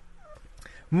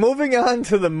 Moving on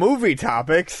to the movie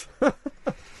topics.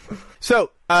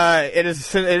 So, it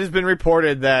has been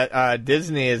reported that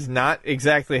Disney is not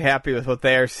exactly happy with what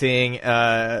they are seeing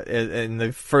in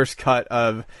the first cut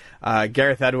of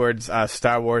Gareth Edwards'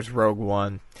 Star Wars Rogue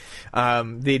One.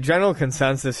 The general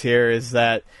consensus here is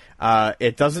that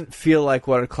it doesn't feel like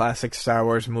what a classic Star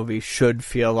Wars movie should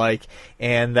feel like,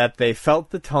 and that they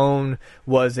felt the tone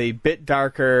was a bit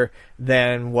darker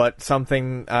than what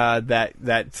something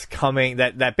that's coming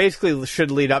that basically should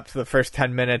lead up to the first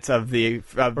 10 minutes of New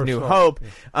Hope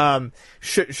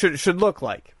should look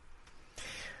like.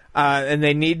 And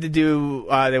they need to do.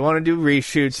 They want to do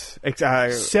reshoots.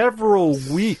 Several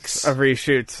weeks of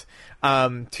reshoots.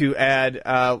 To add,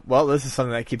 this is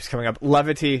something that keeps coming up,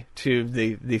 levity to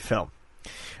the film.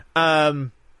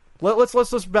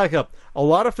 Let's back up. A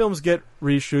lot of films get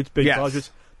reshoots, big budgets.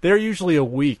 They're usually a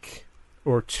week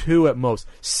or two at most.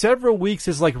 Several weeks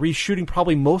is like reshooting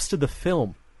probably most of the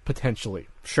film, potentially.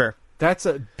 Sure. That's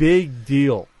a big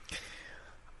deal.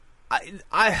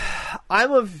 I'm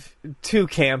of two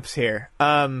camps here.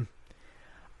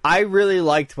 I really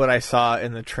liked what I saw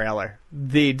in the trailer.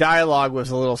 The dialogue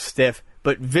was a little stiff,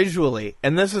 but visually,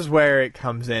 and this is where it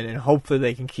comes in, and hopefully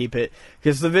they can keep it,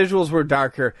 because the visuals were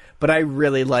darker, but I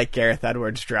really like Gareth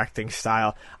Edwards' directing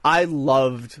style. I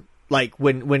loved, like,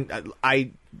 when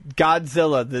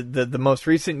Godzilla, the most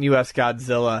recent U.S.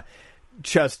 Godzilla,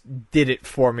 just did it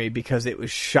for me because it was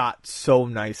shot so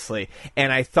nicely.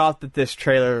 And I thought that this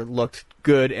trailer looked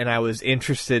good, and I was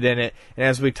interested in it. And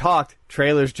as we talked,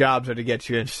 trailers' jobs are to get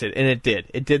you interested, and it did.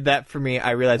 It did that for me.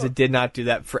 I realized it did not do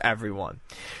that for everyone.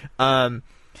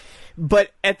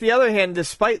 But at the other hand,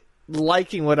 despite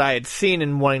liking what I had seen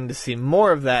and wanting to see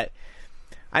more of that,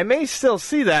 I may still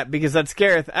see that because that's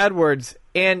Gareth Edwards,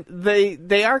 and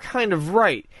they are kind of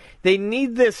right. They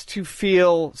need this to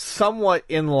feel somewhat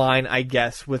in line, I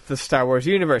guess, with the Star Wars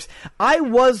universe. I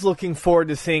was looking forward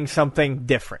to seeing something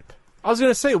different. I was going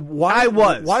to say, why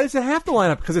does it have to line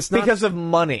up? Because it's not... Because of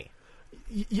money.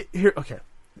 Here, okay.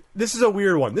 This is a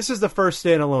weird one. This is the first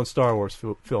standalone Star Wars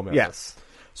film ever. Yes.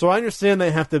 So I understand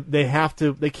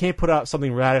they can't put out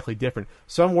something radically different.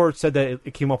 Some words said that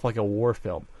it came off like a war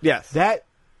film. Yes. That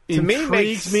to me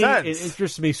makes sense. It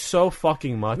interests me so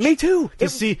fucking much. Me too. To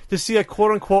see a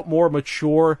quote unquote more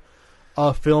mature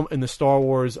film in the Star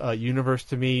Wars universe,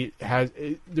 to me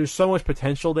there's so much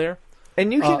potential there.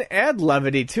 And you can add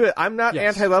levity to it. I'm not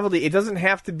anti-levity. It doesn't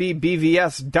have to be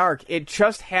BVS dark. It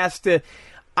just has to...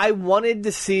 I wanted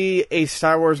to see a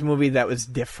Star Wars movie that was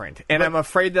different, and I'm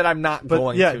afraid that I'm not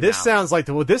going to. This sounds like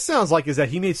what this sounds like is that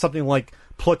he needs something like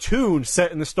Platoon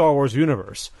set in the Star Wars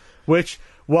universe, which,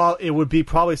 while it would be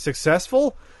probably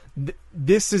successful,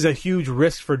 this is a huge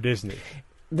risk for Disney.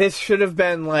 This should have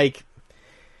been like...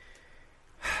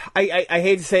 I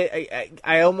hate to say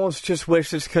I almost just wish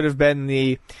this could have been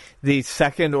the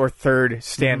second or third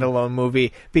standalone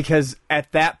movie, because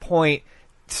at that point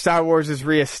Star Wars is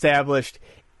reestablished.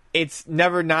 It's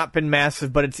never not been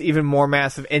massive, but it's even more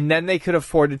massive, and then they could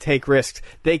afford to take risks.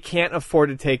 They can't afford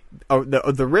to take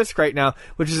the risk right now,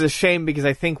 which is a shame, because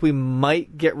I think we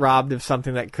might get robbed of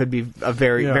something that could be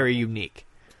very unique.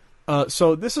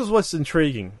 So this is what's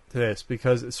intriguing to this,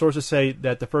 because sources say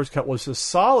that the first cut was a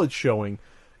solid showing.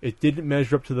 It didn't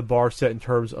measure up to the bar set in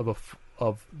terms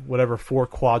of whatever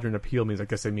 4-quadrant appeal means. I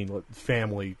guess they mean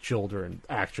family, children,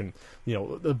 action.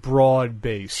 The broad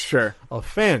base of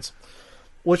fans.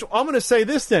 Which I'm going to say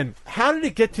this then. How did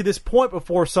it get to this point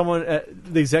before someone,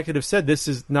 the executive said, this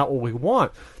is not what we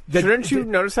want? Shouldn't you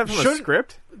notice that from a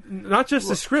script? Not just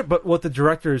the script, but what the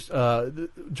director's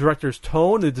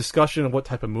tone, the discussion of what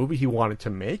type of movie he wanted to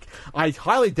make. I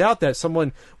highly doubt that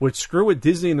someone would screw with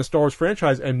Disney and the Star Wars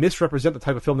franchise and misrepresent the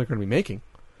type of film they're going to be making.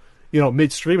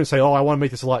 Midstream and say, oh, I want to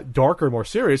make this a lot darker, more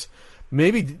serious.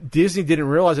 Maybe Disney didn't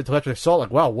realize it until after they saw it,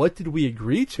 like, wow, what did we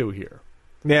agree to here?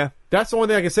 Yeah. That's the only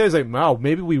thing I can say is like, wow,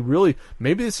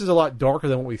 maybe this is a lot darker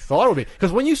than what we thought it would be.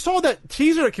 Because when you saw that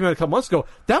teaser that came out a couple months ago,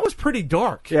 that was pretty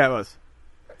dark. Yeah, it was.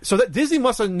 So that Disney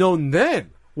must have known then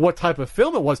what type of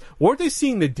film it was. Weren't they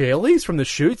seeing the dailies from the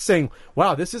shoots saying,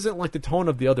 wow, this isn't like the tone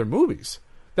of the other movies?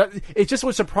 It just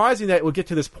was surprising that it would get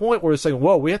to this point where it's saying,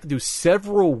 whoa, we have to do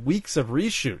several weeks of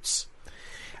reshoots.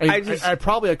 And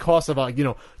probably a cost of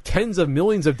tens of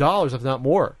millions of dollars, if not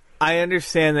more. I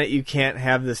understand that you can't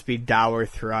have this be dour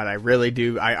throughout. I really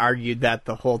do. I argued that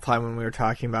the whole time when we were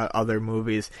talking about other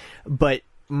movies. But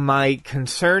my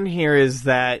concern here is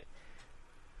that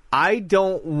I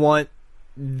don't want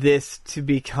this to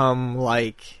become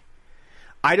like...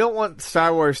 I don't want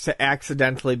Star Wars to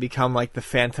accidentally become like the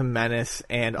Phantom Menace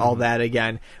and all that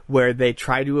again, where they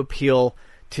try to appeal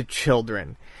to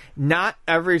children. Not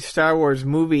every Star Wars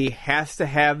movie has to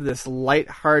have this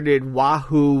lighthearted,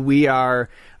 wahoo, we are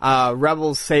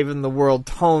rebels saving the world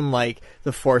tone like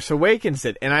The Force Awakens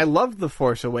did. And I love The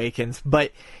Force Awakens,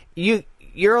 but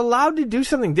you're allowed to do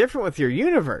something different with your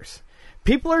universe.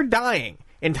 People are dying.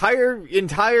 Entire,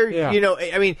 yeah.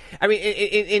 In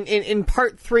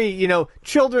part 3,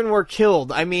 children were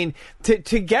killed. I mean,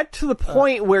 to get to the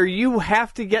point where you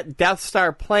have to get Death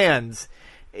Star plans,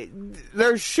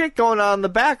 there's shit going on in the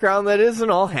background that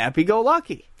isn't all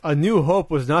happy-go-lucky. A New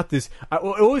Hope was not this... It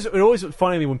always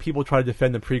funny me when people try to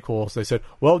defend the prequels. They said,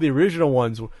 well, the original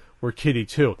ones were kiddie,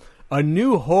 too. A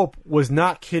New Hope was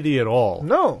not kiddie at all.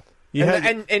 No.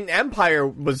 And Empire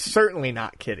was certainly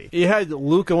not kiddie. You had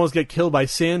Luke almost get killed by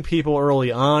sand people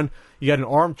early on. You had an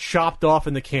arm chopped off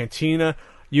in the cantina.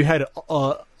 You had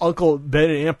Uncle Ben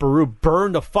and Aunt Beru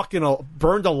burned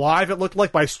alive, it looked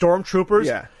like, by stormtroopers.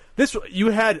 Yeah.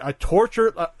 You had an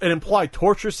implied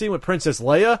torture scene with Princess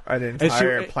Leia. An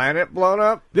entire planet blown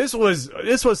up. This was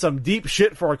some deep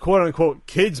shit for a quote-unquote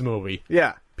kids movie.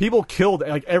 Yeah. People killed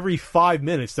like every 5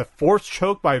 minutes. The force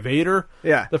choke by Vader.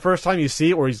 Yeah. The first time you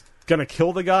see it where he's going to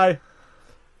kill the guy.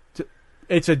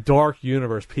 It's a dark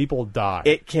universe. People die.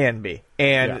 It can be.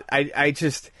 And yeah.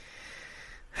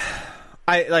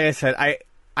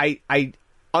 I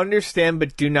understand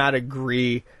but do not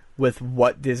agree with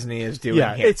what Disney is doing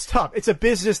here. It's tough. It's a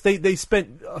business. They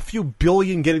spent a few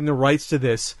billion getting the rights to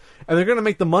this, and they're going to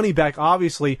make the money back,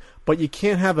 obviously, but you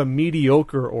can't have a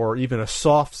mediocre or even a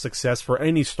soft success for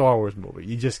any Star Wars movie.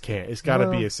 You just can't. It's got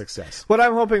to be a success. What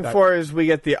I'm hoping for is we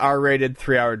get the R-rated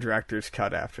 3-hour director's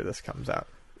cut after this comes out.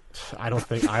 I don't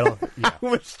think. Yeah. I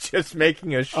was just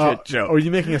making a shit joke. Are you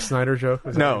making a Snyder joke?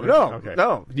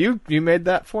 No. You made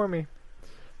that for me.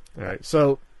 All right,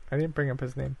 so... I didn't bring up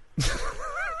his name.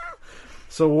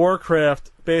 So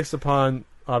Warcraft, based upon,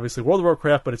 obviously, World of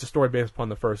Warcraft, but it's a story based upon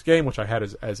the first game, which I had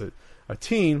as a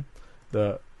teen,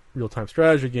 the real-time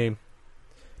strategy game.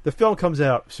 The film comes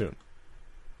out soon.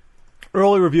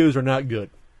 Early reviews are not good.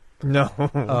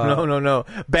 No.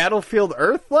 Battlefield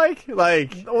Earth, like?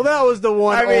 Well, that was the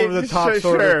one over-the-top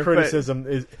sort of criticism.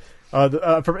 Is from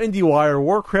IndieWire,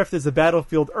 Warcraft is the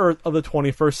Battlefield Earth of the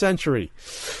 21st century.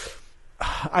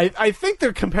 I think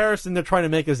the comparison they're trying to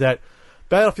make is that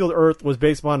Battlefield Earth was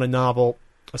based on a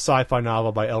sci-fi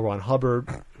novel by L. Ron Hubbard,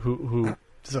 who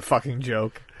is a fucking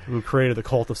joke, who created the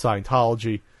cult of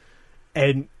Scientology,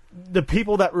 and the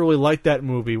people that really liked that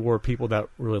movie were people that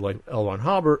really liked L. Ron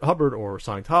Hubbard or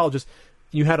Scientologists.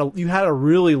 You had to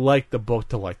really like the book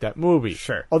to like that movie.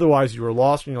 Sure. Otherwise, you were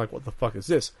lost and you're like, "What the fuck is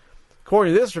this?"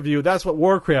 According to this review, that's what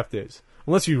Warcraft is.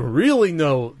 Unless you really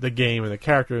know the game and the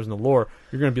characters and the lore,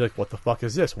 you're going to be like, "What the fuck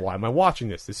is this? Why am I watching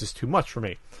this? This is too much for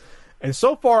me." And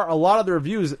so far, a lot of the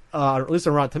reviews, at least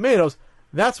on Rotten Tomatoes,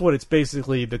 that's what it's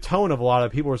basically the tone of a lot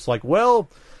of people. It's like, well,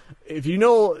 if you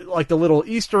know like the little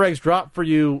Easter eggs drop for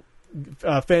you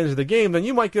fans of the game, then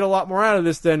you might get a lot more out of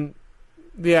this than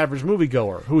the average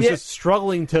moviegoer who's just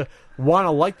struggling to want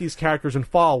to like these characters and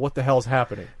follow what the hell's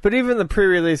happening. But even the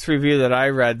pre-release review that I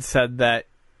read said that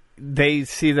they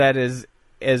see that as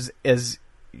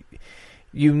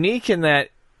unique in that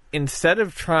instead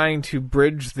of trying to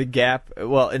bridge the gap,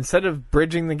 instead of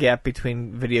bridging the gap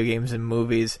between video games and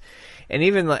movies, and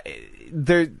even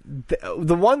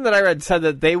the one that I read said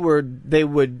that they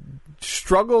would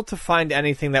struggle to find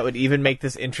anything that would even make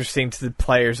this interesting to the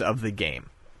players of the game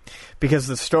because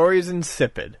the story is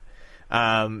insipid. They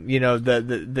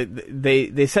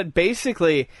said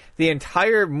basically the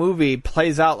entire movie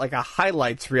plays out like a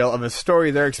highlights reel of a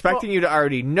story they're expecting you to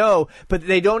already know, but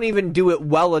they don't even do it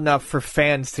well enough for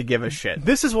fans to give a shit.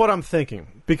 This is what I'm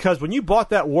thinking, because when you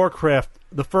bought that Warcraft,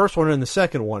 the first one and the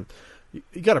second one,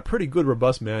 you got a pretty good,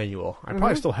 robust manual. I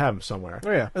probably still have them somewhere.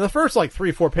 Oh, yeah. And the first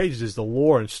 3-4 pages is the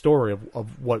lore and story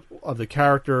of the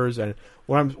characters. And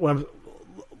when I'm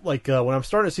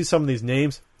starting to see some of these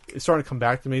names, it's starting to come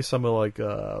back to me. Some of was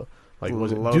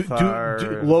it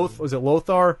Lothar? Was it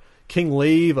Lothar? King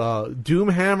Lave,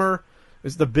 Doomhammer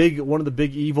is one of the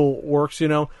big evil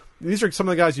orcs. These are some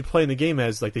of the guys you play in the game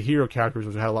as the hero characters,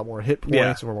 which had a lot more hit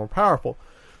points and were more powerful.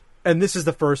 And this is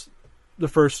the first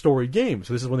story game.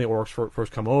 So this is when the orcs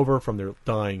first come over from their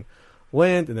dying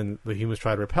land, and then the humans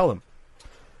try to repel them.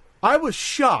 I was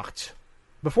shocked,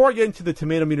 before I get into the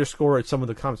tomato meter score at some of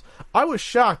the comments, I was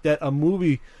shocked that a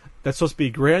movie that's supposed to be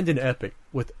grand and epic,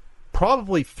 with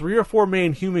probably 3 or 4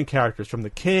 main human characters, from the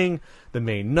king, the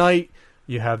main knight,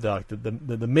 you have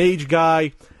the mage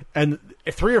guy, and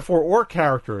 3 or 4 orc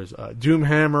characters,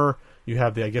 Doomhammer, you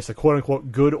have the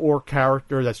quote-unquote good orc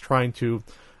character that's trying to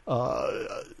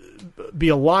be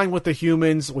aligned with the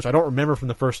humans, which I don't remember from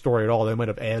the first story at all. They might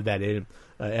have added that in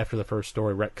after the first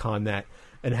story, retcon that.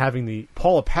 And having the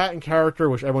Paula Patton character,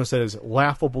 which everyone said is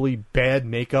laughably bad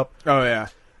makeup. Oh, yeah.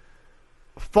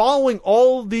 Following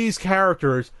all these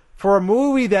characters for a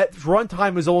movie that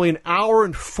runtime is only 1 hour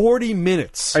and 40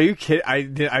 minutes. Are you kidding?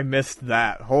 I missed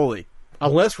that. Holy.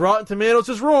 Unless Rotten Tomatoes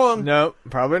is wrong. No,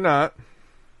 probably not.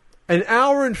 1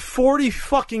 hour and 40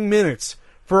 fucking minutes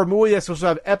for a movie that's supposed to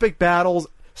have epic battles,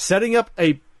 setting up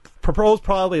a proposed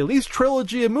probably at least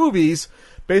trilogy of movies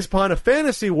based upon a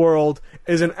fantasy world,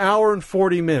 is 1 hour and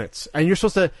 40 minutes. And you're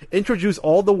supposed to introduce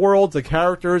all the worlds, the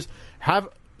characters, have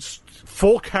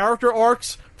full character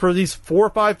arcs for these 4,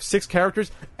 5, 6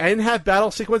 characters, and have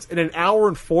battle sequence in 1 hour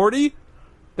and 40?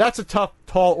 That's a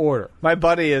tall order. My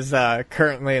buddy is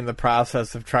currently in the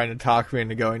process of trying to talk me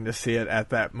into going to see it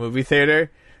at that movie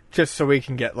theater, just so we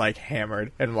can get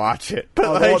hammered and watch it.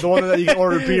 But the one that you can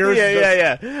order beers.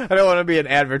 Yeah. I don't want to be an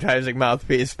advertising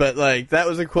mouthpiece, but that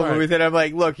was a cool movie theater. I'm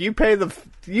like, look, you pay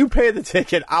the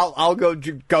ticket. I'll go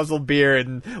guzzle beer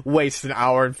and waste 1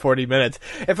 hour and 40 minutes.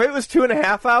 If it was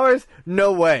 2.5 hours,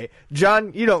 no way.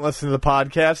 John, you don't listen to the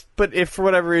podcast, but if for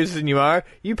whatever reason you are,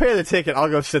 you pay the ticket. I'll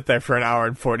go sit there for 1 hour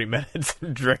and 40 minutes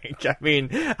and drink. I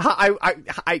mean,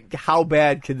 how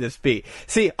bad could this be?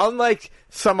 See, unlike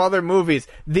some other movies,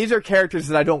 these are characters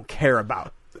that I don't care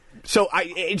about. So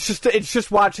it's just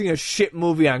watching a shit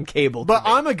movie on cable. But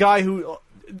I'm a guy who,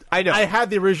 I know, I had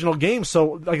the original game,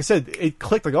 so like I said, it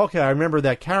clicked. Okay, I remember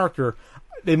that character.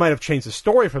 They might have changed the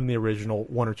story from the original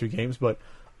 1 or 2 games, but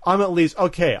I'm at least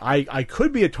okay. I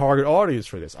could be a target audience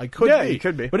for this. I could be. Yeah, you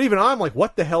could be. But even I'm like,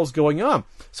 what the hell's going on?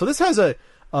 So this has a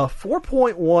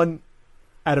 4.1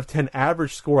 out of 10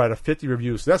 average score out of 50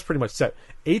 reviews. So that's pretty much set.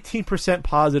 18%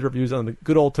 positive reviews on the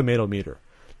good old tomato meter.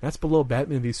 That's below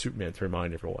Batman v Superman, to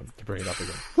remind everyone, to bring it up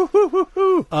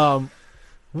again.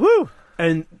 Woo!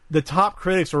 And the top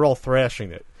critics are all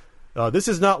thrashing it. This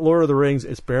is not Lord of the Rings.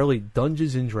 It's barely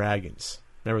Dungeons and Dragons.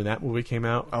 Remember when that movie came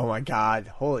out? Oh my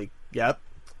God! Yep.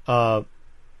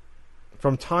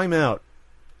 From Time Out,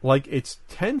 like its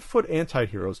 10-foot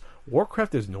anti-heroes,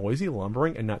 Warcraft is noisy,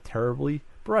 lumbering, and not terribly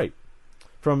bright.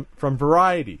 From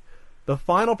Variety, the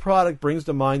final product brings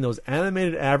to mind those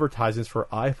animated advertisements for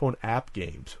iPhone app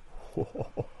games.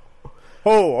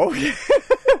 Oh, okay.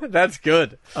 That's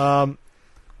good.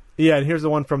 Yeah, and here's the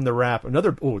one from The Wrap.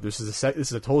 This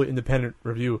is a totally independent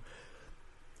review.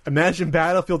 Imagine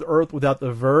Battlefield Earth without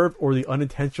the verb or the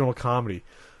unintentional comedy.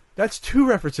 That's 2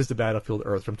 references to Battlefield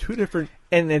Earth from 2 different...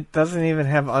 And it doesn't even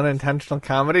have unintentional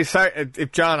comedy? Sorry,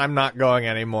 if John, I'm not going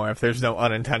anymore if there's no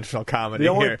unintentional comedy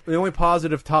here. The only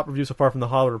positive top review so far from the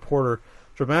Hollywood Reporter,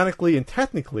 dramatically and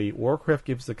technically, Warcraft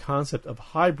gives the concept of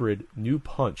hybrid new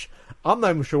punch. I'm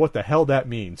not even sure what the hell that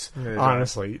means,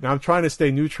 honestly. Now, I'm trying to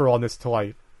stay neutral on this till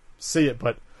I see it,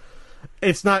 but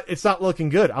it's not looking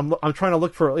good. I'm trying to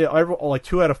look for 2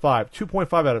 out of 5,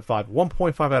 2.5 out of 5,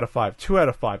 1.5 out of 5, 2 out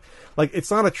of 5. It's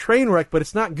not a train wreck, but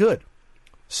it's not good.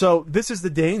 So this is the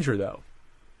danger, though.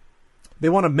 They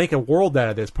want to make a world out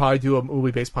of this. Probably do a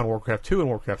movie based upon Warcraft 2 and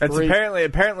Warcraft 3. It's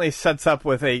apparently sets up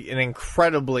with an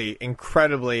incredibly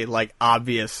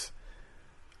obvious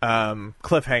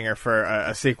cliffhanger for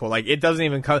a sequel. It doesn't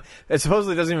even come. It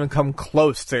supposedly doesn't even come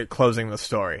close to closing the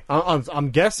story. I'm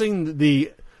guessing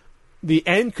the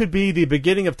end could be the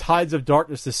beginning of Tides of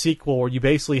Darkness, the sequel, where you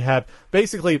basically have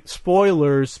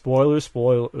spoilers.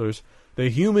 The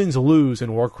humans lose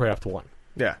in Warcraft 1.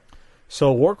 Yeah.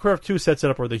 So Warcraft 2 sets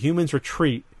it up where the humans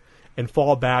retreat, and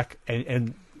fall back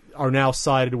and are now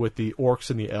sided with the orcs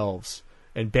and the elves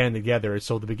and band together. And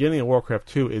so the beginning of Warcraft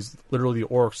 2 is literally the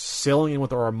orcs sailing in with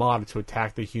their armada to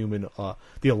attack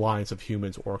the alliance of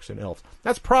humans, orcs, and elves.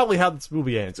 That's probably how this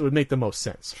movie ends. It would make the most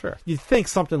sense. Sure. You'd think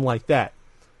something like that.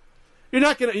 You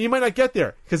might not get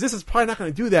there, because this is probably not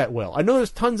going to do that well. I know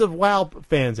there's tons of WoW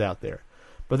fans out there,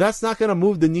 but that's not going to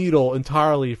move the needle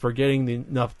entirely for getting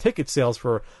enough ticket sales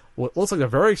for what looks like a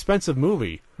very expensive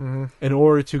movie in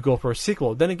order to go for a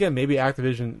sequel. Then again, maybe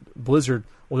Activision Blizzard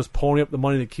will just pony up the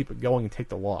money to keep it going and take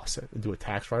the loss and do a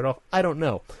tax write-off. I don't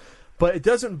know. But it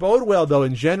doesn't bode well, though,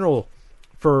 in general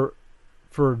for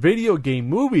video game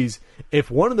movies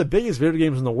if one of the biggest video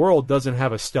games in the world doesn't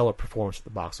have a stellar performance at the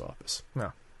box office.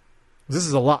 No. This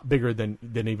is a lot bigger than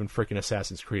even freaking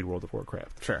Assassin's Creed World of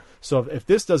Warcraft. Sure. So if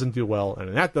this doesn't do well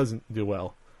and that doesn't do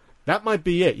well, that might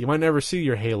be it. You might never see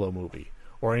your Halo movie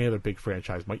or any other big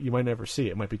franchise. You might never see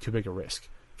it. It might be too big a risk,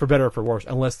 for better or for worse,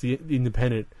 unless the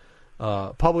independent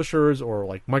publishers or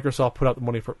like Microsoft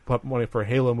put money for a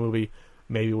Halo movie.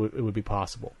 Maybe it would be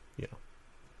possible. You know.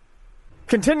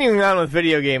 Continuing on with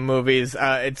video game movies,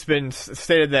 it's been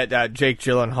stated that Jake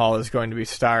Gyllenhaal is going to be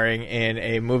starring in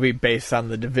a movie based on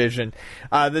The Division.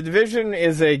 The Division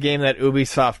is a game that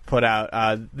Ubisoft put out,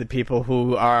 the people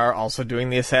who are also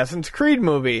doing the Assassin's Creed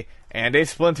movie, and a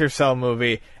Splinter Cell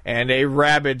movie, and a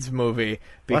Rabbids movie,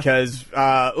 because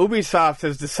Ubisoft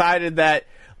has decided that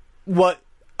what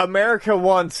America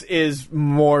wants is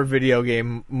more video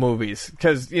game movies,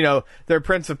 because, their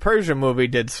Prince of Persia movie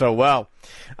did so well.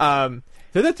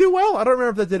 Did that do well? I don't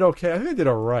remember if that did okay. I think it did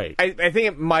all right. I think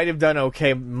it might have done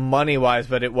okay money-wise,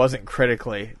 but it wasn't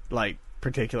critically,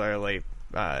 particularly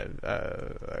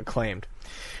acclaimed.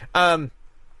 So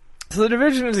The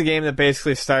Division is a game that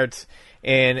basically starts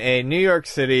in a New York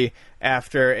City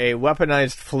after a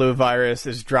weaponized flu virus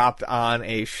is dropped on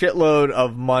a shitload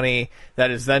of money that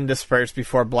is then dispersed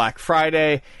before Black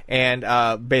Friday and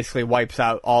basically wipes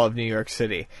out all of New York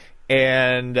City.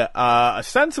 And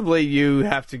ostensibly, you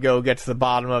have to go get to the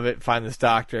bottom of it, find this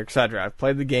doctor, etc. I've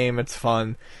played the game. It's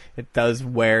fun. It does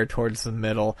wear towards the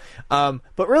middle.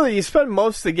 But really, you spend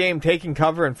most of the game taking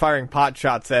cover and firing pot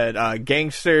shots at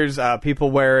gangsters,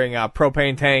 people wearing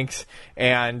propane tanks,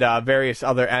 and various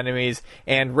other enemies,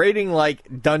 and raiding,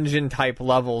 dungeon-type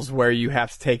levels where you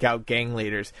have to take out gang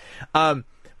leaders.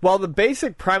 While the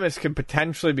basic premise could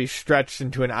potentially be stretched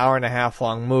into an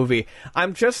hour-and-a-half-long movie,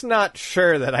 I'm just not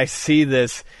sure that I see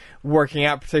this working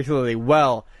out particularly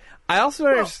well. I also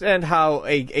don't understand how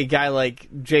a guy like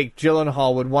Jake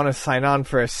Gyllenhaal would want to sign on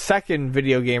for a second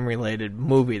video game-related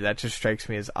movie. That just strikes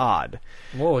me as odd.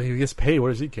 Well, he gets paid. What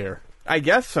does he care? I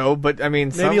guess so, but I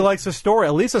mean... Maybe he likes a story.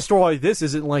 At least a story like this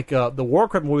isn't like the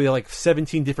Warcraft movie,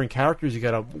 17 different characters you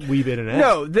gotta weave in and out.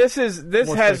 No, this has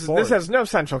no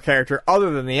central character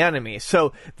other than the enemy.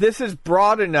 So this is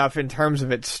broad enough in terms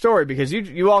of its story, because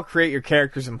you all create your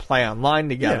characters and play online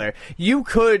together. Yeah. You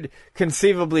could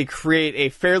conceivably create a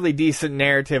fairly decent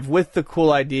narrative with the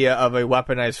cool idea of a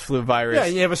weaponized flu virus. Yeah,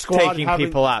 you have a squad taking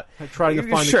people out. Trying to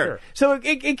find sure. So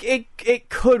it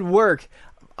could work.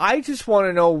 I just want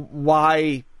to know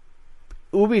why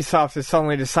Ubisoft has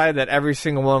suddenly decided that every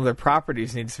single one of their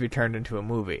properties needs to be turned into a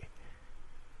movie.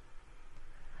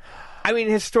 I mean,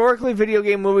 historically, video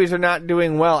game movies are not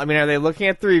doing well. I mean, are they looking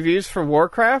at the reviews for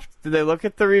Warcraft? Did they look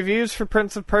at the reviews for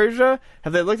Prince of Persia?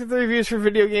 Have they looked at the reviews for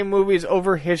video game movies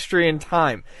over history and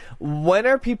time? When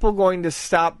are people going to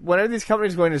stop? When are these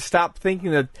companies going to stop thinking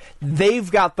that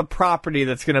they've got the property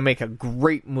that's going to make a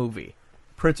great movie?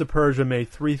 Prince of Persia made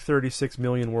 $336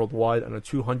 million worldwide on a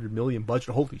 $200 million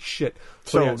budget. Holy shit!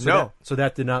 So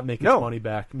that did not make its money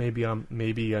back. Maybe on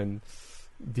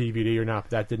DVD or not.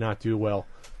 But that did not do well.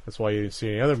 That's why you didn't see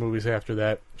any other movies after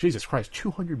that. Jesus Christ,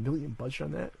 $200 million budget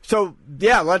on that. So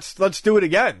yeah, let's do it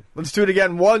again. Let's do it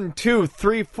again. 1, 2,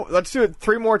 3, 4. Let's do it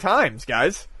 3 more times,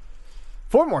 guys.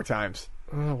 4 more times.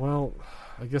 Well,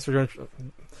 I guess we're going.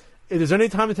 If there's any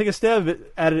time to take a stab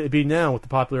at it, it'd be now with the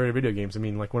popularity of video games. I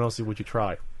mean, when else would you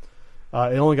try? It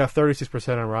only got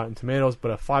 36% on Rotten Tomatoes, but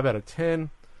a 5 out of 10.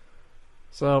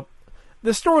 So,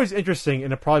 the story's interesting,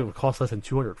 and it probably would cost less than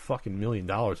 $200 million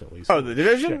at least. Oh, The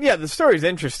Division? Shit. Yeah, the story's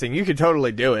interesting. You could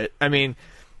totally do it. I mean,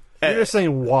 you're just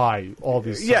saying why all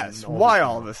these. Yes, why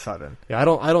all of a sudden? Yeah, I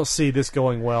don't see this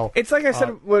going well. It's like I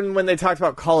said when they talked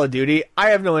about Call of Duty.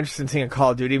 I have no interest in seeing a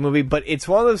Call of Duty movie, but it's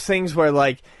one of those things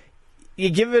where you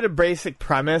give it a basic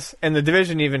premise, and The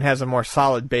Division even has a more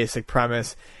solid basic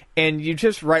premise, and you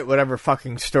just write whatever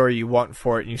fucking story you want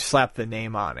for it, and you slap the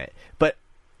name on it. But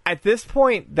at this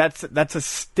point, that's a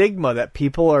stigma that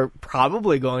people are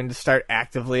probably going to start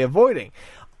actively avoiding.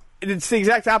 It's the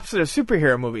exact opposite of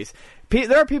superhero movies.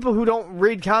 there are people who don't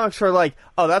read comics who are like,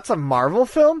 oh, that's a Marvel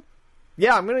film?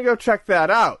 Yeah, I'm going to go check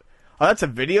that out. Oh, that's a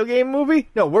video game movie?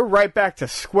 No, we're right back to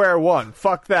square one.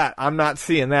 Fuck that. I'm not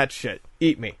seeing that shit.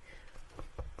 Eat me.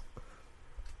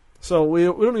 So we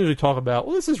don't usually talk about,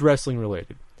 well, this is wrestling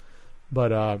related.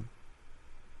 But,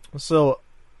 so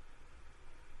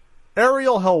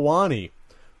Ariel Helwani,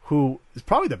 who is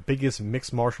probably the biggest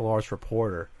mixed martial arts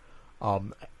reporter,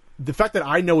 the fact that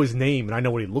I know his name and I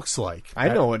know what he looks like. I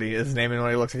know what his name and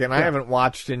what he looks like, and I haven't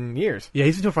watched in years. Yeah,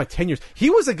 he's been doing it for like 10 years. He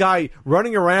was a guy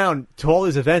running around to all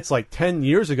these events like 10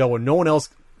 years ago when no one else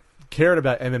cared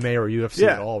about MMA or UFC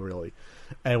at all, really,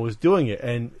 and was doing it.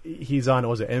 And he's on,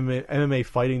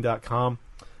 MMAfighting.com.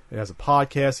 He has a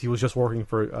podcast. He was just working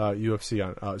for UFC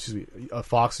on,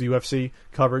 Fox UFC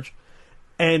coverage.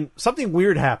 And something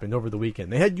weird happened over the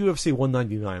weekend. They had UFC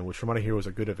 199, which from what I hear was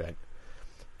a good event.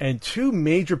 And two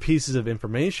major pieces of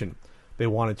information they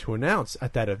wanted to announce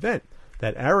at that event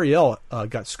that Ariel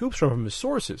got scoops from his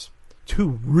sources.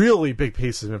 Two really big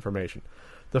pieces of information.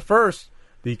 The first,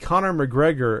 the Conor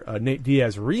McGregor Nate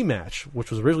Diaz rematch, which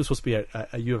was originally supposed to be at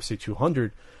UFC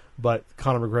 200, but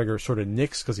Conor McGregor sort of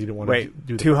nixed because he didn't want to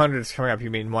do that. 200 is coming up. You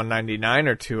mean 199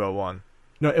 or 201?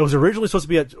 No, it was originally supposed to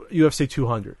be at UFC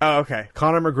 200. Oh, okay.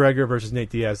 Conor McGregor versus Nate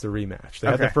Diaz, the rematch. They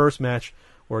had the first match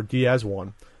where Diaz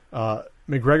won.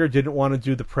 McGregor didn't want to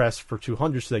do the press for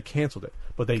 200, so they canceled it.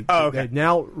 But they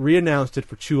now re-announced it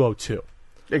for 202.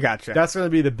 I gotcha. That's going to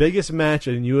be the biggest match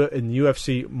in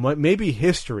UFC, maybe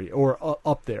history, or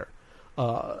up there,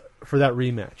 for that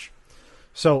rematch.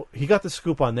 So he got the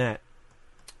scoop on that,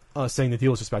 saying the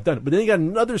deal was just about done. But then he got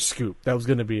another scoop that was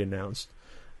going to be announced,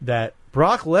 that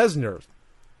Brock Lesnar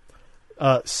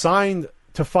signed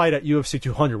to fight at UFC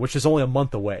 200, which is only a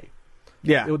month away.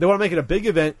 Yeah. They want to make it a big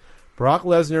event. Brock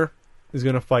Lesnar is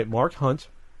going to fight Mark Hunt,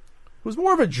 who's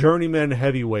more of a journeyman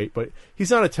heavyweight, but he's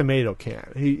not a tomato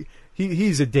can.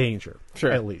 He's a danger,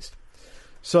 at least.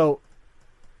 So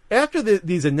after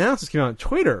these announcements came out on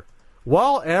Twitter,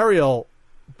 while Ariel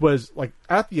was like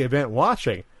at the event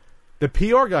watching, the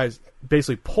PR guys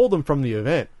basically pulled him from the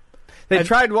event. They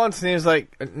tried once, and he was like,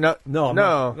 no.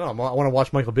 I want to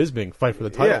watch Michael Bisping fight for the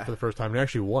title for the first time, and he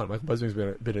actually won. Michael Bisping's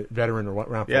been a veteran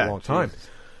around for a long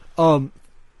time.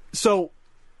 So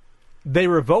they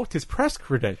revoked his press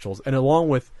credentials, and along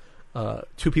with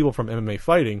two people from MMA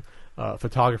Fighting,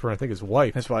 photographer and I think his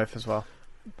wife as well,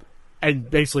 and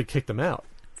basically kicked him out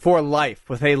for life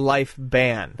with a life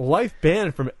ban. Life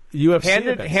ban from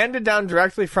UFC handed down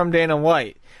directly from Dana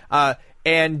White,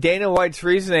 and Dana White's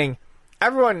reasoning.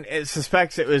 Everyone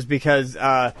suspects it was because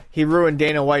he ruined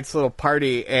Dana White's little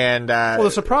party and the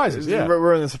surprises,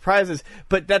 ruined the surprises.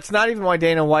 But that's not even why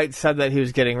Dana White said that he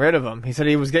was getting rid of him. He said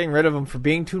he was getting rid of him for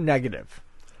being too negative.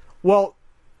 Well,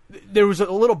 there was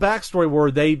a little backstory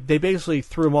where they basically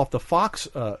threw him off the Fox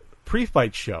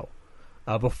pre-fight show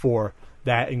before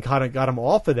that and kind of got him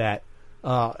off of that.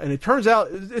 And it turns out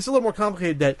it's a little more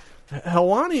complicated that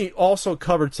Helwani also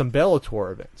covered some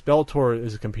Bellator events. Bellator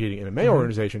is a competing MMA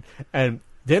organization, and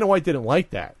Dana White didn't like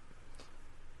that.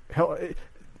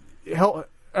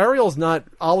 Ariel's not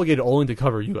obligated only to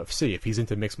cover UFC if he's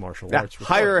into mixed martial arts.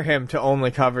 Hire him to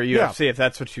only cover UFC if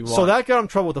that's what you want. So that got him in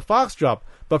trouble with the Fox job.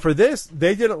 But for this,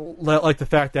 they didn't like the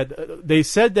fact that they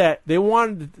said that they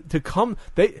wanted to come.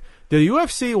 The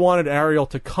UFC wanted Ariel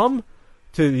to come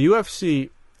to the UFC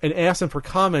and ask him for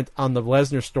comment on the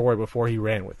Lesnar story before he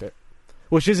ran with it,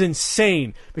 which is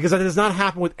insane because that does not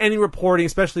happen with any reporting,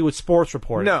 especially with sports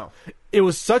reporting. No. It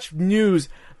was such news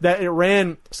that it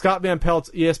ran Scott Van Pelt's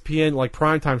ESPN like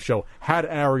primetime show had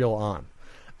Ariel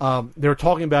on. They were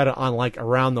talking about it on like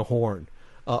Around the Horn.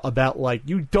 About like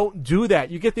you don't do that.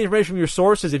 You get the information from your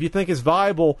sources. If you think it's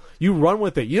viable, you run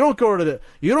with it. You don't go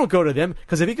to them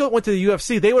because if he went to the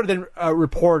UFC, they would have then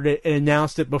reported it and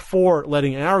announced it before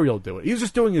letting Ariel do it. He was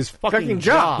just doing his fucking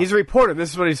job. He's a reporter.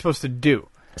 This is what he's supposed to do.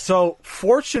 So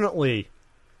fortunately,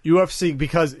 UFC,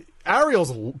 because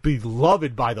Ariel's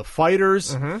beloved by the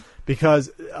fighters, because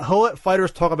he'll let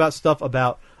fighters talk about stuff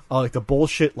about like the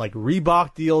bullshit like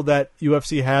Reebok deal that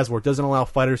UFC has, where it doesn't allow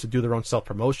fighters to do their own self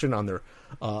promotion on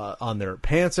their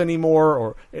pants anymore,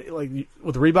 or like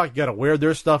with Reebok, you got to wear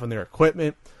their stuff and their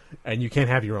equipment, and you can't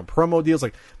have your own promo deals,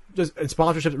 like just and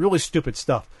sponsorships, really stupid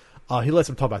stuff. He lets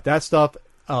them talk about that stuff.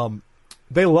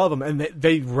 They love him and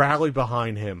they rally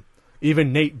behind him.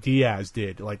 Even Nate Diaz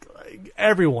did, like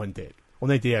everyone did. Well,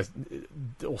 Nate Diaz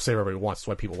will say whatever he wants. That's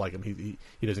why people like him. He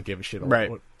doesn't give a shit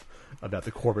about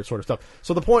the corporate sort of stuff.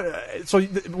 So the point,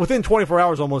 within 24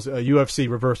 hours, almost UFC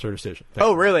reversed their decision.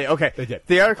 Oh, really? Okay. They did.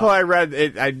 The article I read,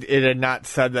 it had not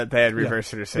said that they had reversed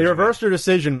their decision. They reversed their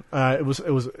decision. It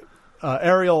was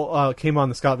Ariel came on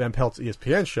the Scott Van Pelt's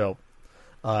ESPN show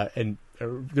And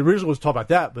the original was talk about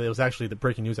that, but it was actually the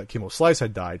breaking news that Kimmo Slice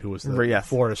had died, who was the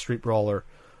Florida street brawler.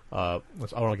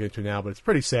 Which I don't want to get into now, but it's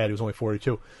pretty sad. He was only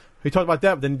 42. He talked about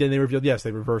that, but then they revealed, yes,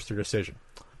 they reversed their decision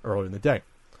earlier in the day.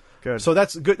 Good. So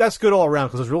that's good. That's good all around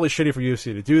because it was really shitty for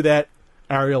UFC to do that.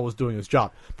 Ariel was doing his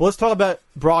job. But let's talk about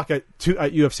Brock at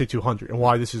UFC 200 and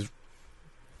why this is.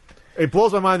 It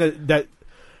blows my mind that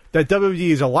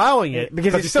WWE is allowing it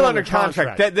because he's still under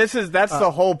contract. That's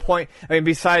the whole point. I mean,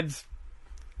 besides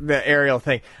the Ariel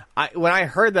thing, when I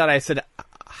heard that, I said,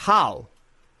 "How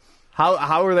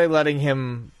are they letting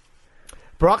him?"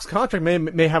 Brock's contract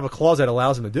may have a clause that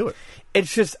allows him to do it.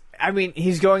 It's just, I mean,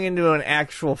 he's going into an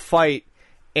actual fight,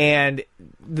 and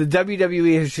the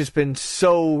WWE has just been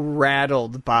so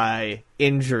rattled by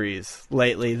injuries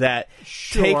lately that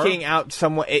taking out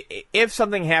someone, if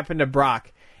something happened to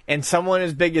Brock, and someone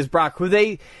as big as Brock,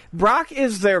 Brock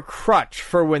is their crutch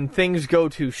for when things go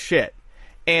to shit,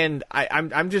 and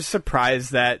I'm just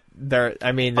surprised that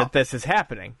that this is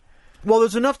happening. Well,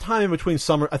 there's enough time in between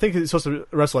summer. I think he's supposed to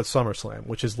wrestle at SummerSlam,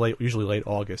 which is usually late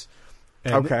August.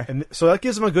 And so that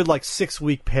gives him a good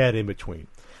 6-week pad in between.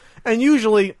 And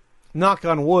usually, knock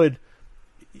on wood,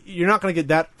 you're not going to get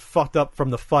that fucked up from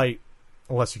the fight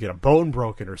unless you get a bone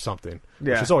broken or something,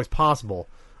 which is always possible,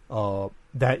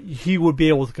 that he would be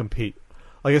able to compete.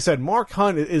 Like I said, Mark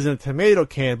Hunt isn't a tomato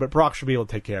can, but Brock should be able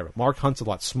to take care of it. Mark Hunt's a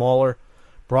lot smaller.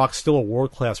 Brock's still a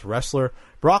world-class wrestler.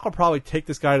 Brock will probably take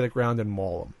this guy to the ground and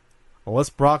maul him.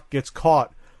 Unless Brock gets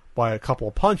caught by a couple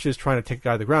of punches trying to take the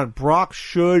guy to the ground, Brock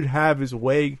should have his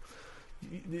way.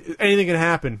 Anything can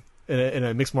happen in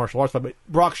a mixed martial arts fight, but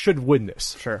Brock should win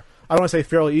this. Sure. I don't want to say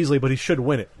fairly easily, but he should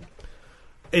win it.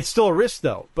 It's still a risk,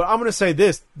 though. But I'm going to say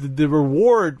this. The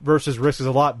reward versus risk is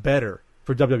a lot better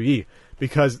for WWE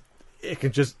because it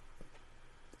can just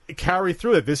carry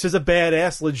through it. This is a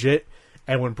badass, legit.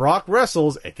 And when Brock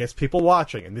wrestles, it gets people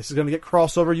watching, and this is going to get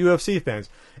crossover UFC fans,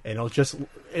 and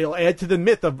it'll add to the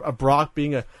myth of Brock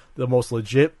being the most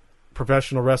legit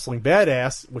professional wrestling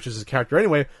badass, which is his character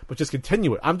anyway. But just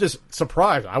continue it. I'm just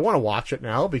surprised. I want to watch it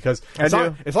now because it's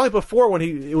not like before when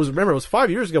it was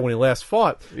 5 years ago when he last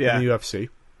fought in the UFC,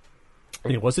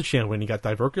 and he was the champion. He got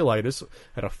diverculitis,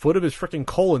 had a foot of his freaking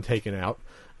colon taken out.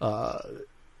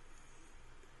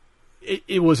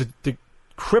 It was a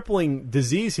crippling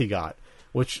disease he got.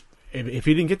 Which, if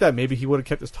he didn't get that, maybe he would have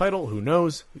kept his title. Who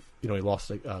knows? He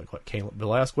lost Cain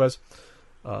Velasquez.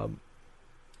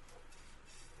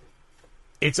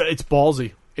 It's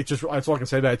ballsy. That's all I can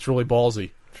say. That it's really ballsy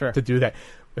to do that.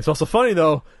 It's also funny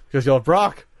though because you have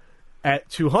Brock at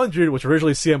 200, which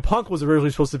originally CM Punk was originally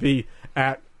supposed to be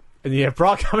at, and you have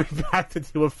Brock coming back to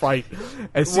do a fight.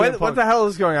 And what the hell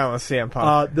is going on with CM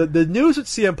Punk? The news with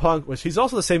CM Punk was he's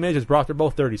also the same age as Brock. They're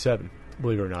both 37.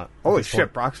 Believe it or not. Holy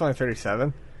shit, Brock's only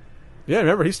 37? Yeah,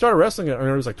 remember, he started wrestling when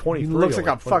he was 23. He looks like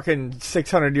a fucking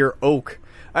 600-year oak.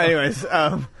 Anyways,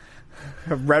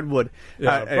 redwood.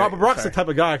 Yeah, Brock's the type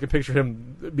of guy I can picture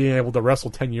him being able to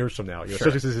wrestle 10 years from now.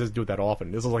 Especially since he doesn't do it that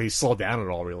often. This is like he's slowed down at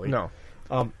all, really. No.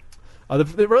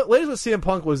 The latest with CM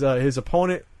Punk was his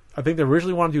opponent. I think they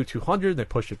originally wanted to do 200, they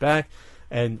pushed it back,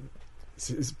 and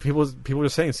people were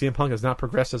saying CM Punk has not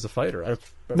progressed as a fighter.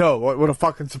 No, what a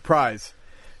fucking surprise.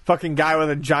 Fucking guy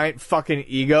with a giant fucking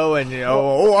ego and,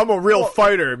 I'm a real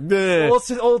fighter. Well,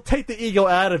 we'll take the ego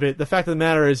out of it. The fact of the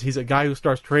matter is he's a guy who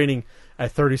starts training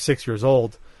at 36 years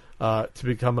old to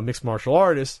become a mixed martial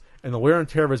artist, and the wear and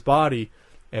tear of his body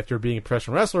after being a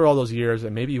professional wrestler all those years,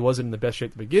 and maybe he wasn't in the best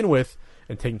shape to begin with,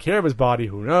 and taking care of his body,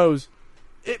 who knows,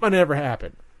 it might never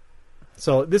happen.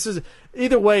 So this is,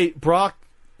 either way, Brock,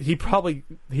 he probably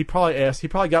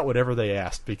got whatever they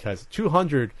asked, because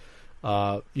 200...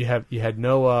 you had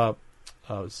no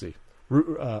let's see,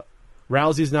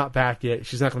 Rousey's not back yet.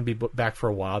 She's not going to be back for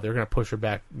a while. They're going to push her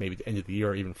back maybe the end of the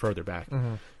year or even further back.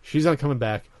 Mm-hmm. She's not coming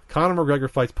back. Conor McGregor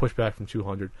fights pushed back from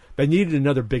 200. They needed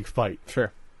another big fight.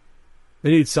 Sure. They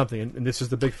needed something, and this is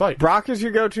the big fight. Brock is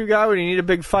your go-to guy when you need a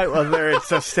big fight, whether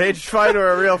it's a staged fight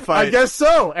or a real fight. I guess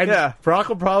so. And Brock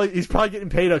he's probably getting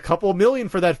paid a couple million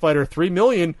for that fight, or $3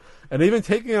 million, and even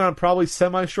taking it on probably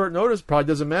semi-short notice probably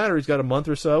doesn't matter. He's got a month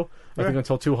or so, I think,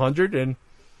 until 200, and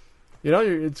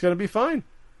it's going to be fine.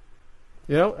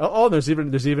 There's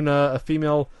even a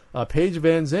female Paige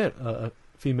Van Zandt, a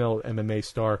female MMA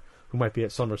star who might be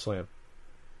at SummerSlam.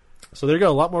 So there you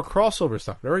go, a lot more crossover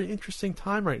stuff. Very interesting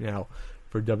time right now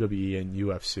for WWE and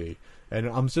UFC. And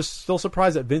I'm just still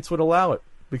surprised that Vince would allow it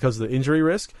because of the injury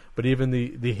risk, but even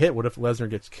the hit, what if Lesnar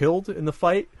gets killed in the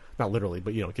fight? Not literally,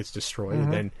 but gets destroyed,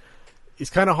 and then It's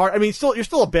kind of hard. I mean, you're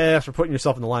still a badass for putting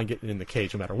yourself in the line, getting in the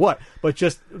cage, no matter what. But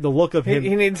just the look of him,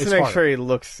 he needs to make sure he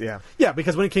looks. Yeah,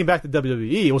 because when he came back to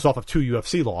WWE, it was off of 2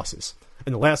 UFC losses,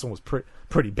 and the last one was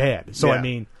pretty bad. So I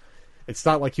mean, it's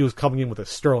not like he was coming in with a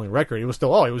sterling record. He was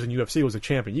still, he was in UFC, he was a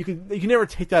champion. You can never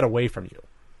take that away from you.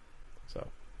 So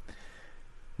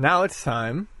now it's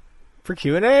time for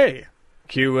Q&A.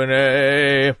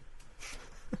 Q&A.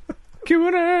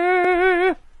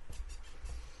 Q&A.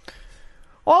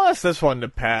 I'll ask this one to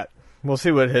Pat. We'll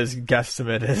see what his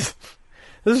guesstimate is.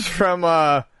 This is from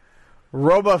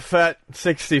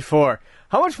RoboFett64.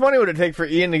 How much money would it take for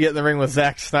Ian to get in the ring with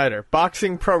Zack Snyder?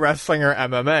 Boxing, pro wrestling, or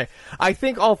MMA? I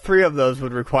think all three of those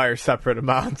would require separate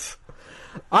amounts.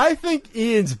 I think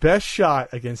Ian's best shot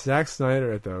against Zack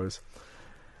Snyder at those.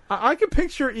 I can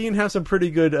picture Ian have some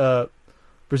pretty good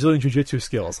Brazilian Jiu-Jitsu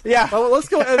skills. Yeah. Well, let's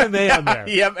go MMA on there.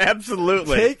 Yep,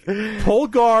 absolutely. Pull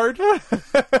guard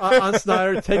on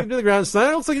Snyder, take him to the ground.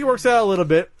 Snyder looks like he works out a little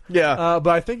bit. Yeah.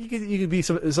 But I think you could be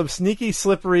some sneaky,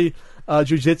 slippery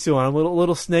Jiu-Jitsu on him,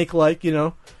 little snake-like,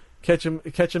 catch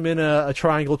him in a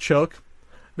triangle choke,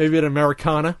 maybe an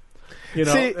Americana. See,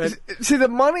 the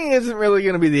money isn't really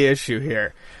going to be the issue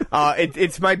here.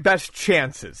 It's my best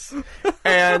chances.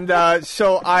 And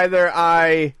so either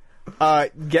I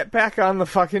get back on the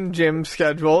fucking gym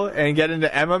schedule and get into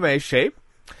MMA shape,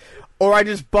 or I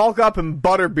just bulk up and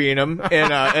butterbean him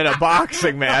in a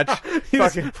boxing match.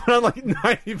 Fucking put on like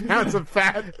 90 pounds of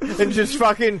fat and just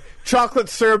fucking chocolate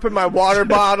syrup in my water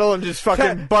bottle and just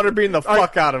fucking butterbean the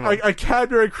fuck out of him. A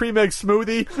Cadbury cream egg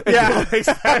smoothie. And yeah, he takes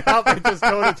that out and just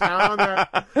go to town on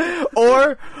that.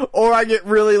 Or I get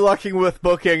really lucky with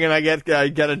booking and I get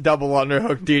a double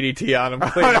underhook DDT on him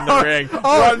clean in the ring.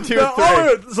 1, 2,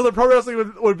 3. So the pro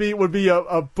wrestling would be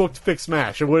a booked fixed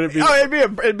match, or would it be?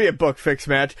 Oh, it'd be a booked fixed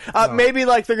match. Maybe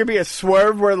like there could be a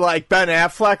swerve where like Ben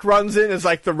Affleck runs in as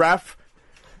like the ref.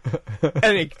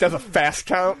 And he does a fast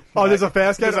count. Oh, there's a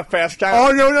fast count? There's a fast count.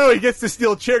 Oh, no. He gets the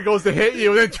steel chair, goes to hit you,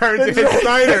 and then turns to hit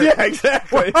Snyder. Yeah,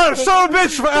 exactly. Oh, son of a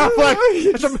bitch,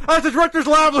 Affleck. That's the director's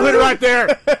livelihood right there.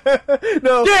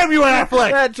 No. Damn you, Affleck.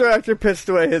 That director pissed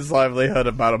away his livelihood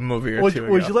about a movie or two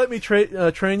ago. Would you let me train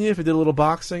you if we did a little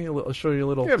boxing? I'll show you a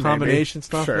little combination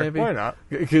stuff, sure. maybe? Why not?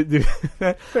 Could do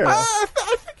that.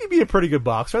 I think you'd be a pretty good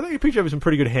boxer. I think you picture having some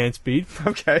pretty good hand speed.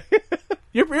 Okay.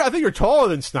 I think you're taller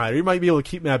than Snyder. You might be able to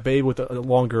keep him at bay with a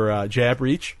longer jab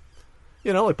reach.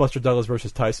 Like Buster Douglas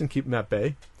versus Tyson, keep him at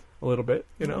bay a little bit.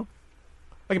 I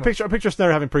can picture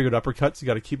Snyder having pretty good uppercuts. You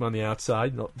got to keep him on the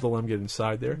outside. Don't let him get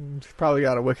inside there. He's probably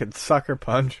got a wicked sucker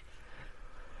punch.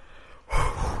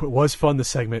 It was fun, the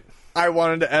segment. I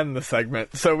wanted to end the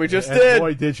segment, so we just did.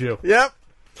 Boy, did you. Yep.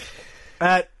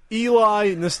 At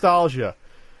Eli Nostalgia,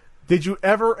 did you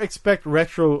ever expect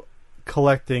retro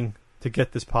collecting to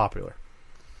get this popular?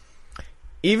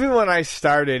 Even when I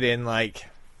started in,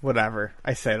 whatever,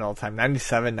 I say it all the time,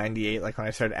 97, 98, when I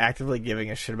started actively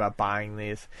giving a shit about buying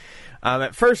these.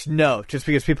 At first, no, just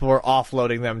because people were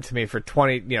offloading them to me for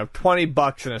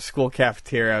 $20 in a school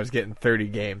cafeteria. I was getting 30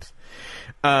 games.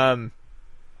 But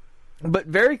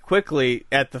very quickly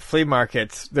at the flea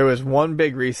markets, there was one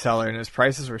big reseller, and his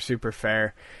prices were super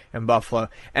fair in Buffalo.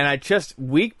 And I just,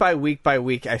 week by week by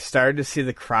week, I started to see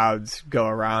the crowds go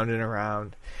around and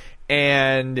around.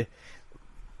 And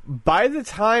by the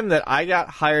time that I got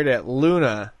hired at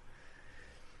Luna,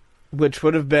 which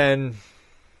would have been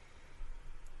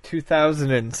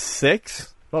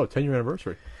 2006. Oh, 10-year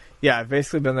anniversary. Yeah, I've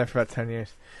basically been there for about 10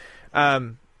 years.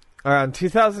 Around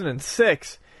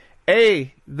 2006,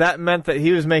 that meant that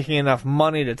he was making enough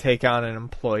money to take on an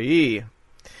employee.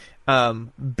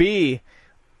 B,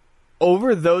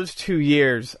 over those 2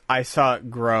 years, I saw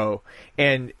it grow.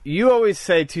 And you always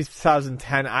say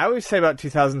 2010. I always say about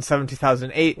 2007,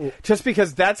 2008, just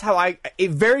because that's how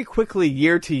very quickly,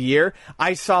 year to year,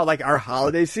 I saw our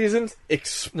holiday seasons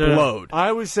explode. No. I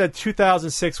always said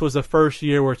 2006 was the first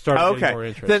year where it started getting more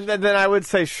interest. Then I would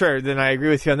say sure. Then I agree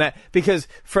with you on that. Because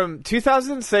from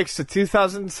 2006 to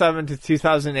 2007 to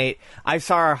 2008, I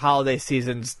saw our holiday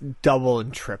seasons double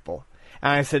and triple.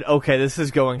 And I said, okay, this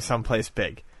is going someplace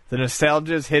big. The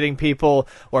nostalgia is hitting people,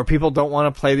 or people don't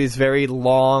want to play these very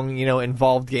long,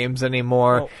 involved games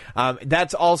anymore. Oh.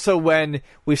 That's also when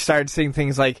we started seeing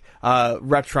things like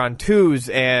Retron 2s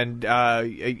and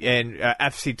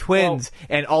FC Twins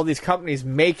and all these companies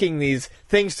making these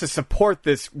things to support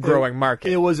this growing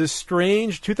market. It was a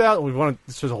strange 2000.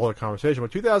 This was a whole other conversation,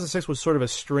 but 2006 was sort of a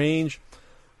strange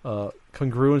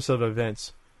congruence of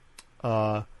events.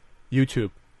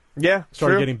 YouTube. Yeah,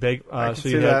 started true. getting big. I can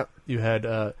see that. You had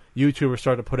YouTubers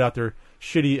started to put out their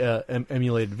shitty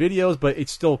emulated videos, but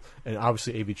it's still, and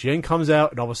obviously AVGN comes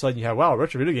out, and all of a sudden you have, wow,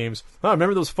 retro video games. Oh,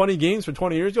 remember those funny games from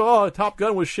 20 years ago? Oh, Top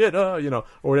Gun was shit, or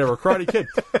whatever, Karate Kid.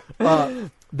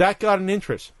 That got an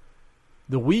interest.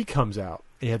 The Wii comes out,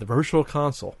 and you had the Virtual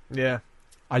Console. Yeah.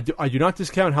 I do not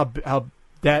discount how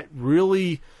that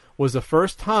really was the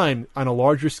first time on a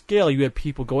larger scale you had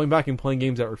people going back and playing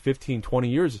games that were 15, 20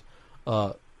 years.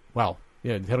 Wow.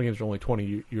 Yeah, Nintendo games were only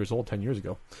 20 years old 10 years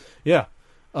ago. Yeah.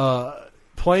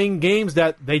 Playing games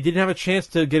that they didn't have a chance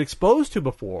to get exposed to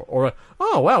before. Or,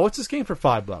 oh, wow, what's this game for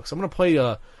 $5? I'm going to play,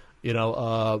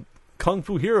 Kung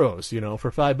Fu Heroes,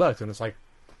 for $5. And it's like,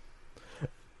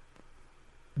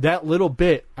 that little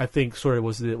bit, I think, sort of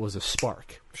was a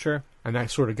spark. Sure. And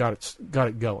that sort of got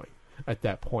it going at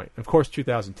that point. Of course,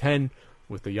 2010,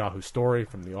 with the Yahoo story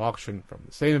from the auction, from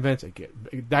the same events,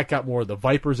 that got more of the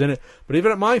Vipers in it. But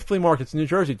even at my flea markets in New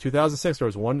Jersey, 2006, there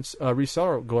was one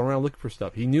reseller going around looking for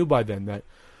stuff. He knew by then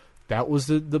that was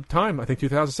the time, I think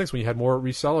 2006, when you had more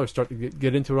resellers start to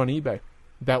get into it on eBay.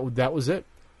 That was it.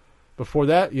 Before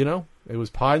that, it was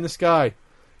pie in the sky.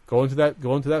 Going to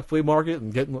that flea market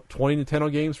and getting 20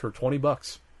 Nintendo games for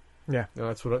 $20. Yeah,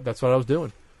 that's what I was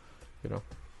doing.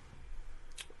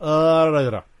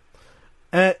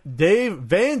 At Dave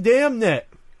Van Dam Net.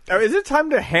 Oh, is it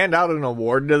time to hand out an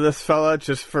award to this fella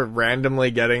just for randomly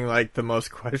getting the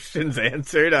most questions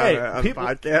answered on a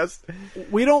podcast?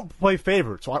 We don't play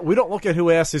favorites. We don't look at who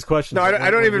asks these questions. No,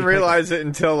 I don't even realize it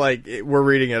until we're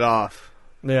reading it off.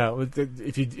 Yeah,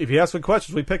 if you ask good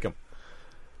questions, we pick them.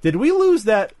 Did we lose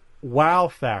that wow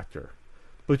factor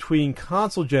between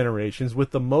console generations,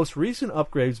 with the most recent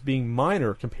upgrades being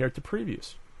minor compared to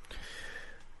previous?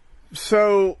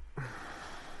 So,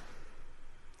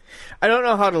 I don't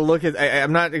know how to look at...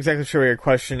 I'm not exactly sure what your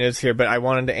question is here, but I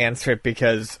wanted to answer it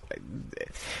because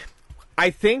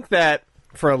I think that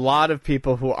for a lot of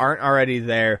people who aren't already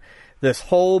there, this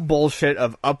whole bullshit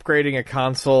of upgrading a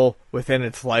console within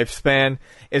its lifespan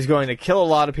is going to kill a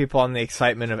lot of people on the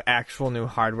excitement of actual new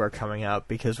hardware coming out,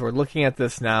 because we're looking at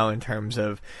this now in terms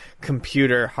of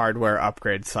computer hardware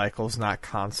upgrade cycles, not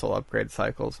console upgrade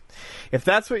cycles. If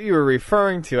that's what you were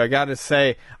referring to, I gotta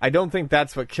say, I don't think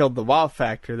that's what killed the wow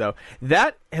factor, though.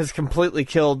 That has completely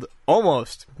killed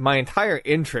almost my entire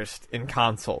interest in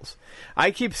consoles. I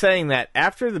keep saying that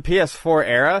after the PS4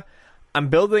 era, I'm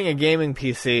building a gaming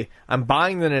PC, I'm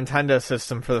buying the Nintendo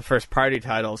system for the first party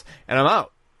titles, and I'm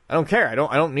out. I don't care. I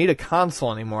don't need a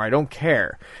console anymore. I don't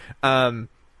care. But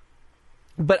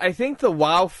I think the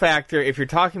wow factor, if you're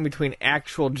talking between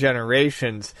actual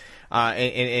generations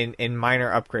in minor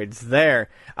upgrades there,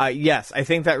 yes, I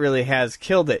think that really has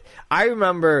killed it. I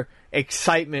remember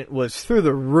excitement was through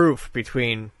the roof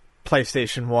between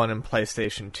PlayStation 1 and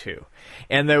PlayStation 2.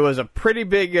 And there was a pretty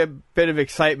big bit of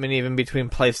excitement even between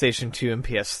PlayStation 2 and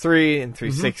PS3 and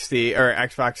 360, or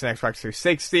Xbox and Xbox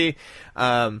 360.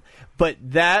 But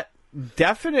that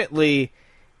definitely,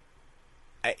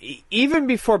 even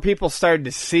before people started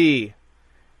to see,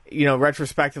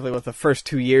 retrospectively what the first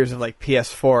 2 years of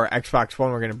PS4 or Xbox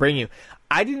One were going to bring you,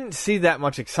 I didn't see that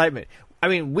much excitement. I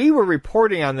mean, we were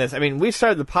reporting on this. I mean, we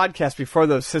started the podcast before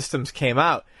those systems came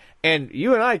out. And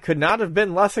you and I could not have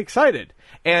been less excited.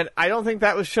 And I don't think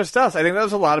that was just us. I think that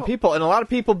was a lot of people. And a lot of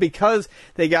people, because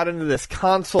they got into this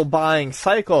console buying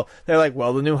cycle, they're like,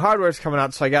 well, the new hardware's coming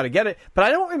out, so I got to get it. But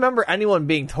I don't remember anyone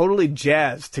being totally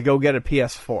jazzed to go get a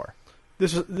PS4.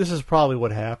 This is probably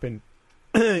what happened.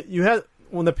 You had,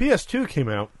 when the PS2 came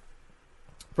out,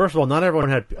 first of all, not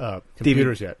everyone had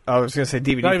computers yet. I was going to say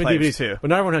DVD not even players, DVDs, too. But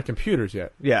not everyone had computers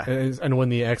yet. Yeah. And when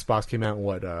the Xbox came out,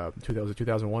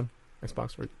 2001?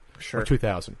 Xbox? Sure. Or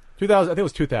 2000. 2000. I think it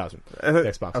was 2000. The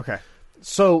Xbox. Okay.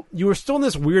 So you were still in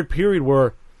this weird period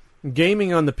where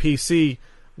gaming on the PC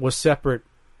was separate,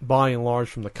 by and large,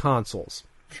 from the consoles.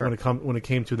 Sure. When it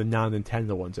came to the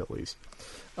non-Nintendo ones, at least.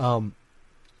 In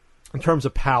terms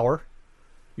of power,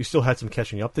 you still had some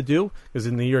catching up to do, because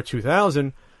in the year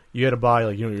 2000, you had to buy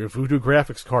your Voodoo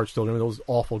graphics card still, those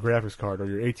awful graphics card, or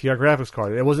your ATR graphics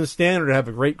card. It wasn't standard to have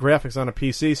a great graphics on a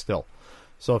PC still.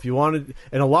 So if you wanted,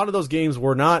 and a lot of those games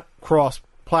were not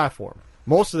cross-platform.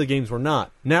 Most of the games were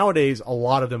not. Nowadays, a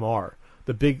lot of them are.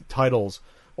 The big titles,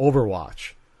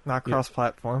 Overwatch. Not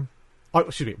cross-platform? Oh,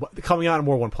 excuse me, coming out on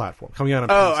more one platform. Coming out on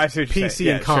I see what you're PC saying.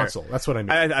 and console. Sure. That's what I mean.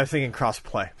 I was thinking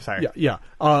cross-play. Sorry. Yeah.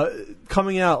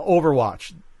 Coming out,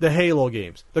 Overwatch, the Halo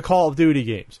games, the Call of Duty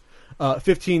games.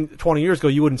 15, 20 years ago,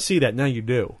 you wouldn't see that. Now you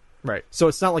do. Right. So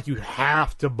it's not like you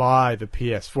have to buy the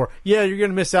PS4. Yeah, you're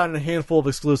going to miss out on a handful of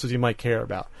exclusives you might care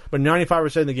about. But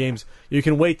 95% of the games, you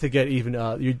can wait to get even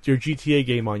your GTA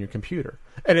game on your computer.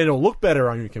 And it'll look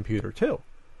better on your computer, too.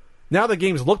 Now the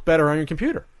games look better on your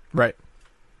computer. Right.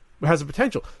 has the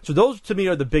potential. So those to me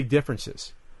are the big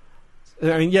differences.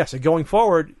 I mean, yes, going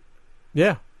forward,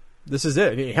 yeah, this is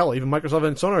it. I mean, hell, even Microsoft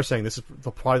and Sony are saying this is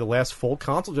probably the last full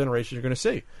console generation you're going to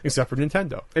see, except for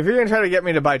Nintendo. If you're going to try to get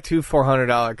me to buy two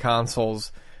 $400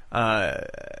 consoles, I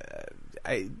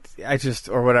just,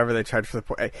 or whatever they charge for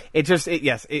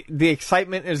the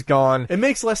excitement is gone. It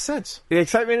makes less sense. The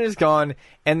excitement is gone,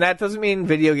 and that doesn't mean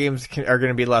video games are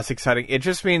going to be less exciting. It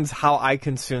just means how I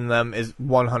consume them is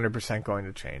 100% going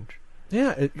to change.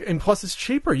 Yeah, and plus it's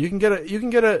cheaper. You can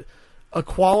get a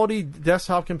quality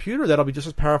desktop computer that'll be just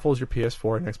as powerful as your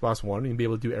PS4 and Xbox One, and you'll be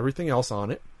able to do everything else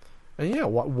on it. And yeah,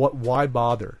 why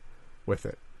bother with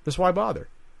it? Just why bother?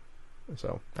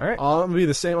 So, all right, I'm gonna be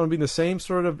the same. I'm gonna be in the same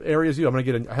sort of area as you. I'm gonna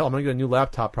get a new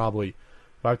laptop probably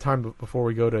by time before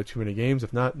we go to Too Many Games.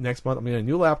 If not next month, I'm gonna get a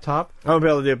new laptop. I won't be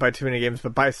able to do it by Too Many Games,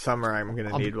 but by summer I'm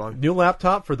gonna need one. New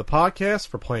laptop for the podcast,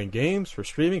 for playing games, for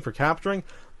streaming, for capturing.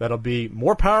 That'll be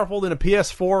more powerful than a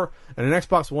PS4 and an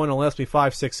Xbox One. It'll last me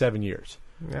 5, 6, 7 years.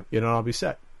 Yep. You know, I'll be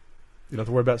set. You don't have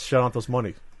to worry about shutting off those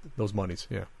monies. Those monies.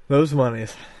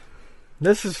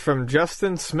 This is from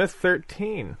Justin Smith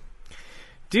 13.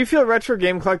 Do you feel retro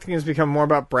game collecting has become more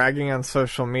about bragging on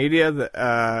social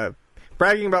media,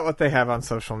 bragging about what they have on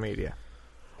social media?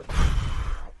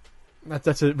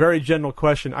 That's a very general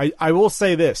question. I will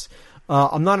say this.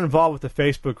 I'm not involved with the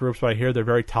Facebook groups, but I hear they're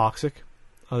very toxic.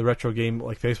 The retro game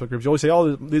like Facebook groups. You always say,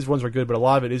 oh, these ones are good, but a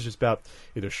lot of it is just about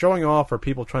either showing off or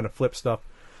people trying to flip stuff.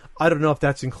 I don't know if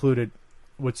that's included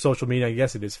with social media. I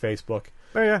guess it is Facebook.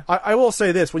 Oh, yeah. I will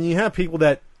say this. When you have people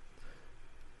that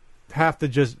have to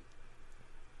just...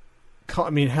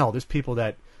 I mean, hell, there's people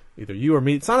that either you or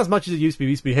me... It's not as much as it used to be. It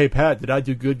used to be, hey, Pat, did I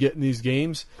do good getting these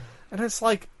games? And it's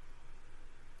like...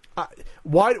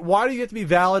 Why do you get to be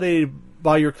validated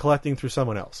by your collecting through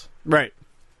someone else? Right.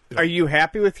 Are you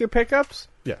happy with your pickups?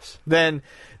 Yes. Then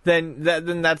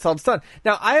that's all it's done.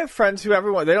 Now, I have friends who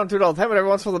they don't do it all the time, but every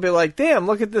once in a while they'll be like, damn,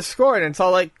 look at this score. And it's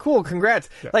all like, cool, congrats.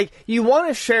 Yeah. Like, you want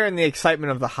to share in the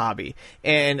excitement of the hobby.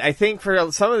 And I think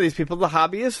for some of these people, the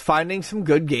hobby is finding some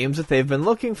good games that they've been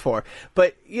looking for.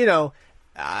 But,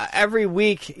 every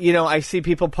week, I see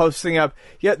people posting up,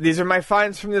 yeah, these are my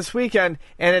finds from this weekend.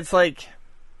 And it's like...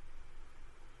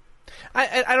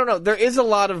 I don't know. There is a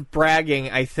lot of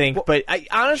bragging, I think, but I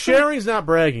honestly... Sharing's not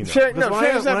bragging,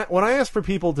 though. When I ask for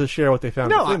people to share what they found...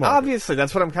 No, obviously,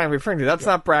 that's what I'm kind of referring to. That's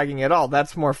not bragging at all.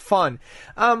 That's more fun.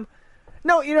 No,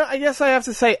 I guess I have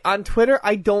to say, on Twitter,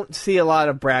 I don't see a lot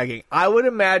of bragging. I would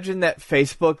imagine that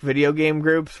Facebook video game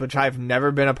groups, which I've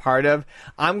never been a part of,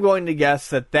 I'm going to guess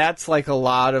that that's like a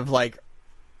lot of, like,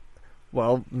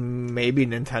 well, maybe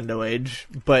Nintendo age,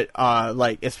 but,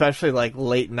 especially, like,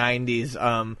 late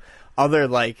 90s, other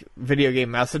like video game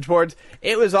message boards,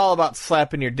 it was all about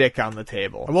slapping your dick on the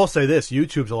table. I will say this: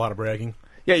 YouTube's a lot of bragging.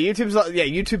 Yeah,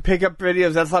 YouTube pickup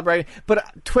videos. That's a lot of bragging.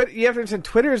 But Twitter, you have to understand,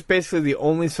 Twitter is basically the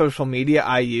only social media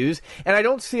I use, and I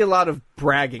don't see a lot of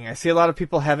bragging. I see a lot of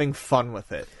people having fun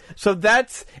with it. So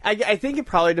I think it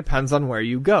probably depends on where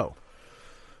you go.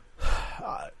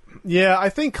 Yeah, I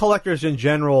think collectors in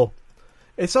general,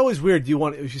 it's always weird.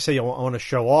 You say you want to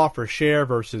show off or share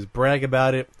versus brag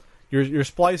about it. You're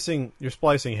splicing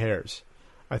hairs,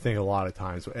 I think, a lot of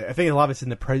times. I think a lot of it's in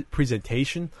the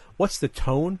presentation. What's the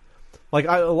tone? Like,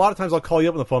 a lot of times I'll call you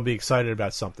up on the phone and be excited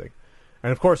about something.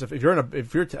 And, of course, if you're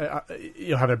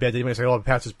having a bad day, you might say, oh,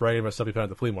 Pat's just bragging about stuff he found at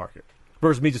the flea market.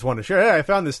 Versus me just wanting to share, hey, I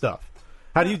found this stuff.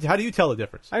 How do you tell the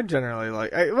difference? I generally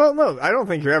I don't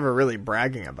think you're ever really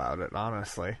bragging about it,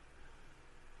 honestly. I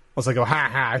was like,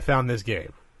 I found this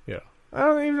game. Yeah. I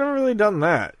don't think you've never really done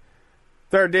that.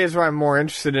 There are days where I'm more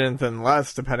interested in it than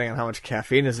less, depending on how much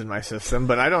caffeine is in my system,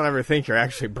 but I don't ever think you're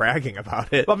actually bragging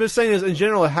about it. But I'm just saying, in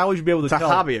general, how would you be able to tell? It's a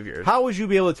hobby of yours. How would you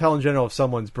be able to tell, in general, if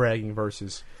someone's bragging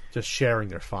versus just sharing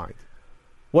their find?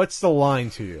 What's the line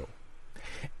to you?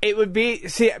 It would be...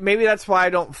 See, maybe that's why I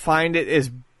don't find it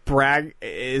as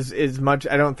much.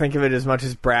 I don't think of it as much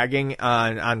as bragging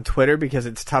on Twitter, because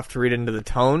it's tough to read into the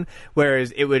tone,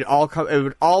 whereas it would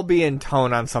all be in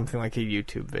tone on something like a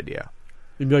YouTube video.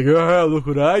 You'd be like, oh, look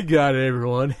what I got,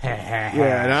 everyone.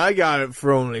 Yeah, and I got it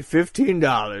for only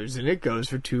 $15, and it goes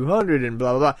for $200, and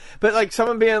blah, blah, blah. But, like,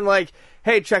 someone being like,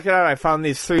 hey, check it out, I found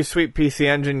these 3 sweet PC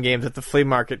Engine games at the flea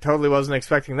market. Totally wasn't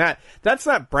expecting that. That's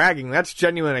not bragging. That's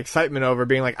genuine excitement over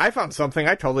being like, I found something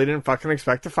I totally didn't fucking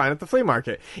expect to find at the flea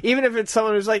market. Even if it's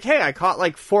someone who's like, hey, I caught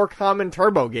like 4 common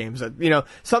Turbo games,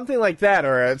 something like that,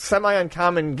 or a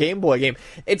semi-uncommon Game Boy game.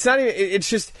 It's not even, it's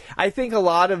just, I think a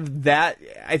lot of that,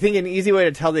 I think an easy way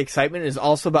to tell the excitement is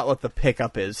also about what the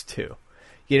pickup is, too.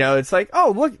 It's like,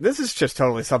 oh, look, this is just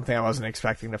totally something I wasn't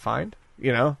expecting to find,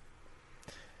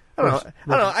 I don't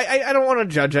know. I don't want to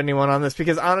judge anyone on this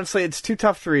because honestly, it's too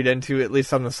tough to read into, at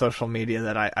least on the social media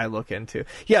that I look into.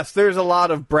 Yes, there's a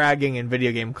lot of bragging in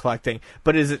video game collecting,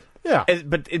 but is it? Yeah.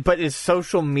 But is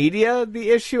social media the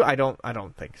issue? I don't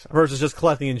think so. Versus just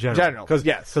collecting in general.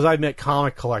 Yes. Because I've met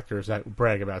comic collectors that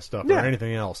brag about stuff or Yeah.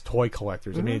 anything else. Toy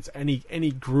collectors. I mean, it's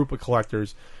any group of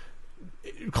collectors.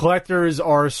 Collectors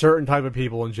are a certain type of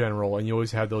people in general, and you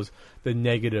always have the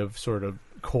negative sort of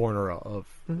corner of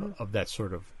that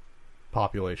sort of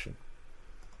population.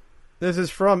 This is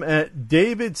from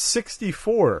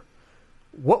David64.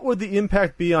 What would the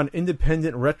impact be on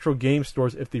independent retro game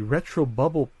stores if the retro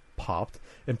bubble popped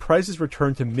and prices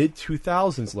returned to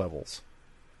mid-2000s levels?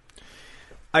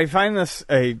 I find this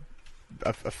a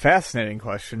fascinating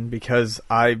question because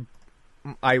I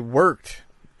worked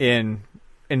in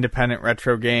independent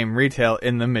retro game retail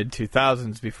in the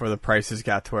mid-2000s before the prices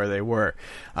got to where they were.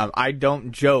 I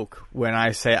don't joke when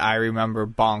I say I remember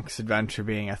Bonk's Adventure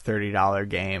being a $30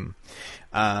 game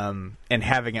and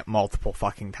having it multiple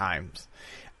fucking times.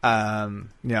 When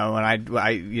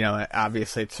I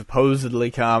obviously it's supposedly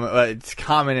common. It's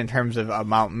common in terms of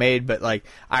amount made, but like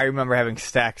I remember having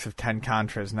stacks of 10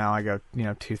 Contras. Now I go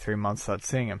 2-3 months without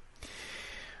seeing them.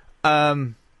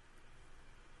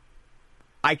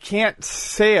 I can't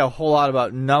say a whole lot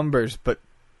about numbers, but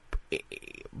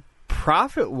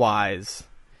profit-wise,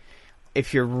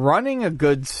 if you're running a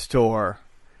good store,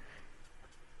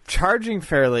 charging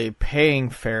fairly,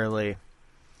 paying fairly,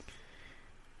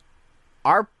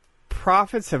 our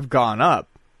profits have gone up,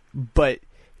 but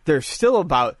they're still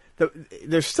about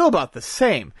the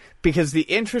same because the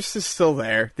interest is still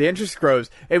there. The interest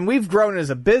grows, and we've grown as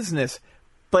a business.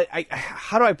 But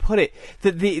how do I put it?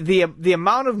 The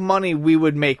amount of money we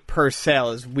would make per sale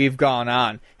as we've gone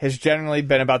on has generally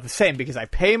been about the same because I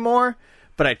pay more,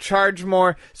 but I charge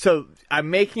more, so I'm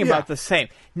making about the same.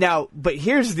 Now, but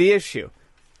here's the issue.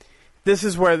 This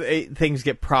is where things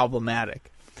get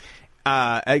problematic.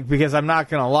 Because I'm not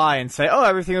going to lie and say, oh,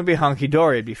 everything would be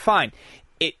hunky-dory, it'd be fine.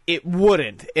 It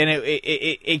wouldn't, and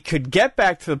it could get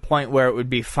back to the point where it would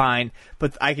be fine,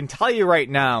 but I can tell you right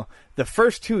now, the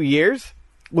first 2 years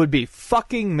would be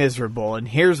fucking miserable, and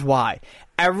here's why.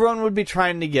 Everyone would be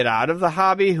trying to get out of the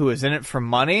hobby who is in it for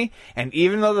money, and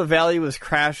even though the value is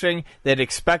crashing, they'd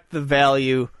expect the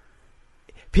value.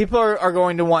 People are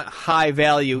going to want high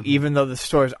value, even though the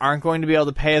stores aren't going to be able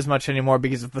to pay as much anymore,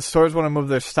 because if the stores want to move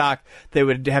their stock, they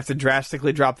would have to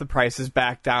drastically drop the prices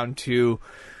back down to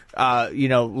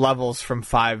levels from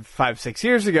 5-6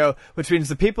 years ago, which means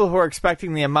the people who are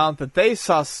expecting the amount that they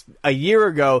saw a year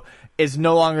ago is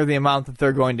no longer the amount that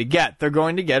they're going to get. They're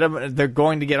going to get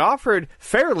offered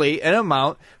fairly an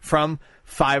amount from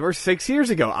 5 or 6 years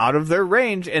ago out of their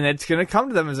range, and it's going to come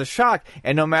to them as a shock.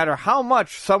 And no matter how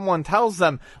much someone tells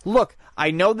them, look, I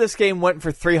know this game went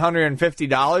for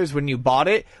 $350 when you bought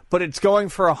it, but it's going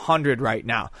for $100 right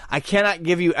now. I cannot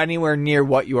give you anywhere near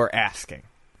what you are asking.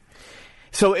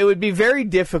 So it would be very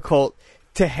difficult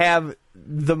to have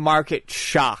the market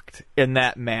shocked in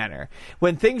that manner.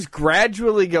 When things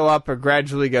gradually go up or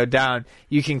gradually go down,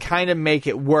 you can kind of make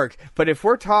it work. But if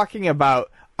we're talking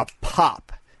about a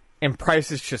pop and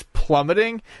prices just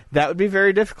plummeting, that would be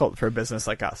very difficult for a business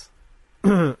like us.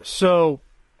 So,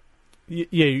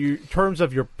 in terms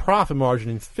of your profit margin,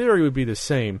 in theory, would be the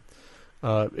same.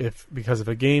 Because if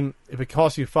it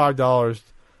costs you $5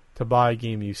 to buy a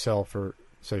game you sell for,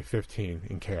 say, $15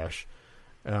 in cash,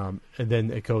 and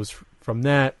then it goes from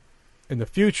that in the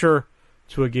future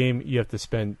to a game you have to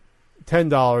spend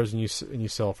 $10 and you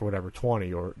sell for whatever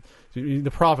 $20, or the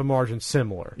profit margin's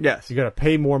similar. Yes, you got to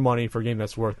pay more money for a game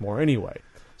that's worth more anyway.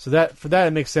 So that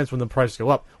it makes sense when the prices go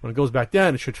up. When it goes back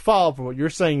down, it should fall. But what you're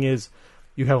saying is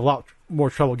you have a lot more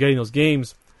trouble getting those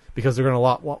games because they're going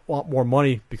to want more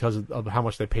money because of how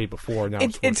much they paid before. Now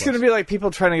it's going to be like people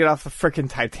trying to get off the frickin'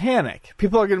 Titanic.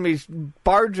 People are going to be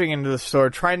barging into the store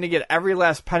trying to get every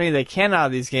last penny they can out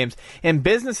of these games, and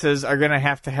businesses are going to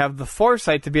have the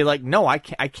foresight to be like, no, I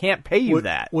can't pay you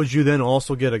that. Would you then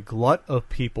also get a glut of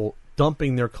people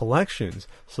dumping their collections?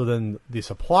 So then the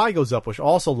supply goes up, which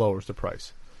also lowers the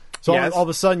price. So yes. all of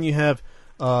a sudden you have.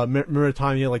 Remember the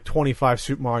time you had like 25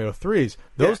 Super Mario 3s?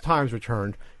 Those times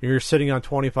returned. You're sitting on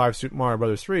 25 Super Mario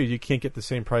Brothers 3s. You can't get the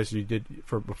same price you did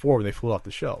for before when they flew off the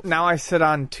shelves. Now I sit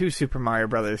on 2 Super Mario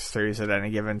Brothers 3s at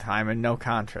any given time and no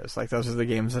Contras. Like, those are the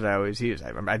games that I always use.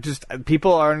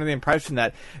 People are under the impression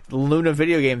that Luna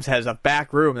Video Games has a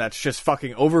back room that's just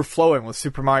fucking overflowing with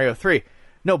Super Mario 3.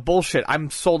 No, bullshit. I'm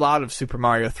sold out of Super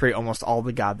Mario 3 almost all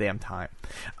the goddamn time.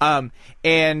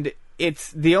 And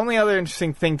it's the only other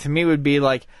interesting thing to me would be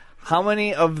like how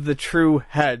many of the true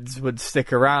heads would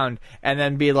stick around and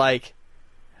then be like,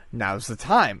 now's the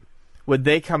time. Would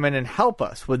they come in and help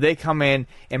us? Would they come in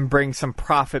and bring some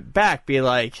profit back? Be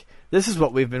like, this is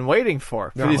what we've been waiting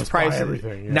for Now these let's buy prices.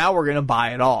 everything, yeah. Now we're going to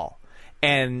buy it all.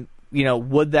 And,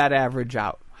 would that average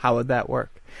out? How would that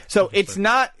work? So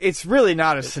it's really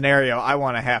not a scenario I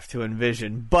want to have to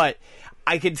envision, but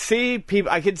I could see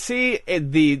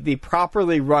the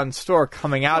properly run store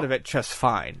coming out of it just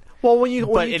fine. Well, when you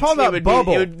talk about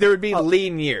bubble, there would be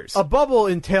lean years. A bubble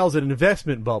entails an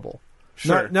investment bubble,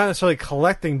 Sure. not necessarily a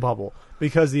collecting bubble,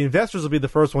 because the investors will be the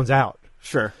first ones out.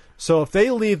 Sure. So if they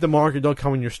leave the market, don't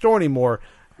come in your store anymore,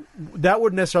 that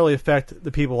wouldn't necessarily affect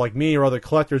the people like me or other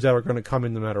collectors that are going to come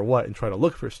in no matter what and try to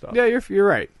look for stuff. Yeah, you're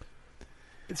right.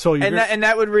 So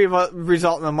that would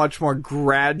result in a much more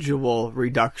gradual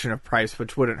reduction of price,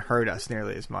 which wouldn't hurt us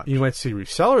nearly as much. you might see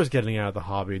resellers getting out of the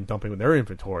hobby and dumping their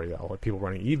inventory, though, like people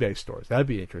running eBay stores. That'd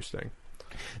be interesting.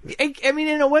 I mean,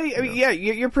 in a way,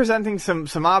 you're presenting some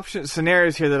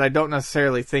scenarios here that I don't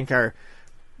necessarily think are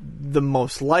the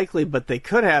most likely, but they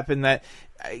could happen. That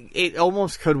it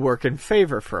almost could work in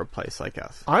favor for a place like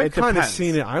us. I've kind of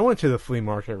seen it. I went to the flea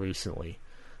market recently.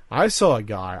 I saw a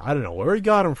guy. I don't know where he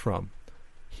got them from.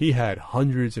 He had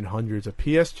hundreds and hundreds of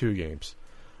PS2 games.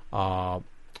 Not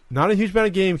a huge amount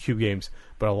of GameCube games,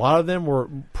 but a lot of them were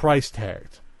price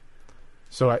tagged.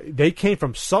 So they came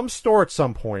from some store at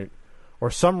some point, or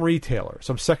some retailer,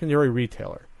 some secondary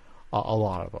retailer, a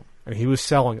lot of them. And he was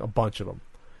selling a bunch of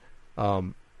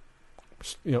them.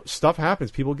 Stuff happens.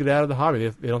 People get out of the hobby.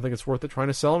 They don't think it's worth it trying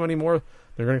to sell them anymore.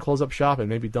 They're going to close up shop and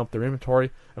maybe dump their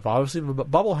inventory. If a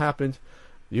bubble happened,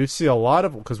 you'd see a lot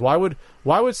of, because why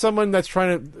would someone that's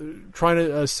trying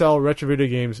to sell retro video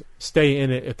games stay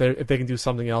in it if they can do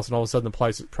something else, and all of a sudden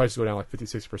the prices go down like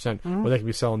 50-60%, where they can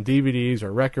be selling DVDs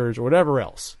or records or whatever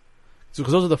else. So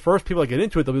because those are the first people that get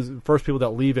into it, those are the first people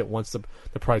that leave it once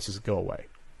the prices go away.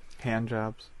 Hand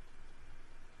jobs.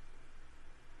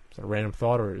 Is that a random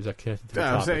thought, or is that connected to the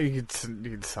topic? You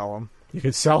could sell them. You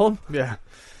can sell them. Yeah.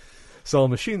 Sell a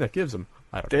machine that gives them.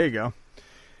 I don't know. There you go.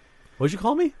 What'd you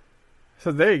call me?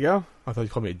 So there you go. I thought you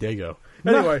called me a Dago.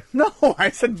 Anyway. No,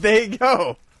 I said there you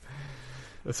go.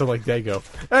 That sounded like Dago.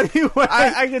 Anyway.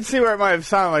 I can see where it might have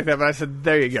sounded like that, but I said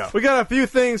there you go. We got a few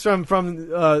things from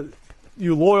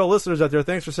you loyal listeners out there.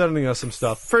 Thanks for sending us some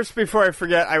stuff. First, before I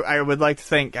forget, I would like to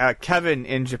thank Kevin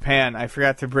in Japan. I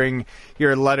forgot to bring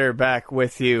your letter back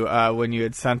with you when you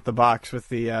had sent the box with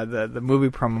the movie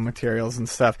promo materials and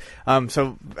stuff.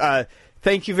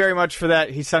 Thank you very much for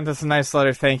that. He sent us a nice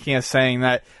letter thanking us, saying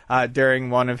that during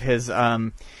one of his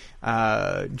jobs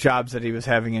that he was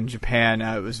having in Japan,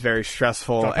 it was very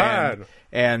stressful,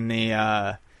 and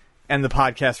the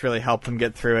podcast really helped him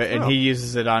get through it. And he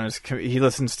uses it on he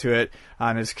listens to it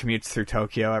on his commutes through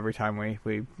Tokyo every time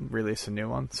we release a new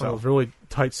one. So those really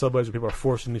tight subways where people are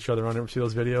forcing each other on. Ever see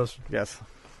those videos? Yes.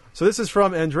 So this is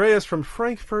from Andreas from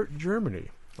Frankfurt, Germany.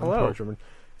 Hello. German.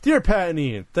 Dear Pat and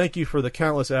Ian, thank you for the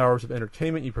countless hours of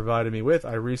entertainment you provided me with.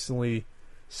 I recently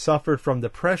suffered from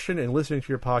depression, and listening to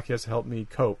your podcast helped me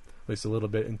cope, at least a little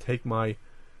bit, and take my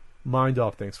mind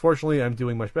off things. Fortunately, I'm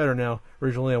doing much better now.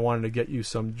 Originally, I wanted to get you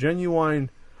some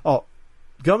genuine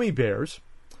gummy bears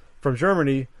from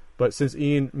Germany, but since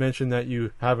Ian mentioned that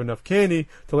you have enough candy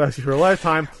to last you for a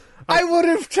lifetime, I would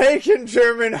have taken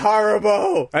German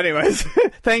Haribo. Anyways,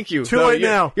 thank you. Too late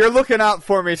now. You're looking out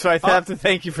for me, so I have to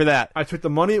thank you for that. I took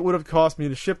the money it would have cost me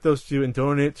to ship those to you and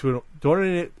donated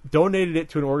it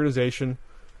to an organization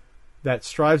that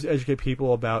strives to educate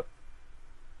people about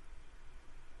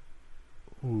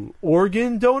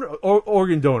organ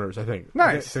donors. I think.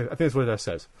 Nice. I think that's what that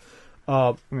says.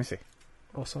 Let me see.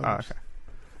 Okay.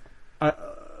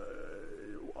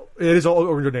 It is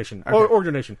organ donation. Okay.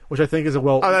 Organ donation, which I think is a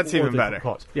that's even better.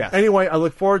 Cause. Yeah. Anyway, I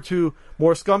look forward to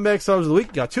more scumbag subs of the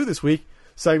week. Got 2 this week.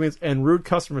 Segments and rude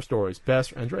customer stories.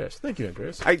 Best, Andreas. Thank you,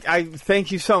 Andreas. I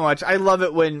thank you so much. I love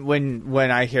it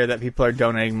when I hear that people are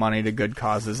donating money to good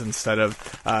causes instead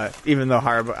of even though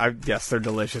Haribo, yes, they're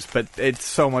delicious, but it's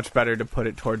so much better to put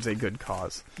it towards a good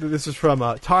cause. This is from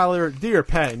Tyler. Dear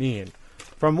Pat and Ian,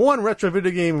 from one retro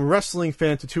video game wrestling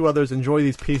fan to 2 others, enjoy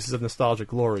these pieces of nostalgic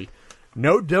glory.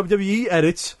 No WWE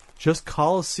edits, just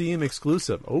Coliseum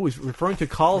exclusive. Oh, he's referring to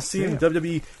Coliseum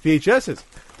WWE VHSs,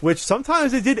 which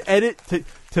sometimes they did edit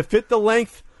to fit the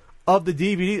length of the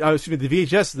DVD. Excuse me, the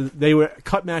VHS. They would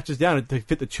cut matches down to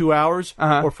fit the 2 hours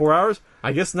or 4 hours.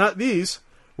 I guess not these.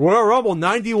 Royal Rumble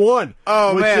 '91,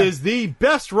 which is the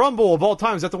best Rumble of all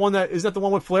time. Is that the one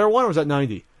with Flair one, or was that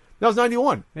 '90? That was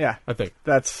 '91. Yeah, I think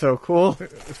that's so cool.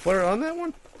 Is Flair on that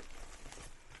one?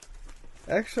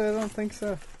 Actually, I don't think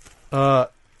so. Or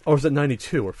was it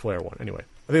 92 or Flair one? Anyway,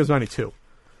 I think it was 92.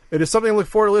 It is something I look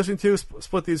forward to listening to.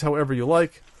 Split these however you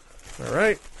like. All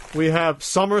right. We have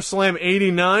SummerSlam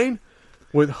 89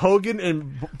 with Hogan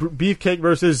and Beefcake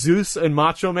versus Zeus and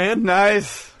Macho Man.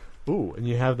 Nice. Ooh, and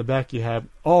you have the back, you have,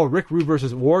 Rick Rude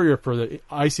versus Warrior for the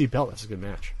IC belt. That's a good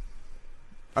match.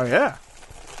 Oh, yeah.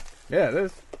 Yeah, it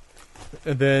is.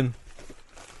 And then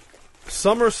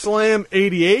SummerSlam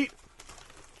 88,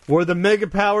 where the Mega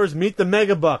Powers meet the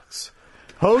Mega Bucks.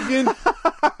 Hogan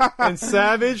and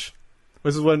Savage,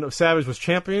 this is when Savage was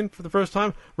champion for the first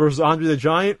time, versus Andre the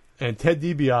Giant and Ted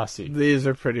DiBiase. These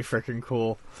are pretty freaking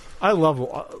cool. I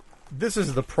love this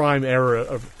is the prime era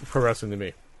of pro wrestling to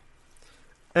me.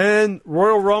 And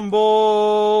Royal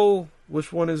Rumble,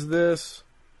 which one is this?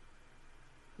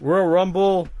 Royal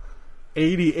Rumble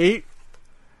 88.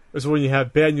 This is when you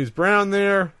have Bad News Brown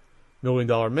there, $1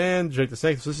 Million Man, Jake the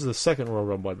Snake. So this is the second Royal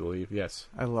Rumble, I believe. Yes.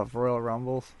 I love Royal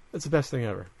Rumbles. It's the best thing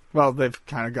ever. Well, they've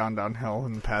kind of gone downhill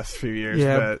in the past few years.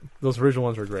 Yeah, but those original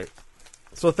ones were great.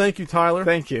 So thank you, Tyler.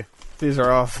 Thank you. These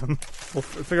are awesome. We'll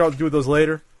figure out to do those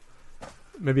later.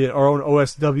 Maybe our own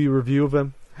OSW review of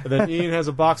them. And then Ian has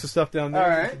a box of stuff down there. All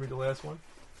right. You can read the last one.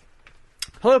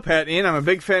 Hello, Pat and Ian. I'm a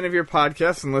big fan of your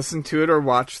podcast and listen to it or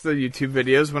watch the YouTube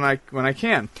videos when I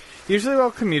can. Usually while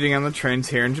commuting on the trains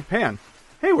here in Japan.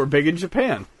 Hey, we're big in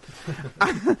Japan.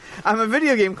 I'm a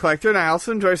video game collector, and I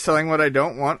also enjoy selling what I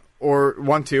don't want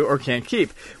to or can't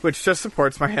keep, which just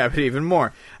supports my habit even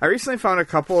more. I recently found a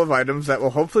couple of items that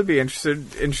will hopefully be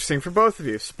interesting for both of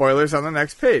you. Spoilers on the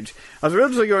next page. I was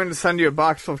originally going to send you a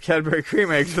box full of Cadbury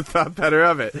cream eggs, but thought better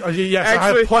of it. Yes,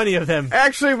 I have plenty of them.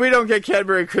 Actually, we don't get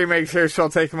Cadbury cream eggs here, so I'll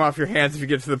take them off your hands if you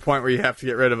get to the point where you have to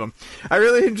get rid of them. I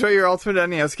really enjoy your Ultimate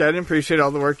NES guide and appreciate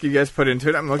all the work you guys put into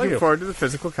it. I'm looking forward to the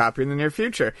physical copy in the near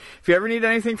future. If you ever need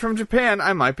anything from Japan,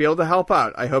 I might be able to help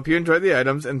out. I hope you enjoy the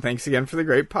items, and thanks again for the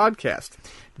great podcast.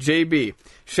 JB.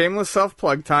 Shameless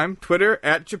self-plug time. Twitter,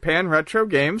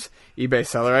 @JapanRetroGames. eBay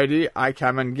seller ID,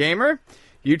 iCommonGamer.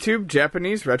 YouTube,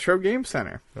 Japanese Retro Game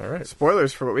Center. All right.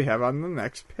 Spoilers for what we have on the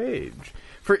next page.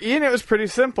 For Ian, it was pretty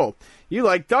simple. You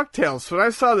like DuckTales. So when I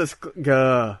saw this...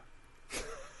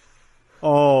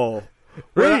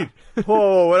 Read!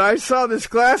 When I saw this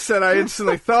glass set, I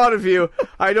instantly thought of you.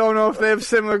 I don't know if they have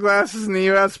similar glasses in the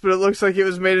U.S., but it looks like it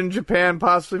was made in Japan,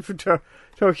 possibly for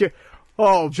Tokyo.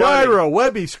 Oh, Gyro,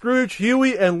 Webby, Scrooge,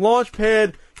 Huey, and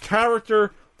Launchpad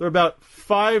character. They're about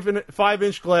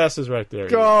 5-inch glasses right there.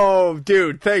 Oh,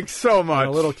 dude, thanks so much. In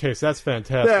a little case. That's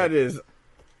fantastic. That is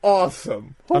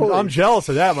awesome. I'm jealous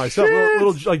of that myself.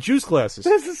 Little like juice glasses.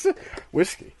 This is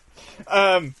whiskey.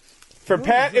 For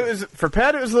Pat, it was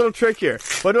a little trickier.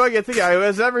 What do I get the guy who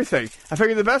has everything? I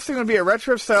figured the best thing would be a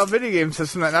retro-style video game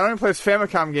system that not only plays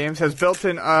Famicom games, has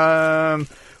built-in,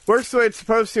 works the way it's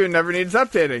supposed to and never needs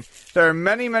updating. There are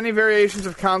many, many variations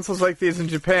of consoles like these in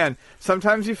Japan.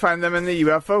 Sometimes you find them in the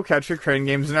UFO Catcher Crane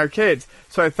games in arcades.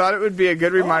 So I thought it would be a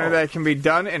good reminder that it can be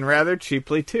done and rather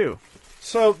cheaply, too.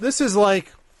 So this is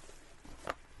like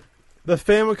the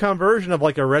Famicom version of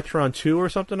like a Retron 2 or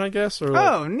something, I guess? Or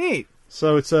like, neat.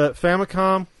 So it's a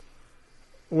Famicom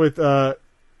with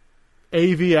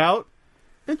AV out.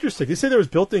 Interesting. You say there was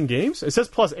built-in games? It says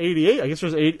plus 88. I guess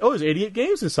there's 80. Oh, there's 88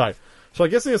 games inside. So I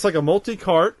guess it's like a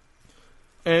multi-cart.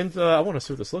 And I want to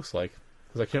see what this looks like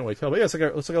because I can't wait to tell. But yeah, it's like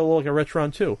a little like a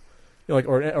Retron 2, like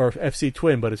or FC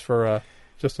Twin, but it's for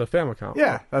just a Famicom.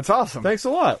 Yeah, that's awesome. Thanks a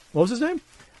lot. What was his name?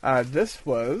 This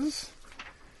was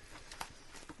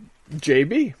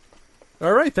JB.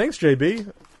 All right, thanks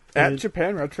JB. At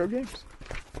Japan Retro Games.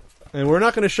 And we're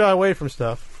not going to shy away from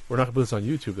stuff. We're not going to put this on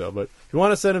YouTube though. But if you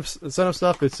want to send him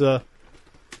stuff, it's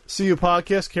CU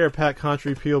Podcast, care of Pat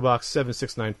Country, P.O. Box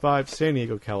 7695, San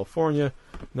Diego, California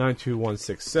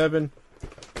 92167.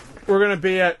 We're going to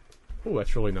be at... Oh,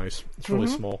 that's really nice. It's really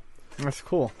small. That's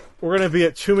cool. We're going to be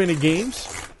at Too Many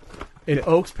Games in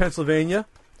Oaks, Pennsylvania,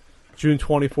 June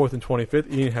 24th and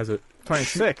 25th. Ian has a...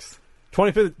 26th.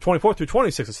 24th through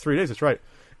 26th. It's 3 days. That's right.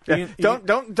 Yeah,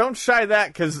 don't shy that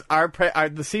because the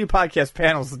CU Podcast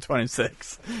panel's the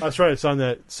 26th. That's right. It's on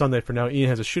that Sunday for now. Ian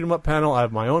has a shoot 'em up panel. I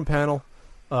have my own panel.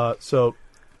 So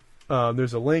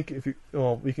there's a link if you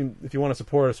if you want to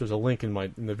support us. There's a link in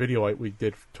the video we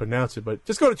did to announce it. But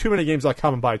just go to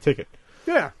toomanygames.com and buy a ticket.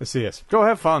 Yeah, and see us. Go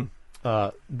have fun.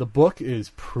 The book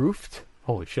is proofed.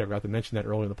 Holy shit! I forgot to mention that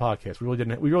earlier in the podcast. We really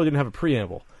didn't have a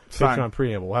preamble. Patreon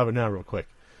preamble. We'll have it now real quick,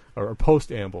 or a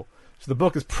post-amble. So the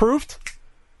book is proofed.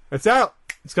 It's out.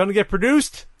 It's going to get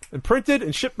produced and printed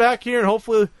and shipped back here, and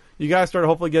hopefully you guys start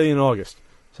getting it in August.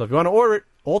 So if you want to order it,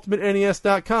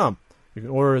 ultimatentes.com. You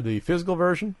can order the physical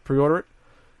version, pre-order it,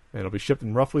 and it'll be shipped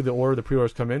in roughly the order the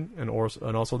pre-orders come in, and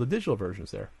also the digital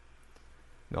versions there.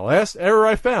 And the last error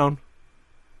I found,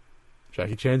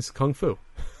 Jackie Chan's Kung Fu.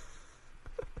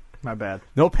 My bad.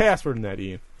 No password in that,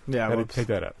 Ian. Yeah, Had to whoops. take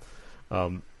that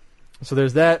out. So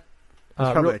there's that. It's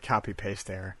probably real- a copy-paste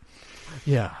error.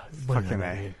 yeah. Fucking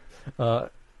A.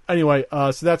 Anyway,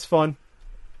 so that's fun.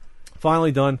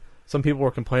 Finally done. Some people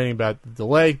were complaining about the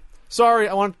delay. Sorry,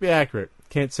 I want it to be accurate.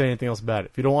 Can't say anything else about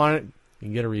it. If you don't want it, you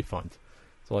can get a refund.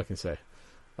 That's all I can say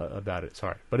about it.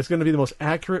 Sorry, but it's going to be the most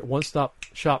accurate one-stop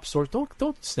shop source.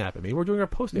 Don't snap at me. We're doing our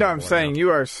post. No, I'm saying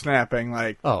you are snapping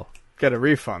like Oh, get a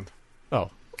refund. oh,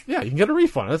 yeah. You can get a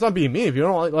refund. That's not being mean. If you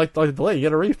don't like the delay, you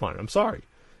get a refund. I'm sorry.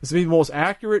 This is going to be the most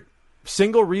accurate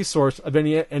single resource of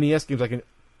any NES games. I can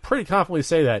pretty confidently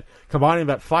say that, combining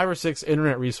about 5 or 6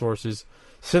 internet resources,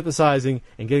 synthesizing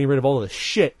and getting rid of all of the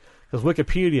shit, because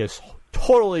Wikipedia is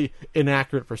totally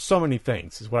inaccurate for so many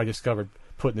things, is what I discovered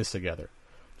putting this together.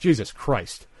 Jesus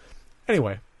Christ.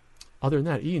 Anyway, other than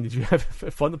that, Ian, did you have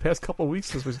fun the past couple of weeks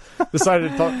since we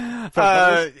decided to talk?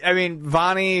 I mean,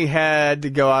 Vonnie had to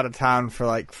go out of town for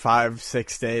like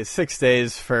 6 days. 6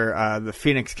 days for the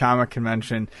Phoenix Comic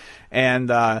Convention, and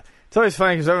it's always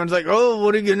funny because everyone's like, "Oh,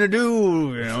 what are you gonna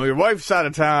do? You know, your wife's out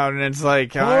of town," and it's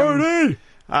like, Party!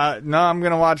 no, I'm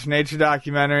gonna watch nature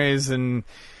documentaries and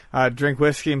drink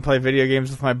whiskey and play video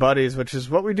games with my buddies, which is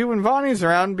what we do when Vonnie's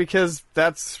around because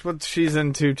that's what she's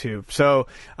into too. So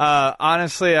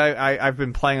honestly, I've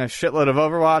been playing a shitload of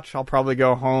Overwatch. I'll probably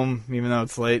go home even though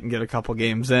it's late and get a couple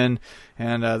games in,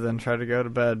 and then try to go to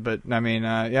bed. But I mean,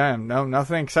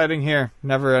 nothing exciting here.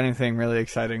 Never anything really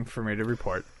exciting for me to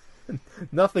report.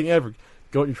 Nothing ever.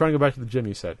 You're trying to go back to the gym,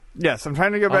 you said. Yes, I'm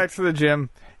trying to go back to the gym,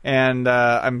 and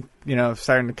I'm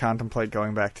starting to contemplate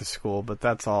going back to school, but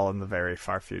that's all in the very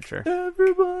far future.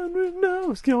 Everyone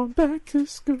knows going back to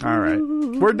school. All right,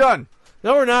 we're done.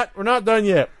 No, we're not. We're not done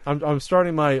yet. I'm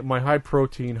starting my high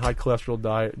protein, high cholesterol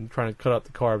diet and trying to cut out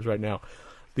the carbs right now.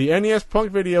 The NES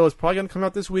Punk video is probably going to come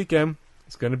out this weekend.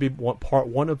 It's going to be part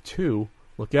 1 of 2.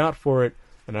 Look out for it.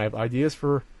 And I have ideas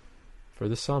for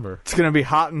the summer. It's going to be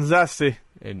hot and zesty.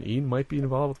 And Ian might be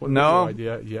involved with one No.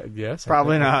 idea. Yeah, yes.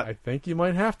 Probably not. I think you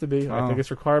might have to be. I Oh. think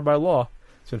it's required by law.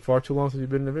 It's been far too long since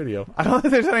you've been in a video. I don't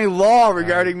think there's any law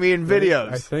regarding me in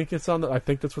videos. I think it's on the. I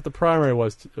think that's what the primary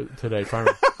was today.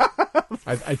 Primary.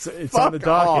 It's on the Fuck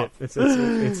docket. off. It's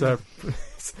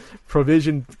it's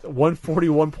provision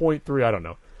 141.3. I don't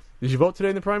know. Did you vote today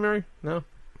in the primary? No.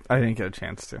 I didn't get a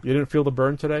chance to. You didn't feel the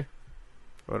burn today.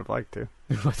 I would have liked to.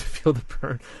 You like to feel the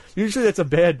burn. Usually that's a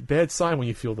bad sign when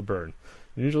you feel the burn.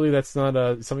 Usually that's not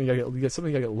something you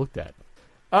gotta get looked at.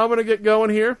 I'm gonna get going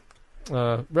here.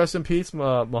 Rest in peace,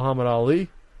 Muhammad Ali,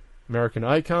 American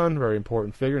icon, very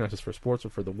important figure, not just for sports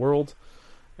but for the world.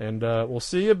 And we'll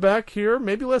see you back here,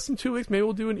 maybe less than 2 weeks. Maybe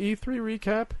we'll do an E3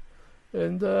 recap.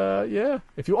 And yeah,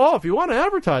 if you want to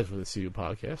advertise for the CU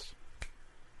podcast,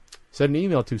 send an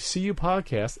email to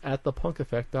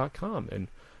cupodcast@thepunkeffect.com, and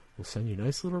we'll send you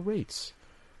nice little rates,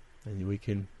 and you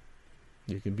can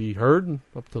be heard, and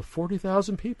up to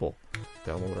 40,000 people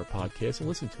download our podcast and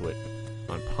listen to it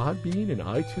on Podbean and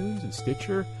iTunes and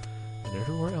Stitcher and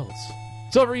everywhere else.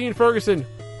 So for Ian Ferguson,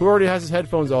 who already has his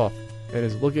headphones off and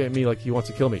is looking at me like he wants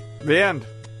to kill me, The end.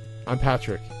 I'm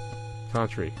Patrick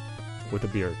Contry with a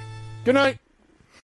beard. Good night.